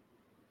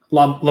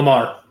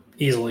 Lamar.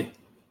 Easily.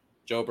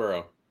 Joe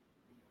Burrow.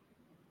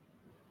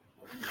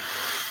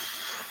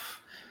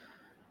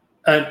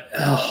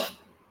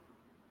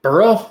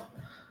 Burrow?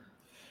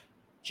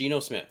 Geno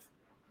Smith.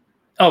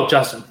 Oh,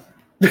 Justin.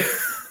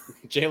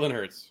 Jalen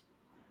Hurts.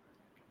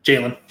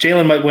 Jalen.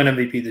 Jalen might win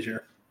MVP this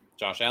year.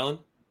 Josh Allen.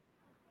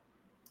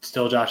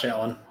 Still Josh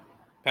Allen.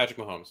 Patrick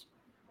Mahomes.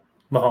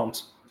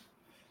 Mahomes.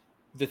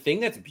 The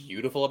thing that's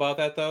beautiful about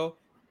that, though,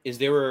 is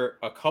there were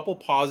a couple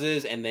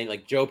pauses, and then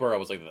like Joe Burrow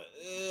was like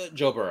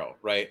Joe Burrow,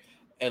 right?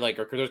 And like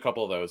there's a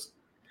couple of those.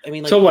 I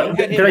mean, like, so what?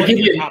 Did I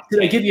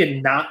give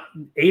you not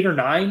 8 or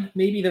 9?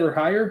 Maybe that were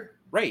higher.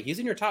 Right, he's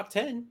in your top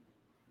 10.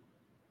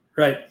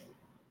 Right,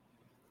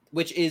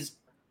 which is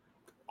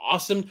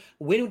awesome.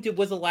 When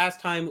was the last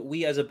time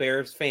we, as a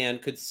Bears fan,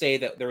 could say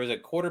that there was a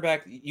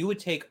quarterback you would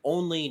take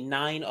only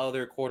 9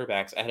 other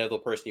quarterbacks ahead of the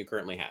person you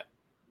currently had?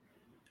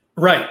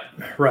 Right.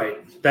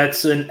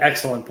 That's an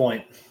excellent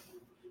point.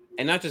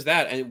 And not just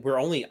that, and we're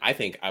only, I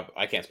think,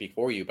 I can't speak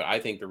for you, but I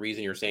think the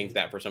reason you're saying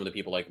that for some of the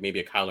people, like maybe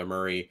a Kyler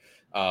Murray,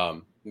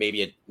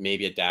 maybe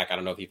a Dak, I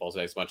don't know if he falls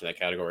as much in that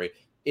category,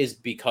 is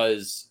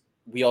because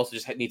we also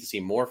just need to see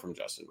more from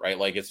Justin, right?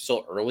 Like it's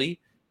still early.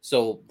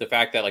 So the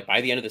fact that like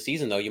by the end of the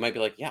season, though, you might be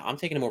like, yeah, I'm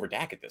taking him over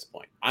Dak at this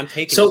point. I'm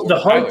taking. So the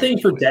hard thing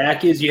for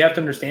Dak is you have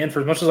to understand,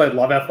 for as much as I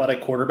love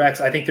athletic quarterbacks,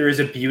 I think there is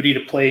a beauty to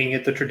playing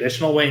it the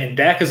traditional way. And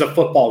Dak is a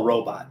football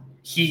robot.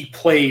 He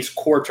plays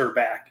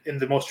quarterback in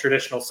the most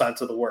traditional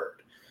sense of the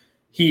word.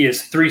 He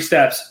is 3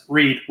 steps,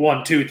 read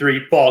 1, 2,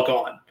 3, ball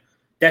gone.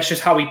 That's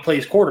just how he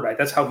plays quarterback.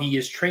 That's how he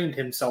has trained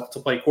himself to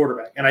play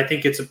quarterback. And I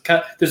think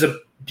there's a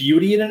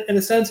beauty in it in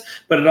a sense,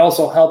 but it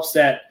also helps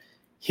that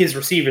his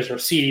receivers are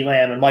CeeDee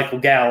Lamb and Michael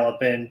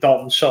Gallup and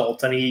Dalton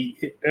Schultz,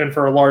 and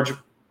for a large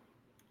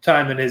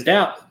time in his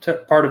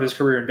part of his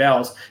career in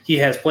Dallas, he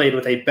has played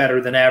with a better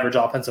than average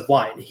offensive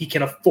line. He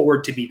can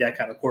afford to be that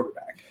kind of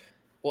quarterback.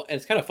 Well, and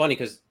it's kind of funny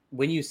because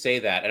when you say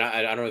that, and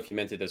I don't know if you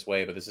meant it this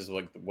way, but this is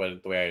like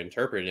the way I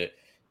interpreted it.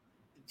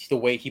 The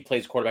way he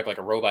plays quarterback like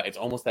a robot, it's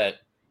almost that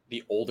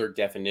the older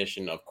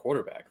definition of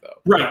quarterback,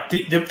 though. Right,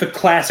 the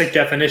classic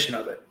definition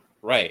of it.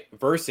 Right.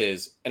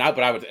 Versus, I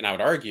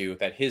would argue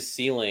that his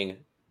ceiling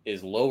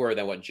is lower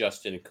than what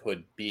Justin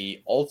could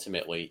be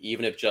ultimately,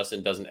 even if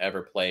Justin doesn't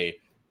ever play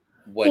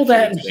what you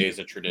would say is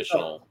a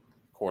traditional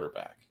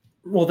quarterback.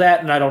 Well,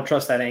 that, and I don't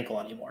trust that ankle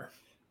anymore.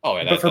 Oh,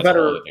 yeah, that's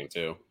another thing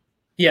too.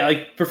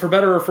 Yeah, but for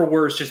better or for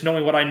worse, just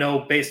knowing what I know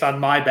based on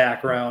my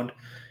background,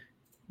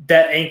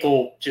 that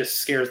ankle just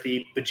scares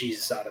the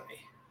bejesus out of me.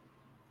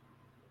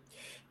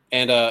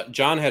 And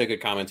John had a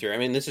good comment here. I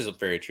mean, this is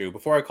very true.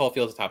 Before I call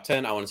Fields a top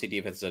 10, I want to see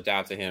defenses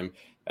adapt to him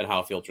and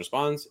how Fields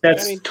responds.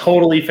 That's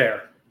totally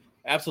fair.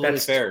 Absolutely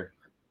fair.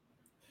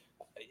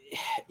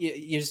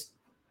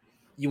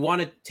 You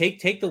want to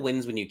take the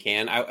wins when you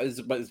can.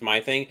 Is my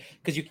thing,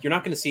 because you're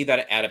not going to see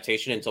that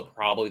adaptation until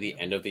probably the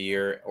end of the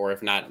year, or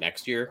if not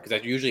next year, because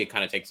that usually it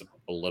kind of takes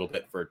a little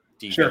bit for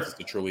defenses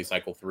to truly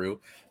cycle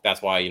through.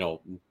 That's why,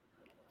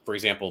 for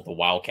example, the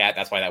Wildcat.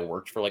 That's why that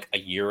worked for like a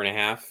year and a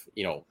half.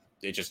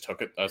 It just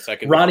took a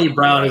second. Ronnie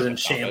Brown is in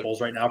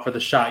shambles right now for the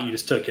shot you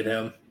just took at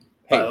him.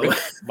 Hey,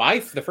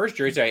 the first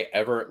jersey I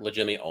ever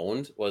legitimately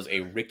owned was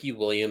a Ricky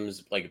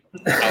Williams, like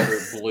powder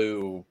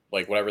blue,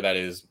 like whatever that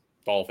is,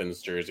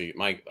 Dolphins jersey.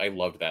 I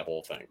loved that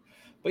whole thing.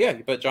 But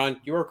yeah, John,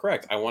 you are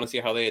correct. I want to see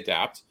how they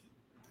adapt.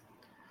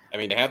 I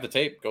mean, to have the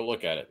tape, go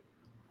look at it.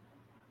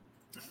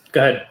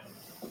 Go ahead.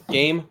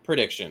 Game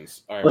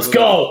predictions. All right, Let's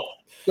go.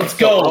 Let's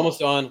go. We're almost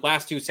done.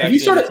 Last 2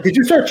 sections. Did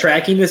you start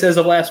tracking this as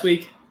of last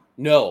week?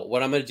 No.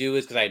 What I'm going to do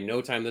is, because I had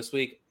no time this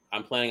week,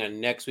 I'm planning on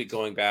next week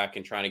going back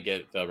and trying to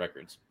get the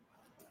records.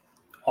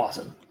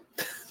 Awesome.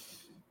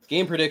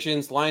 Game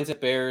predictions, Lions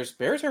at Bears.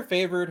 Bears are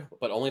favored,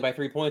 but only by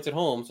 3 points at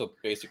home, so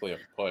basically a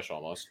push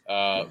almost. Who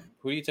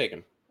are you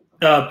taking?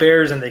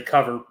 Bears, and they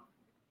cover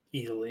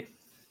easily.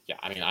 Yeah,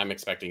 I mean, I'm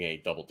expecting a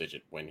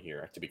double-digit win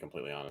here, to be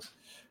completely honest.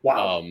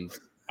 Wow.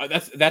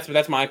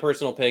 That's my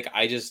personal pick.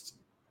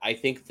 I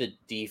think the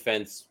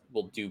defense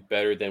will do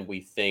better than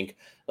we think.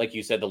 Like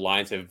you said, the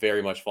Lions have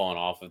very much fallen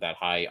off of that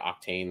high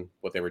octane,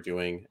 what they were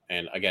doing.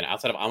 And again,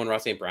 outside of Amon-Ra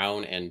St.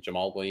 Brown and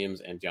Jamal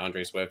Williams and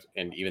DeAndre Swift,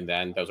 and even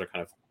then, those are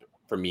kind of,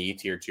 for me,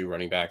 tier 2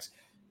 running backs.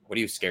 What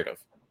are you scared of?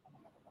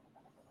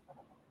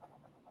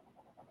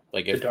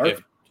 Like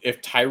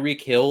if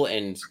Tyreek Hill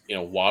and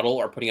Waddle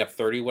are putting up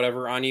 30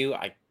 whatever on you,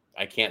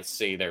 I can't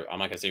say there. I'm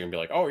not gonna sit here and be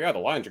like, oh yeah, the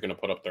Lions are gonna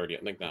put up 30.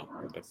 I think no.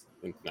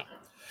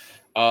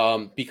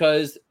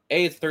 Because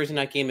it's a Thursday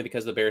night game, and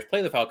because the Bears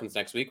play the Falcons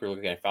next week, we're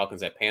looking at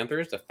Falcons at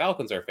Panthers. The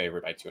Falcons are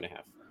favored by 2.5.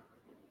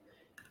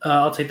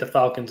 I'll take the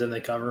Falcons and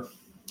they cover.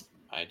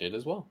 I did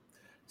as well.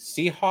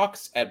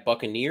 Seahawks at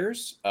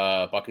Buccaneers.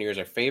 Buccaneers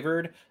are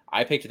favored.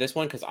 I picked this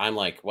one because I'm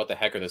like, what the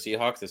heck are the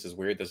Seahawks? This is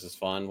weird. This is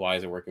fun. Why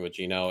is it working with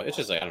Geno? It's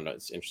just like, I don't know.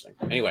 It's interesting.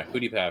 Anyway, who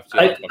do you have?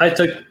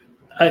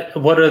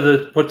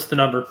 What's the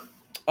number?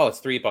 Oh, it's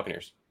 3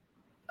 Buccaneers.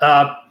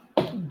 The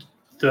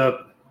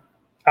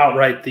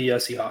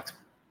Seahawks.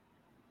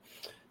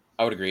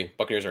 I would agree.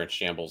 Buccaneers are in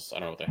shambles. I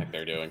don't know what the heck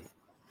they're doing.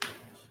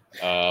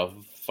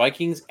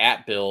 Vikings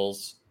at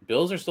Bills.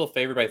 Bills are still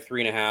favored by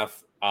 3.5.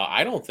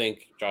 I don't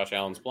think Josh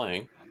Allen's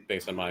playing,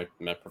 based on my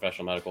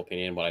professional medical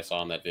opinion and what I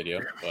saw in that video.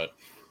 But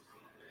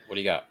what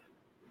do you got?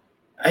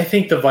 I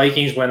think the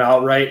Vikings went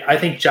outright. I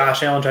think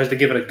Josh Allen tries to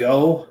give it a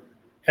go,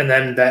 and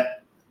then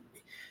that. I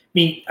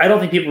mean, I don't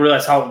think people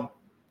realize how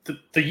the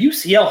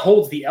UCL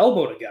holds the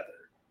elbow together.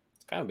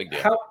 It's kind of a big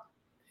deal.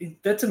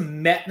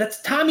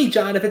 That's Tommy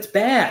John if it's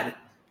bad.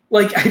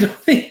 Like, I don't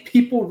think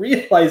people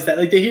realize that.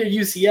 Like, they hear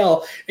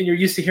UCL, and you're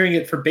used to hearing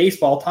it for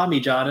baseball,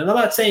 Tommy John. And I'm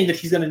not saying that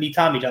he's going to need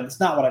Tommy John.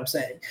 That's not what I'm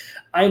saying.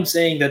 I'm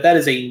saying that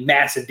is a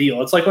massive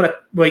deal. It's like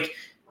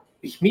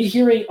me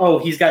hearing, oh,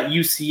 he's got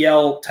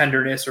UCL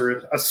tenderness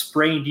or a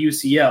sprained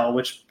UCL,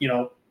 which,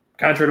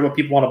 contrary to what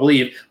people want to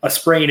believe, a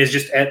sprain is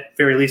just at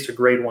very least a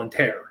grade 1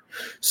 tear.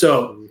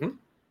 So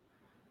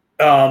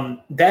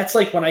that's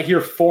like when I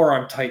hear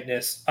forearm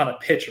tightness on a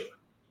pitcher.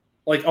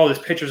 Like, oh, this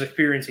pitcher's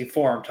experiencing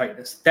forearm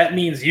tightness. That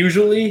means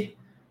usually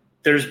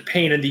there's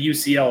pain in the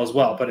UCL as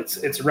well, but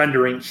it's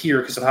rendering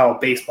here because of how a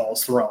baseball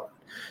is thrown.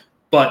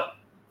 But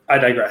I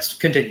digress.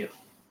 Continue.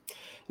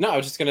 No, I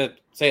was just gonna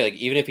say, like,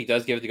 even if he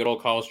does give it the good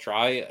old college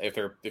try,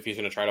 if he's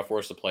gonna try to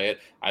force to play it,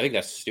 I think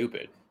that's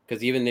stupid.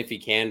 Because even if he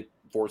can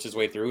force his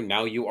way through,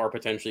 now you are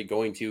potentially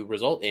going to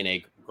result in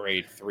a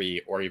grade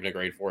 3 or even a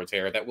grade 4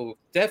 tear that will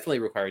definitely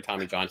require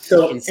Tommy John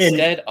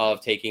instead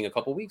of taking a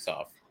couple weeks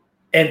off.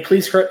 And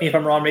please correct me if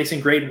I'm wrong, Mason,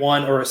 grade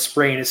 1 or a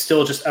sprain is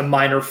still just a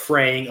minor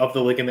fraying of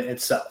the ligament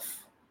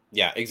itself.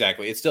 Yeah,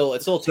 exactly. It's still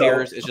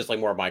tears. It's just like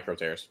more micro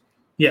tears.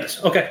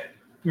 Yes. Okay.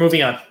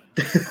 Moving on.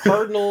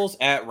 Cardinals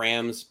at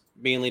Rams,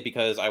 mainly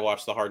because I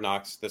watched the Hard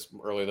Knocks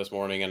earlier this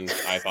morning, and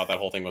I thought that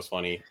whole thing was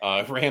funny.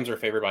 Rams are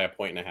favored by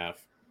 1.5.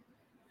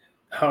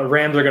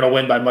 Rams are going to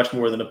win by much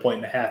more than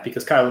 1.5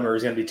 because Kyler Murray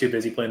is going to be too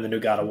busy playing the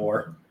new God of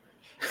War.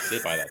 I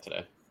did buy that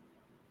today.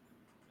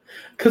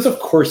 Because of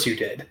course you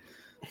did.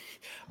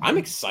 I'm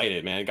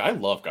excited, man. I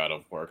love God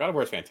of War. God of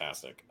War is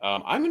fantastic.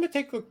 I'm going to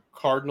take the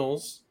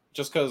Cardinals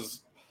just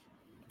because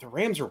the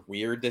Rams are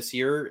weird this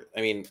year.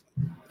 I mean,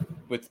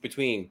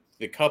 between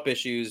the Cup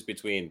issues,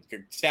 between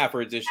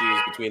Stafford's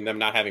issues, between them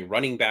not having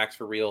running backs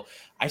for real,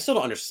 I still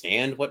don't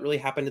understand what really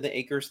happened to the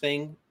Akers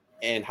thing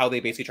and how they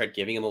basically tried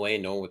giving him away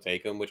and no one would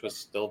take him, which was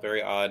still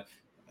very odd.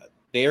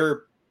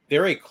 They're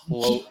very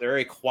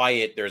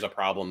quiet. There's a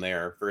problem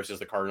there versus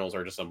the Cardinals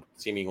are just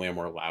seemingly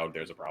more loud.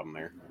 There's a problem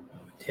there.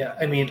 Yeah,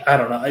 I mean, I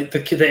don't know.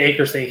 The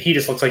Akers thing, he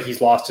just looks like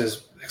he's lost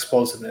his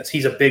explosiveness.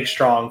 He's a big,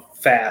 strong,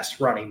 fast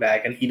running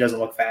back, and he doesn't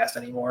look fast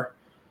anymore.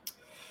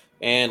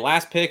 And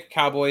last pick,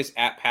 Cowboys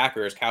at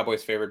Packers.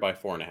 Cowboys favored by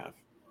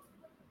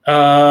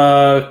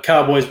 4.5.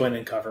 Cowboys win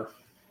and cover.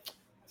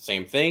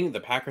 Same thing. The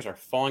Packers are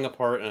falling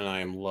apart, and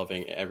I am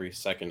loving every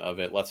second of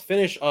it. Let's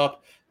finish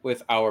up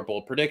with our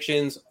bold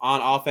predictions. On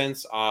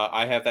offense,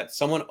 I have that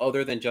someone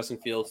other than Justin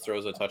Fields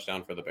throws a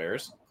touchdown for the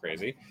Bears.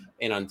 Crazy.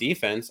 And on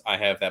defense, I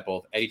have that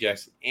both Eddie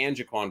Jackson and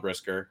Jaquan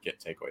Brisker get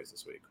takeaways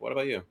this week. What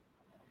about you?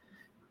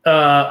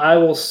 I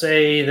will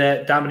say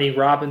that Dominique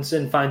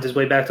Robinson finds his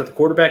way back to the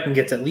quarterback and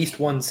gets at least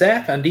 1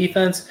 sack on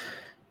defense.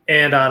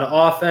 And on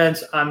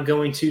offense, I'm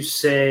going to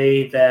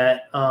say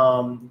that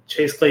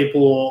Chase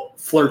Claypool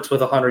flirts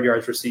with 100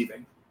 yards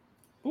receiving.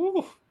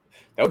 Ooh,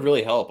 that would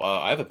really help.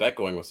 I have a bet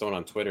going with someone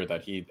on Twitter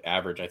that he'd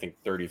average, I think,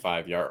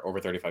 over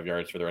 35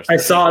 yards for the rest of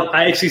the season.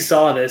 I actually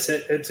saw this.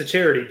 It's a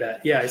charity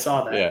bet. Yeah, I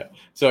saw that. Yeah.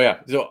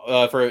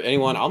 So for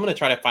anyone, I'm going to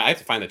try to find – I have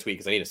to find the tweet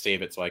because I need to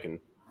save it so I can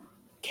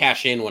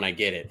cash in when I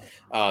get it.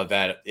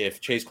 That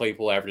if Chase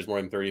Claypool averages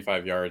more than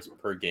 35 yards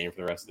per game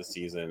for the rest of the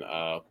season,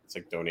 it's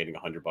like donating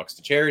 $100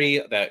 to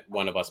charity that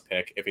one of us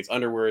pick. If it's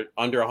under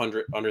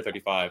 100, under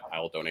 35, I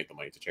will donate the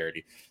money to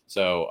charity.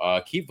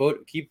 So keep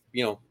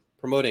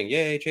promoting.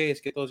 Yay, Chase,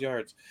 get those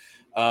yards.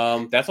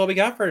 That's all we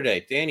got for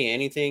today. Danny,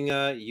 anything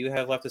you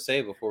have left to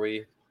say before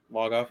we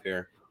log off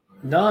here?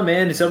 No,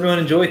 man. Does everyone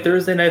enjoy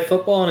Thursday Night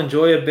Football and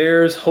enjoy a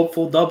Bears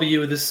hopeful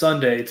W this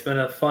Sunday? It's been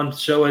a fun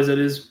show as it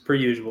is per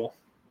usual.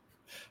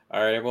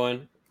 All right,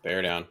 everyone.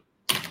 Bear down.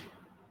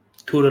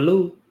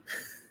 Toodaloo.